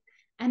anyway.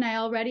 And I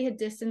already had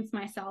distanced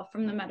myself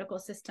from the medical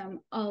system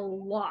a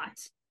lot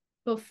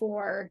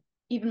before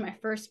even my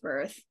first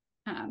birth.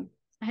 I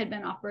had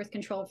been off birth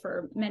control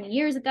for many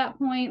years at that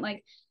point.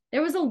 Like,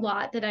 there was a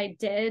lot that I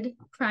did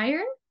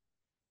prior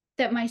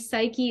that my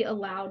psyche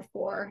allowed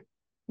for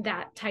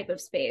that type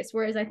of space.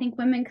 Whereas I think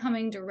women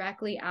coming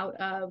directly out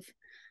of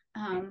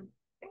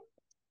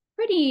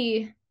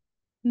pretty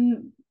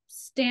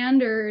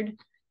standard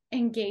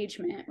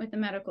engagement with the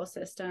medical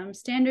system,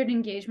 standard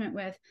engagement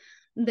with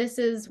this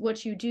is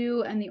what you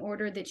do and the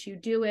order that you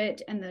do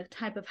it and the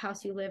type of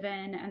house you live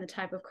in and the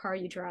type of car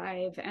you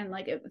drive, and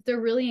like if they're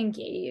really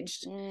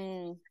engaged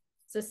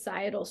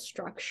societal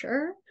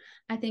structure,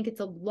 I think it's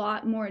a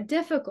lot more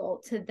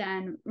difficult to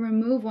then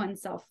remove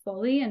oneself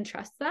fully and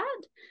trust that,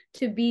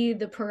 to be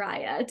the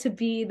pariah, to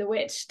be the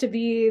witch, to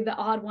be the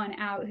odd one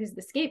out who's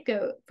the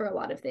scapegoat for a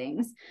lot of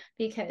things,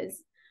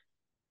 because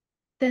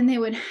then they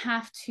would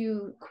have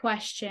to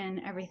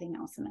question everything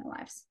else in their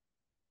lives.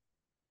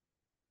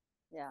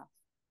 Yeah.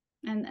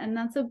 And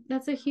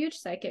that's a huge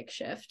psychic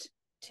shift,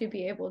 to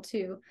be able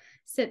to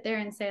sit there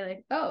and say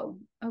like, oh,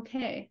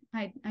 okay,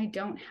 I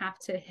don't have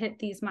to hit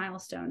these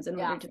milestones in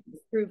order to be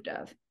approved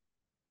of.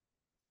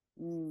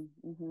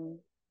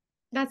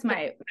 That's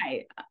my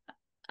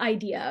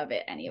idea of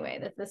it anyway,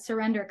 that the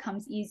surrender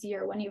comes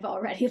easier when you've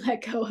already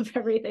let go of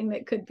everything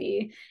that could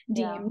be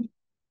deemed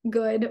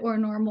good or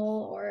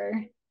normal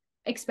or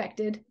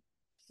expected.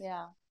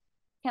 Yeah.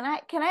 Can I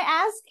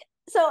ask,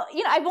 so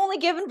I've only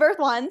given birth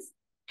once.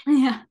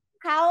 Yeah.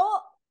 How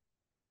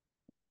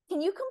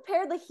can you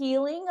compare the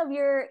healing of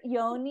your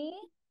yoni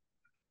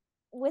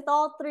with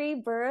all 3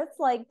 births?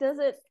 Like, does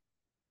it,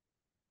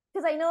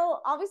 because I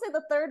know obviously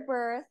the third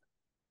birth,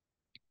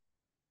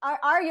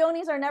 our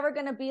yonis are never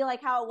going to be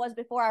like how it was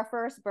before our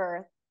first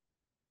birth.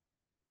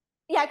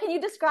 Yeah, can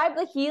you describe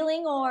the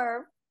healing?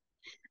 Or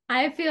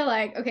I feel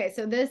like, okay,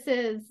 so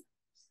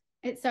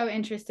it's so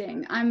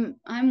interesting. I'm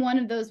one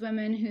of those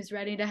women who's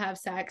ready to have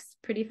sex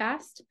pretty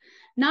fast.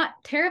 Not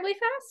terribly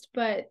fast,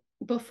 but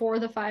before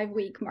the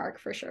 5-week mark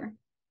for sure.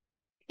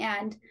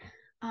 And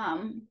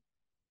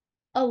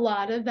a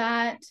lot of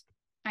that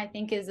I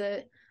think is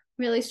a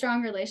really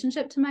strong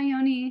relationship to my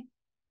yoni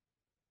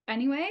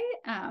anyway.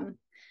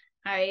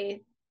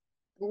 I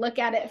look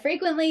at it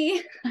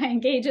frequently. I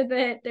engage with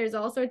it. There's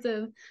all sorts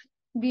of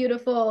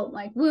beautiful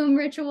like womb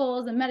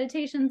rituals and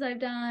meditations I've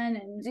done.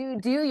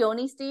 And do you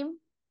Yoni Steam?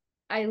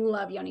 I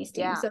love Yoni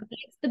Steam. Yeah. So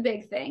that's the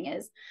big thing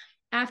is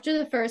after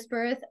the first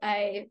birth,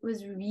 I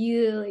was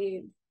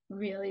really,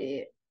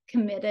 really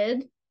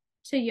committed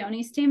to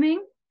Yoni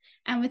steaming.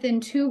 And within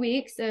 2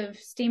 weeks of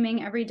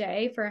steaming every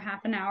day for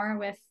half an hour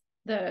with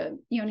the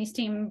Yoni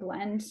Steam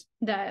blend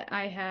that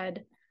I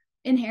had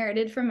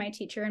inherited from my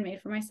teacher and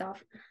made for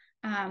myself,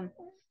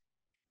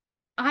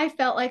 I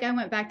felt like I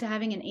went back to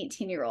having an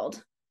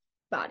 18-year-old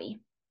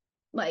body.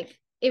 Like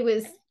it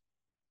was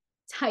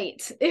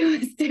tight. It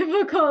was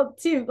difficult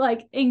to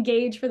like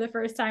engage for the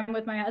first time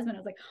with my husband. I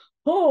was like,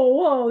 oh,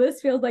 whoa,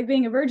 this feels like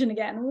being a virgin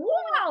again.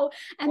 Wow.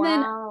 And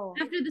then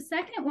after the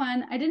second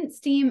one, I didn't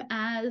steam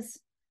as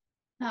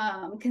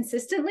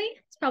consistently.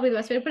 It's probably the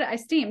best way to put it. I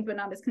steamed, but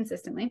not as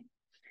consistently.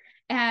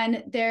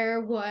 And there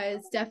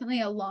was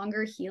definitely a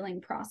longer healing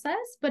process,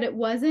 but it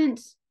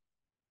wasn't,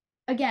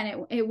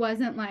 again, it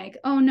wasn't like,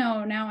 oh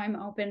no, now I'm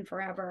open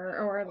forever,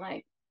 or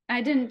like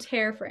I didn't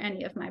tear for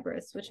any of my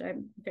births, which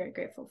I'm very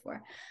grateful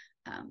for.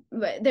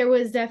 But there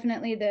was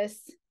definitely this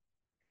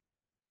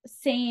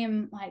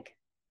same like,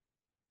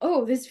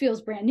 oh, this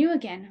feels brand new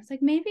again. I was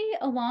like, maybe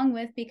along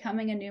with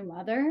becoming a new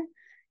mother,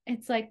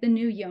 it's like the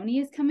new yoni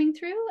is coming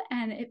through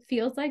and it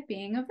feels like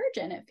being a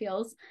virgin. It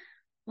feels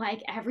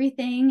like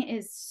everything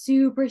is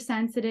super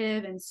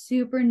sensitive and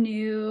super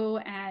new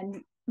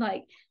and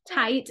like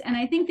tight. And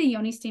I think the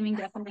yoni steaming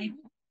definitely,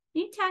 are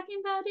you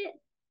talking about it?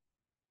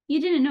 You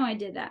didn't know I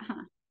did that,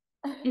 huh?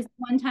 It's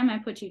one time I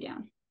put you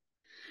down.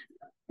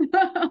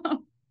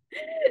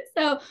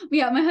 So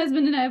yeah, my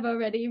husband and I have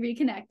already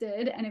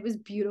reconnected and it was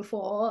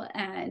beautiful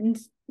and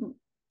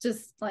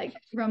just like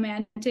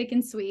romantic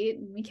and sweet.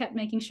 And we kept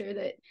making sure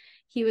that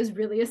he was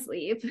really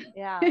asleep.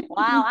 Yeah.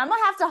 Wow. I'm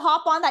gonna have to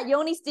hop on that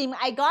Yoni Steam.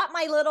 I got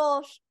my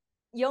little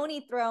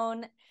Yoni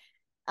throne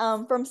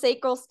from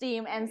Sacral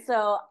Steam. And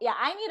so yeah,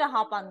 I need to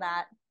hop on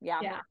that.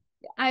 Yeah.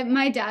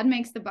 My dad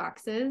makes the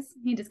boxes.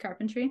 He does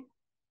carpentry.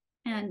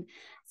 And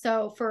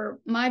so for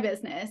my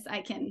business,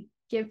 I can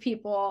give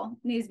people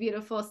these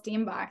beautiful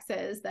steam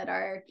boxes that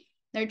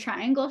they're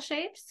triangle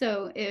shaped.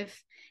 So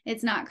if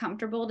it's not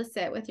comfortable to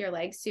sit with your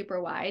legs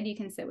super wide, you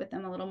can sit with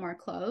them a little more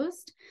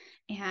closed.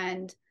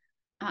 And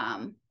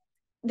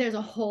there's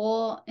a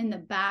hole in the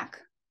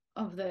back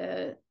of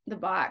the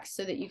box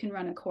so that you can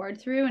run a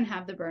cord through and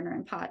have the burner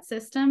and pot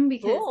system,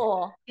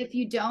 because if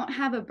you don't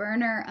have a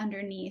burner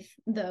underneath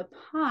the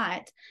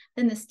pot,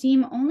 then the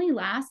steam only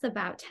lasts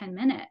about 10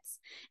 minutes.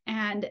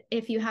 And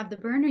if you have the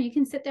burner, you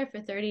can sit there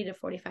for 30 to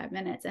 45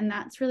 minutes. And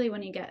that's really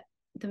when you get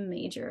the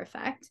major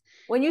effect.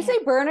 When you say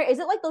burner, is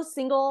it like those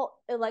single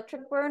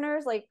electric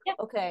burners? Like, yeah.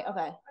 Okay.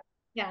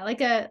 Yeah, like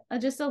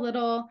just a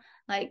little,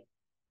 like,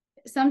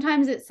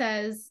 sometimes it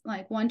says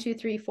like 1, 2,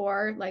 3,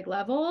 4 like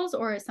levels,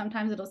 or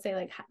sometimes it'll say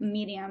like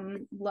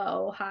medium,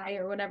 low, high,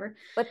 or whatever.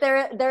 But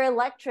they're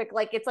electric,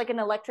 like it's like an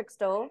electric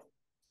stove.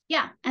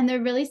 Yeah, and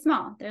they're really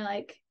small. They're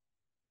like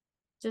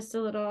just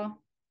a little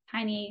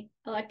tiny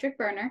electric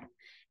burner.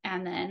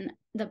 And then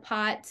the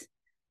pot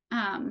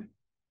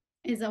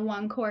is a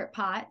 1-quart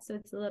pot, so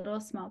it's a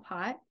little small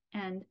pot.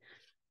 And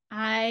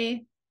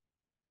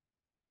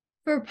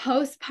for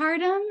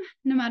postpartum,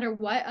 no matter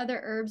what other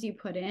herbs you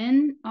put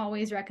in,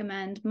 always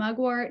recommend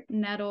mugwort,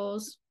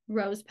 nettles,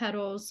 rose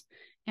petals,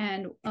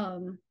 and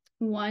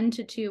 1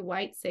 to 2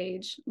 white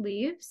sage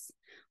leaves.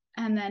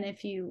 And then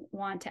if you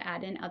want to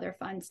add in other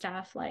fun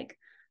stuff like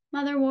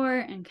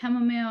motherwort and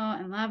chamomile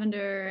and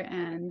lavender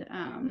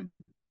and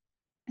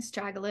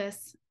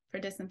astragalus for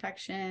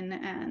disinfection.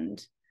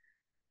 And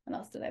what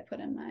else did I put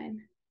in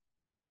mine?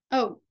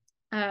 Oh,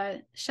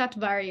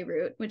 shatvari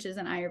root, which is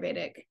an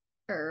Ayurvedic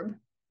herb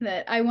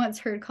that I once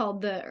heard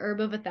called the herb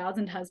of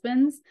 1,000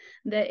 husbands,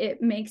 that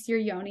it makes your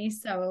yoni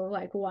so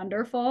like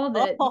wonderful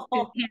that you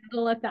can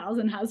handle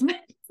 1,000 husbands.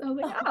 So I was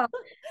like, oh,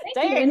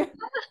 thank you.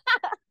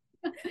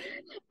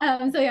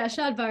 So yeah,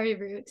 shadvari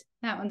root,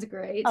 that one's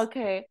great.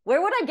 Okay,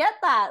 where would I get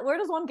that? Where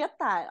does one get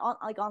that?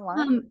 Like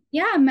online?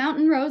 Yeah,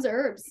 Mountain Rose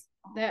Herbs.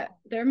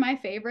 They're my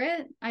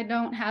favorite. I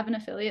don't have an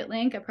affiliate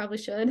link. I probably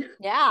should.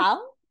 Yeah.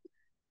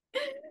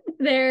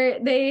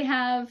 They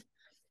have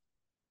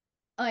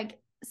like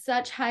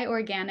such high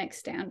organic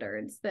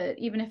standards that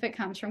even if it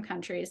comes from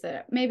countries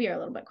that maybe are a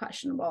little bit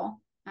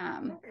questionable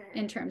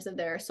in terms of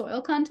their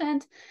soil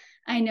content,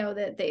 I know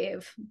that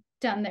they've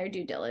done their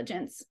due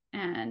diligence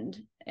and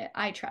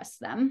I trust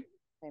them.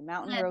 Okay,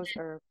 Mountain Rose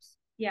Herbs.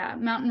 Yeah,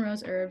 Mountain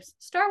Rose Herbs.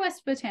 Star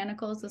West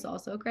Botanicals is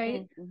also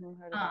great.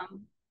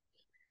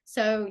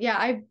 So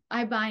yeah,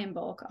 I buy in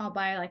bulk. I'll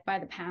buy like by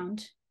the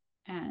pound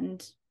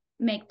and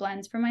make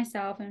blends for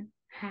myself and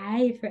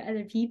for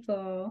other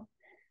people.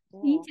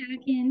 You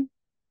talking?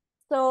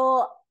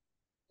 So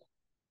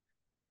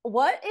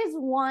what is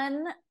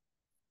one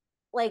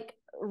like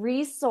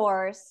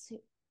resource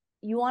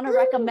you want to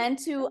recommend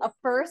to a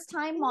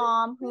first-time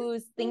mom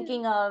who's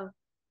thinking of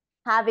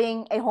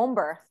having a home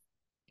birth?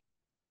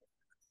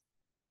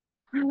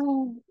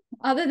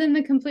 Other than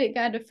the complete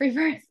guide to free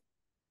birth.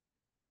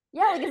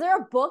 Yeah, like, is there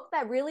a book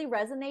that really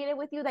resonated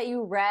with you that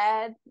you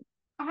read?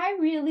 I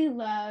really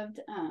loved,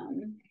 let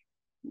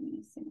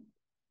me see.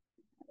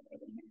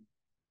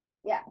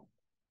 Yeah.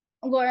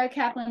 Laura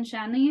Kaplan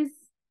Shanley's.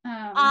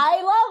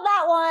 I love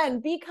that one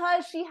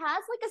because she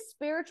has like a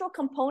spiritual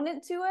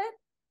component to it.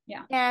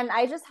 Yeah. And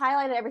I just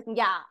highlighted everything.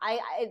 Yeah,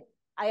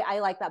 I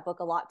like that book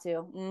a lot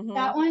too. Mm-hmm.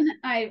 That one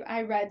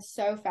I read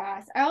so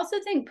fast. I also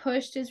think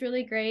Pushed is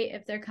really great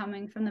if they're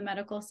coming from the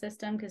medical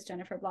system, because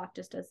Jennifer Block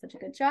just does such a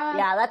good job.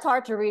 Yeah, that's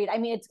hard to read. I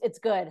mean, it's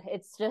good.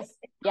 It's just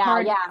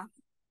hard. Yeah.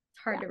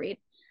 It's hard to read.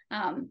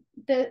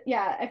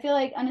 I feel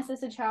like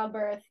unassisted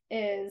childbirth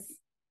is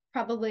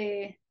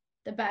probably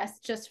the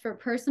best just for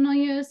personal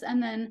use.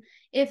 And then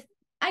if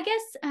I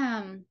guess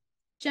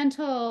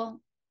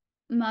gentle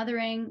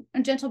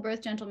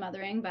birth, gentle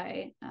mothering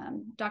by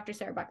Dr.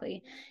 Sarah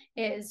Buckley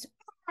is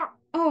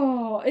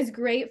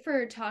great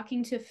for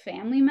talking to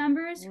family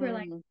members who are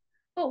like,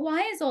 but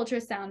why is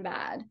ultrasound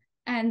bad?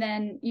 And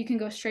then you can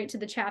go straight to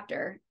the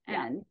chapter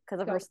and because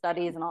of her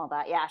studies and all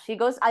that. Yeah,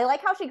 I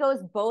like how she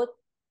goes both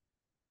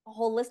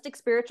holistic,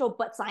 spiritual,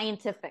 but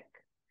scientific.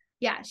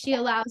 Yeah, she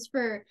allows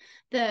for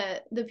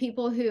the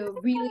people who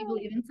really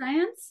believe in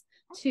science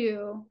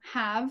to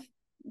have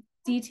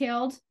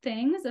detailed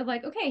things of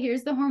like, okay,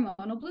 here's the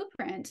hormonal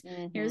blueprint,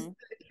 here's the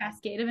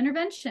cascade of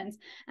interventions.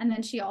 And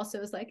then she also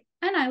is like,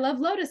 and I love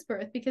lotus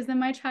birth because then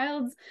my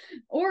child's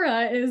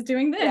aura is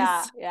doing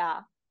this.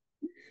 Yeah,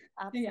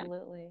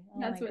 absolutely.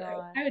 Yeah. That's what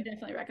I would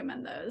definitely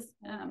recommend those.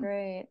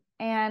 Great.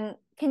 And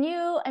can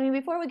you, I mean,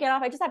 before we get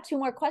off, I just have two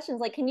more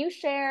questions. Like, can you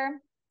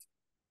share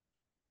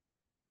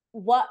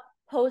what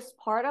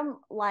postpartum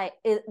like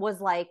it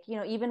was like,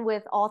 even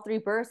with all three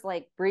births,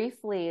 like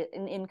briefly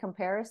in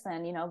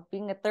comparison,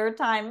 being a third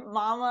time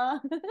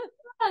mama?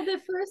 The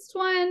first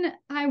one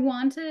I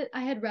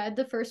had read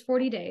the first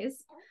 40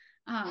 days.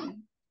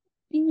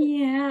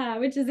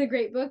 Which is a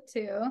great book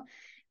too.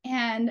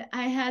 And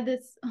I had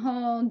this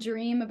whole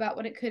dream about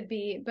what it could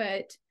be,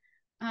 but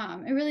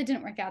it really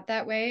didn't work out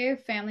that way.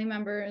 Family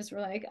members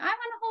were like, I want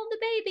to hold the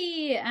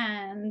baby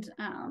and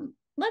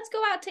let's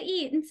go out to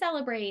eat and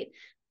celebrate.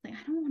 Like,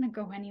 I don't want to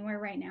go anywhere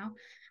right now.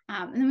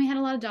 And then we had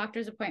a lot of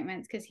doctor's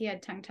appointments because he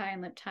had tongue tie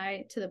and lip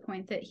tie to the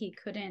point that he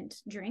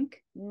couldn't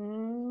drink.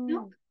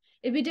 No,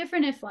 it'd be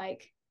different if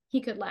like he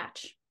could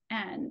latch,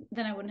 and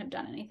then I wouldn't have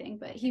done anything.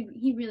 But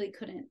he really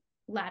couldn't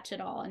latch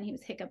at all, and he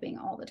was hiccuping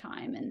all the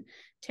time and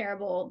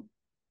terrible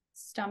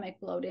stomach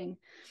bloating.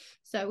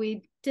 So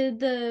we did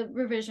the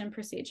revision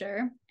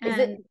procedure.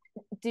 And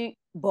do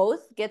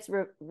both gets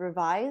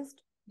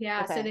revised?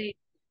 Yeah, okay. So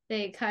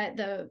they cut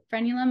the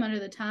frenulum under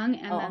the tongue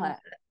and then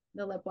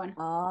the lip one.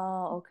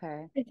 Oh,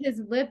 okay.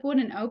 His lip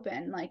wouldn't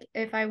open. Like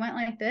if I went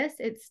like this,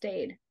 it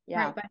stayed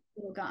right by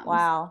the little gums.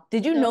 Wow.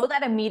 Did you know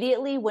that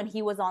immediately when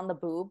he was on the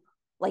boob?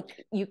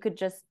 Like you could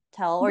just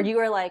tell, or you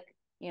were like,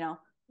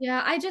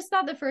 Yeah, I just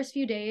thought the first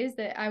few days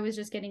that I was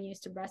just getting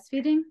used to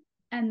breastfeeding.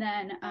 And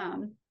then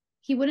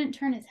he wouldn't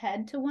turn his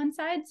head to one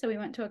side. So we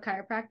went to a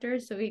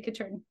chiropractor so he could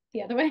turn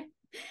the other way.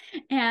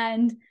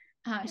 And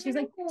she was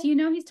like, do you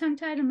know he's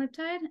tongue-tied and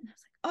lip-tied? And I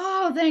was like,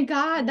 oh, thank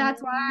God,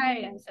 that's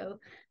why. And so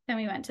then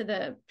we went to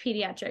the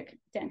pediatric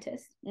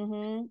dentist.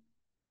 Do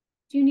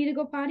you need to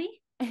go potty?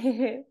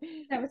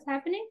 Is that what's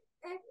happening?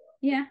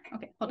 Yeah.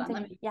 Okay, hold on.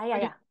 Let me.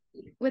 Yeah.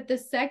 With the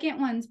second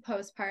one's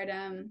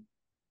postpartum,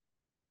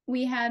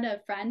 we had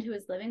a friend who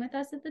was living with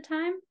us at the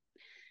time.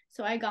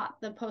 So I got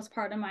the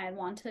postpartum I had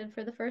wanted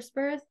for the first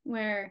birth,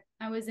 where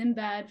I was in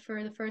bed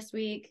for the first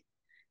week,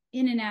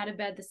 in and out of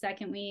bed the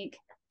second week,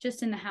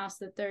 just in the house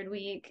the third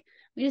week.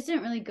 We just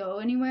didn't really go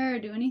anywhere or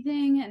do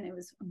anything, and it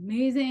was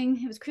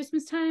amazing. It was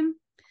Christmas time,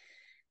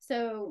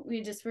 so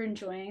we just were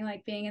enjoying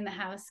like being in the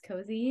house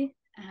cozy.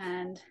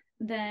 And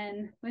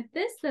then with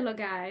this little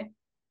guy,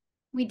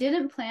 we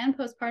didn't plan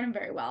postpartum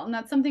very well, and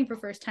that's something for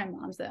first time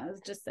moms that I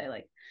was just say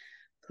like,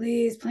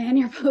 please plan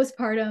your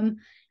postpartum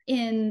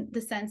in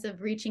the sense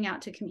of reaching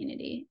out to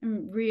community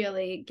and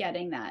really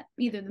getting that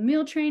either the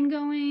meal train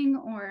going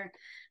or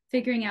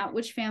figuring out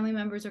which family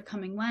members are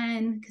coming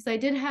when. Because I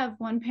did have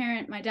one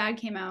parent, my dad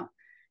came out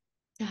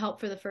to help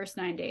for the first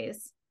 9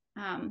 days.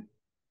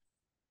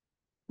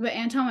 But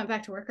Anton went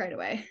back to work right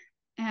away.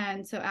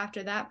 And so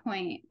after that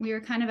point, we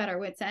were kind of at our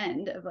wits'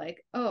 end of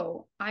like,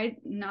 oh, I'm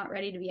not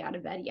ready to be out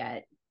of bed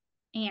yet.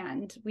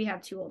 And we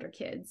have 2 older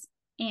kids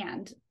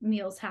and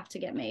meals have to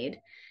get made.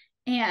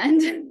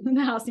 And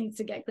the house needs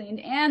to get cleaned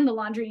and the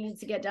laundry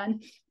needs to get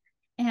done.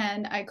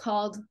 And I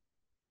called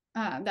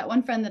that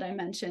one friend that I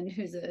mentioned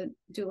who's a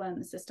doula in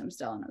the system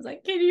still. And I was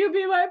like, can you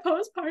be my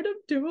postpartum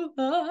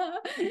doula?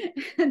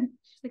 And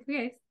she's like,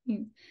 okay,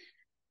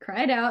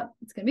 cry it out.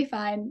 It's going to be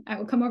fine. I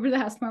will come over to the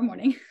house tomorrow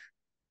morning.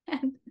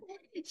 And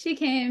she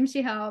came,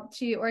 she helped,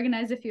 she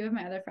organized a few of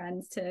my other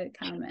friends to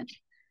come and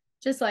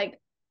just like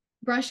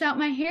brush out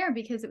my hair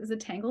because it was a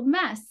tangled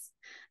mess.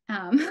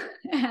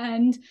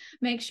 And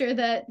make sure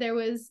that there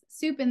was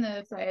soup in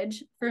the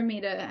fridge for me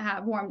to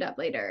have warmed up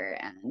later,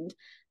 and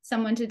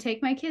someone to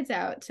take my kids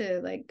out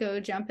to like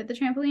go jump at the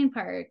trampoline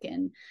park,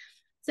 and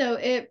So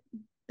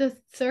the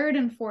 3rd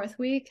and 4th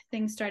week,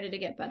 things started to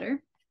get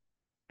better.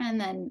 And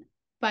then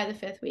by the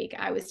 5th week,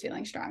 I was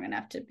feeling strong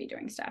enough to be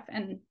doing stuff.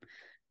 And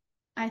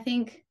I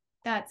think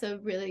that's a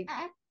really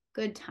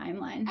good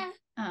timeline.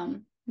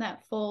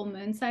 That full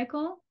moon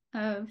cycle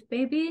of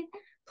baby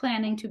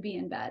planning to be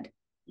in bed.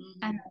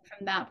 And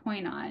from that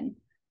point on,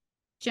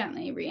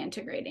 gently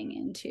reintegrating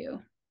into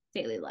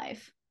daily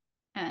life.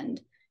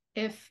 And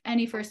if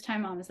any first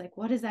time mom is like,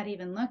 what does that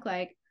even look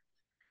like?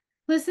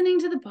 Listening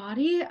to the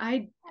body,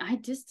 I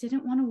just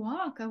didn't want to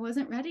walk. I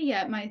wasn't ready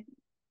yet. My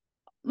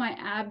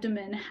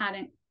abdomen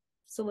hadn't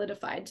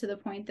solidified to the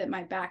point that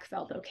my back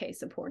felt okay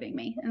supporting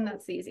me. And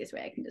that's the easiest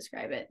way I can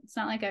describe it. It's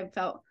not like I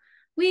felt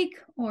weak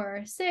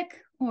or sick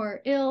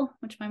or ill,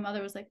 which my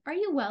mother was like, are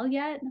you well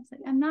yet? And I was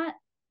like, I'm not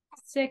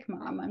sick,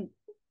 Mom.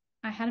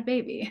 I had a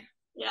baby.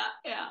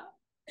 Yeah.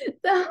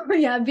 So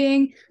yeah,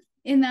 being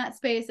in that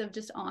space of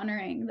just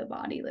honoring the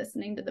body,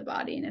 listening to the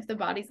body. And if the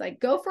body's like,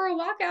 go for a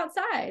walk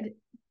outside,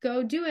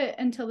 go do it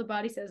until the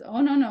body says,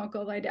 oh, no,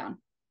 go lie down.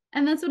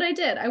 And that's what I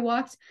did. I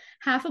walked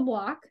half a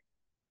block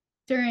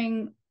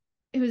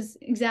it was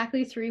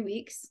exactly 3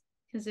 weeks,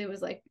 because it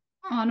was like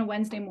on a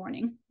Wednesday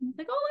morning. I was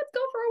like, oh, let's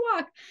go for a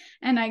walk.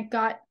 And I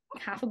got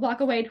half a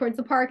block away towards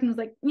the park and was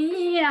like,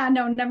 yeah,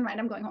 no, never mind,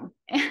 I'm going home.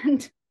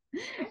 And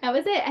that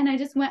was it. And I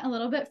just went a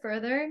little bit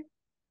further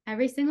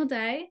every single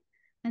day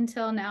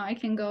until now I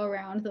can go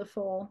around the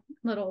full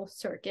little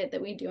circuit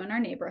that we do in our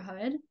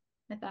neighborhood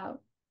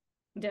without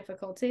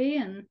difficulty.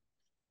 And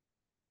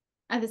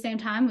at the same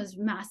time was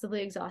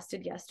massively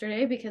exhausted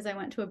yesterday because I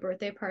went to a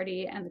birthday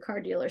party and the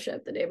car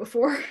dealership the day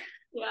before.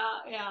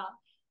 Yeah.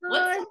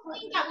 What's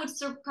something that would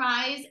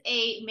surprise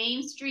a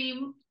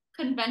mainstream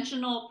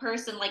conventional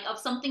person, like of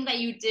something that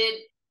you did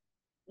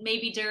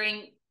maybe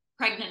during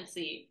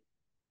pregnancy?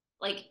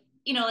 Like,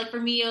 like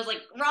for me, it was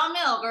like raw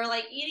milk or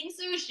like eating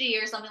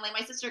sushi or something. Like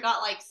my sister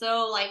got like,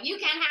 so like, you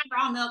can't have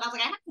raw milk. I was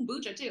like, I have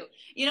kombucha too.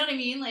 You know what I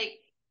mean? Like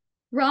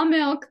raw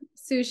milk,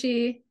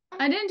 sushi.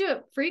 I didn't do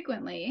it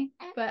frequently,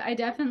 but I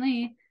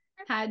definitely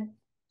had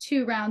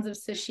 2 rounds of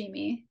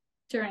sashimi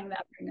during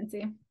that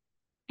pregnancy.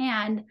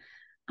 And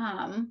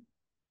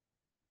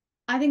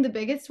I think the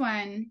biggest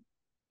one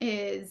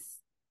is,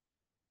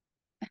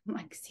 I'm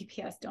like,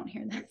 CPS, don't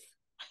hear this.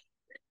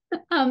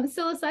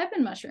 Psilocybin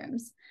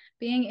mushrooms.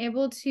 Being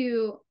able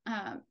to,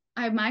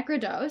 I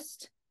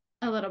microdosed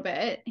a little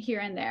bit here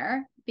and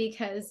there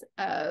because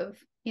of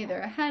either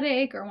a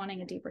headache or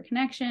wanting a deeper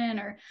connection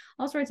or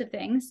all sorts of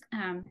things.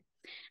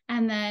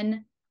 And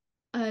then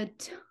a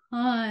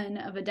ton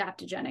of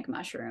adaptogenic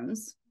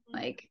mushrooms.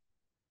 Like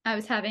I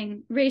was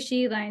having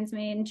reishi, lion's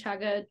mane,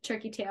 chaga,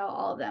 turkey tail,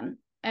 all of them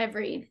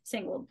every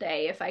single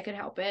day if I could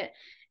help it.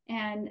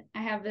 And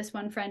I have this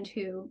one friend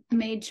who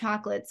made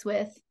chocolates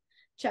with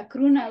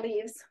chacruna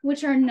leaves,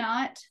 which are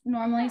not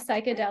normally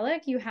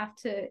psychedelic. You have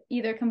to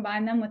either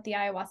combine them with the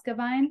ayahuasca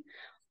vine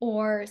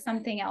or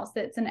something else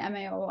that's an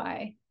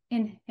MAOI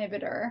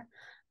inhibitor,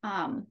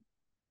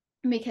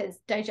 because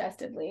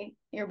digestively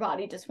your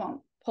body just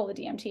won't pull the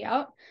DMT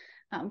out.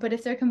 But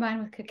if they're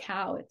combined with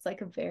cacao, it's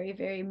like a very,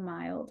 very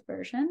mild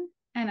version.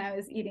 And I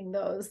was eating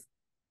those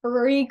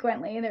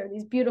frequently. There were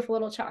these beautiful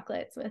little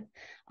chocolates with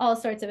all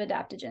sorts of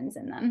adaptogens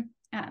in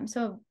them.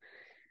 So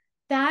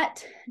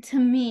that to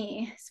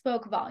me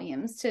spoke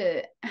volumes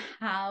to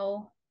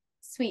how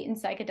sweet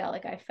and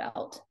psychedelic I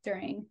felt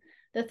during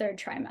the 3rd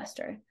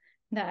trimester,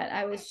 that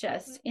I was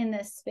just in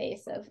this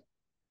space of,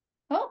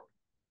 oh,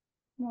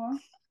 more,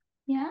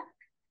 yeah,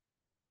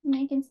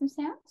 making some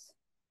sounds.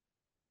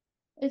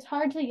 It's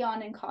hard to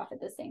yawn and cough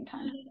at the same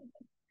time.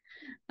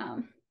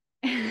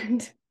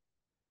 And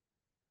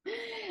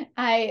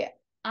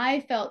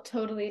I felt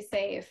totally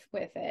safe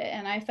with it.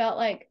 And I felt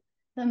like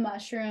the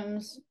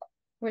mushrooms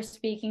were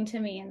speaking to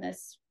me in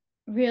this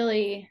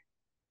really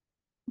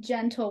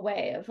gentle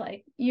way of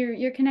like,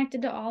 you're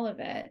connected to all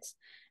of it.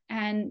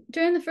 And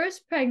during the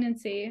first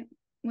pregnancy,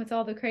 with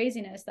all the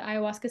craziness, the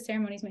ayahuasca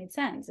ceremonies made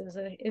sense. It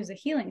was a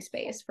healing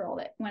space for all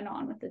that went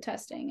on with the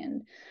testing.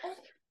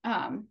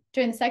 And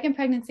during the second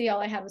pregnancy, all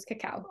I had was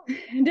cacao.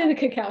 I did the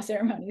cacao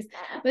ceremonies.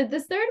 But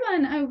this 3rd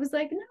one, I was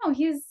like, no,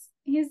 he's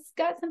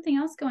got something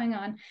else going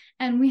on.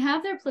 And we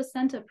have their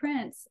placenta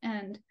prints,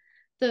 and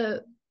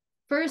the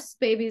first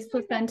baby's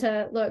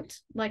placenta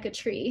looked like a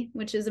tree,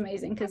 which is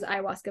amazing because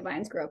ayahuasca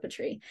vines grow up a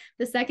tree.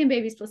 The second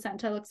baby's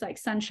placenta looks like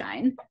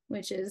sunshine,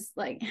 which is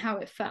like how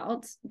it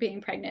felt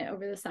being pregnant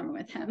over the summer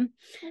with him.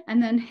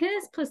 And then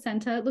his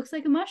placenta looks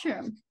like a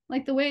mushroom,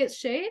 like the way it's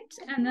shaped.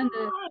 And then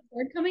the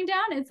cord coming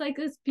down, it's like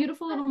this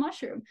beautiful little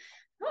mushroom.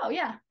 Oh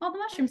yeah, all the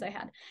mushrooms I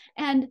had.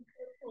 And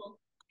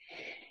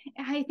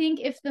I think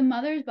if the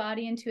mother's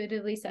body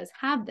intuitively says,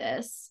 have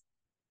this,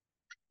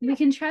 we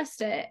can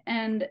trust it.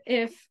 And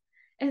if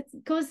it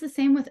goes the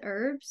same with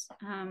herbs,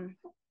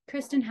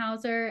 Kristen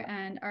Hauser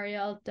and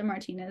Ariel de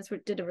Martinez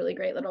did a really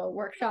great little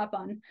workshop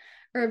on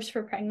herbs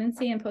for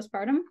pregnancy and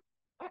postpartum.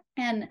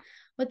 And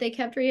what they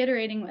kept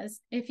reiterating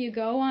was, if you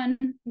go on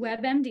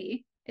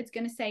WebMD, it's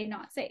going to say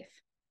not safe,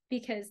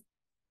 because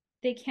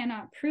they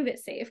cannot prove it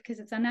safe because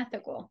it's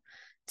unethical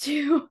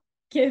to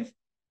give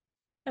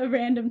a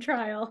random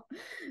trial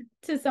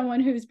to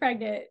someone who's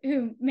pregnant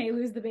who may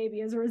lose the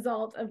baby as a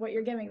result of what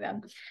you're giving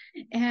them.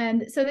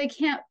 And so they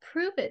can't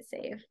prove it's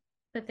safe,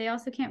 but they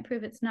also can't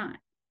prove it's not.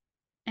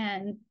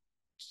 And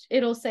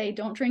it'll say,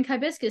 don't drink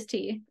hibiscus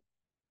tea.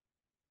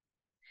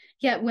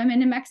 Yet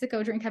women in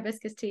Mexico drink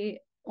hibiscus tea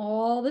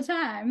all the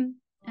time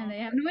and they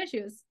have no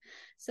issues.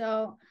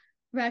 So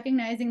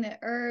recognizing that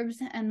herbs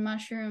and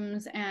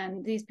mushrooms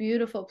and these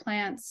beautiful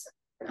plants,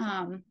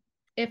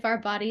 if our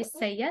bodies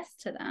say yes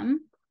to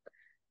them,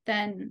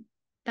 then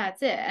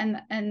that's it.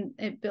 And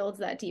it builds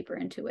that deeper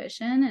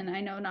intuition. And I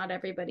know not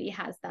everybody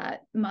has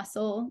that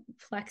muscle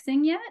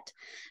flexing yet.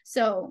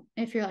 So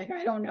if you're like,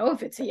 I don't know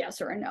if it's a yes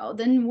or a no,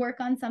 then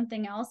work on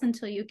something else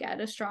until you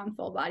get a strong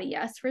full body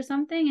yes for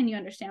something and you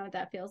understand what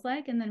that feels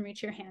like. And then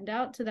reach your hand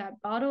out to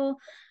that bottle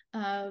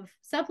of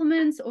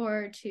supplements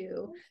or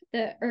to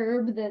the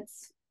herb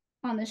that's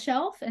on the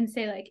shelf and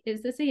say, like,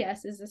 is this a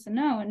yes? Is this a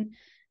no?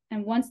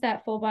 And once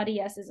that full body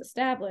yes is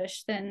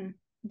established, then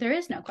there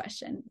is no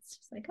question. It's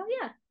just like, oh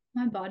yeah,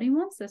 my body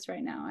wants this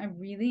right now. I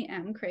really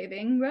am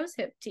craving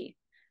rosehip tea.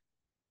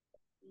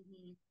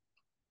 Mm-hmm.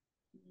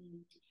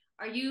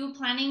 Mm-hmm.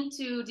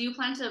 Do you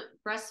plan to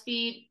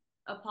breastfeed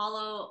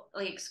Apollo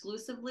like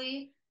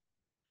exclusively?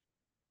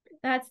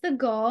 That's the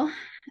goal.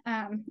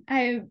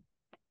 I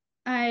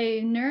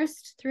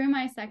nursed through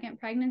my second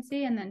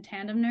pregnancy and then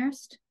tandem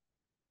nursed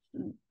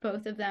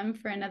both of them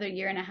for another 1.5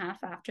 years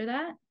after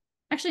that.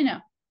 Actually, no,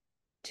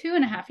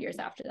 2.5 years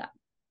after that.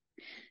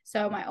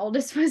 So my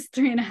oldest was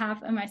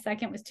 3.5 and my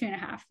second was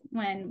 2.5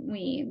 when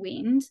we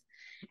weaned.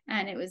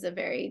 And it was a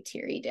very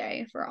teary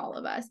day for all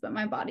of us, but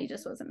my body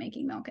just wasn't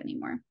making milk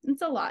anymore.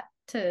 It's a lot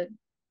to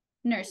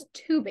nurse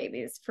 2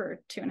 babies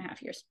for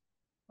 2.5 years.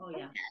 Oh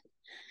yeah.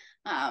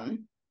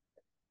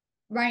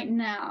 Right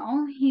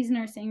now he's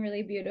nursing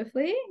really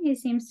beautifully. He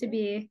seems to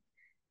be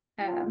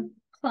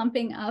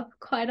clumping up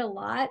quite a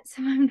lot.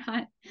 So I'm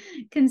not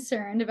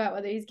concerned about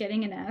whether he's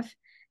getting enough.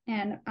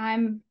 And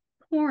I'm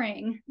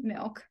pouring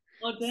milk.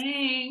 Oh,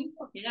 dang.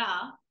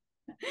 Yeah.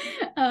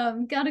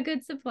 Got a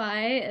good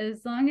supply.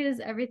 As long as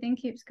everything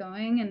keeps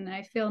going and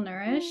I feel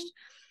nourished,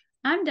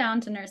 I'm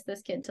down to nurse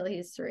this kid till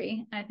he's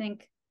 3. I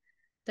think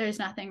there's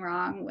nothing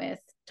wrong with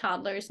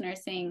toddlers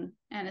nursing,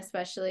 and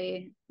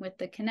especially with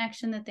the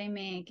connection that they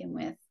make and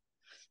with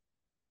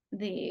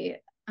the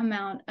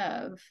amount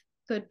of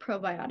good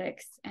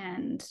probiotics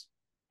and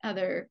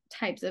other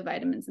types of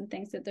vitamins and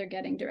things that they're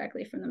getting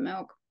directly from the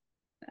milk.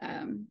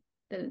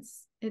 That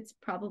it's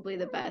probably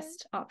the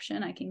best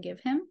option I can give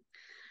him.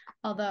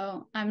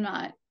 Although I'm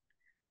not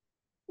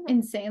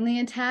insanely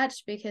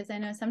attached because I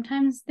know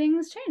sometimes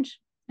things change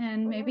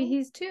and maybe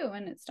he's 2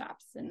 and it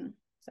stops. And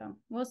so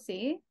we'll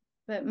see.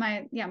 But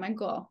my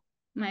goal,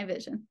 my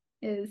vision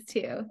is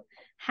to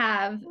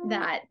have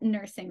that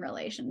nursing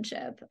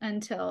relationship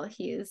until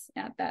he's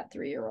at that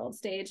 3-year-old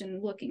stage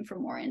and looking for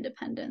more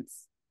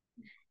independence.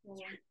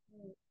 Yeah.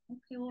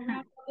 Okay, well,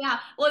 yeah.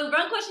 Well,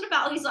 one question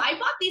about, okay, so I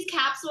bought these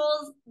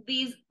capsules,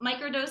 these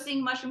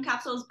microdosing mushroom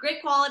capsules,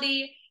 great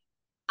quality.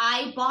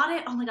 I bought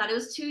it, oh my God, it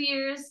was 2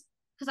 years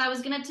because I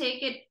was gonna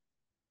take it.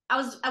 I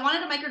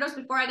wanted a microdose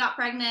before I got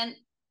pregnant,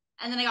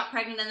 and then I got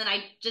pregnant, and then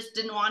I just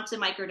didn't want to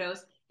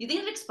microdose. You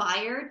think it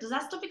expired? Does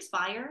that stuff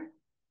expire?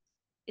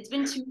 It's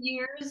been 2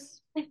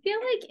 years. I feel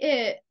like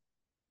it.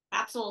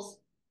 Capsules.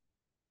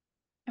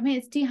 I mean,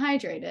 it's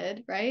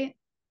dehydrated, right?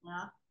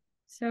 Yeah.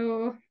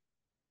 So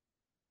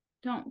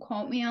don't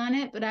quote me on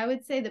it, but I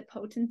would say the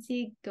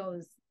potency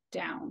goes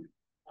down.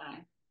 Okay.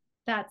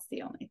 That's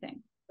the only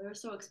thing. They're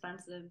so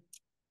expensive.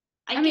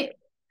 I mean,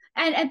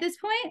 and at this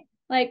point,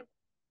 like,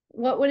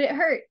 what would it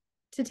hurt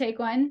to take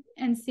one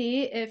and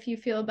see if you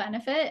feel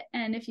benefit?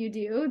 And if you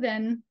do,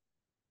 then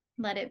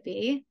let it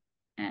be.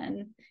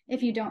 And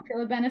if you don't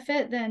feel a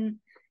benefit, then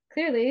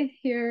clearly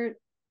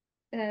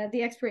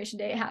the expiration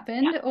date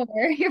happened,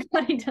 or your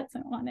body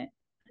doesn't want it.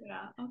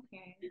 Yeah.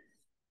 Okay.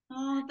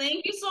 Oh,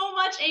 thank you so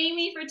much,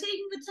 Amy, for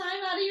taking the time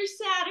out of your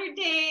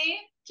Saturday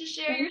to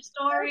share your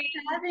story.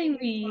 Thanks for having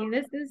me.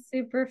 This is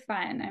super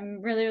fun.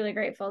 I'm really, really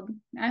grateful.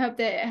 I hope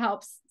that it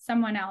helps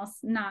someone else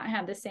not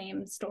have the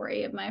same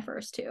story of my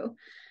first 2.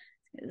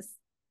 Because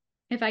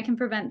if I can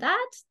prevent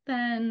that,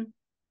 then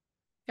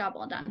job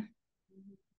well done.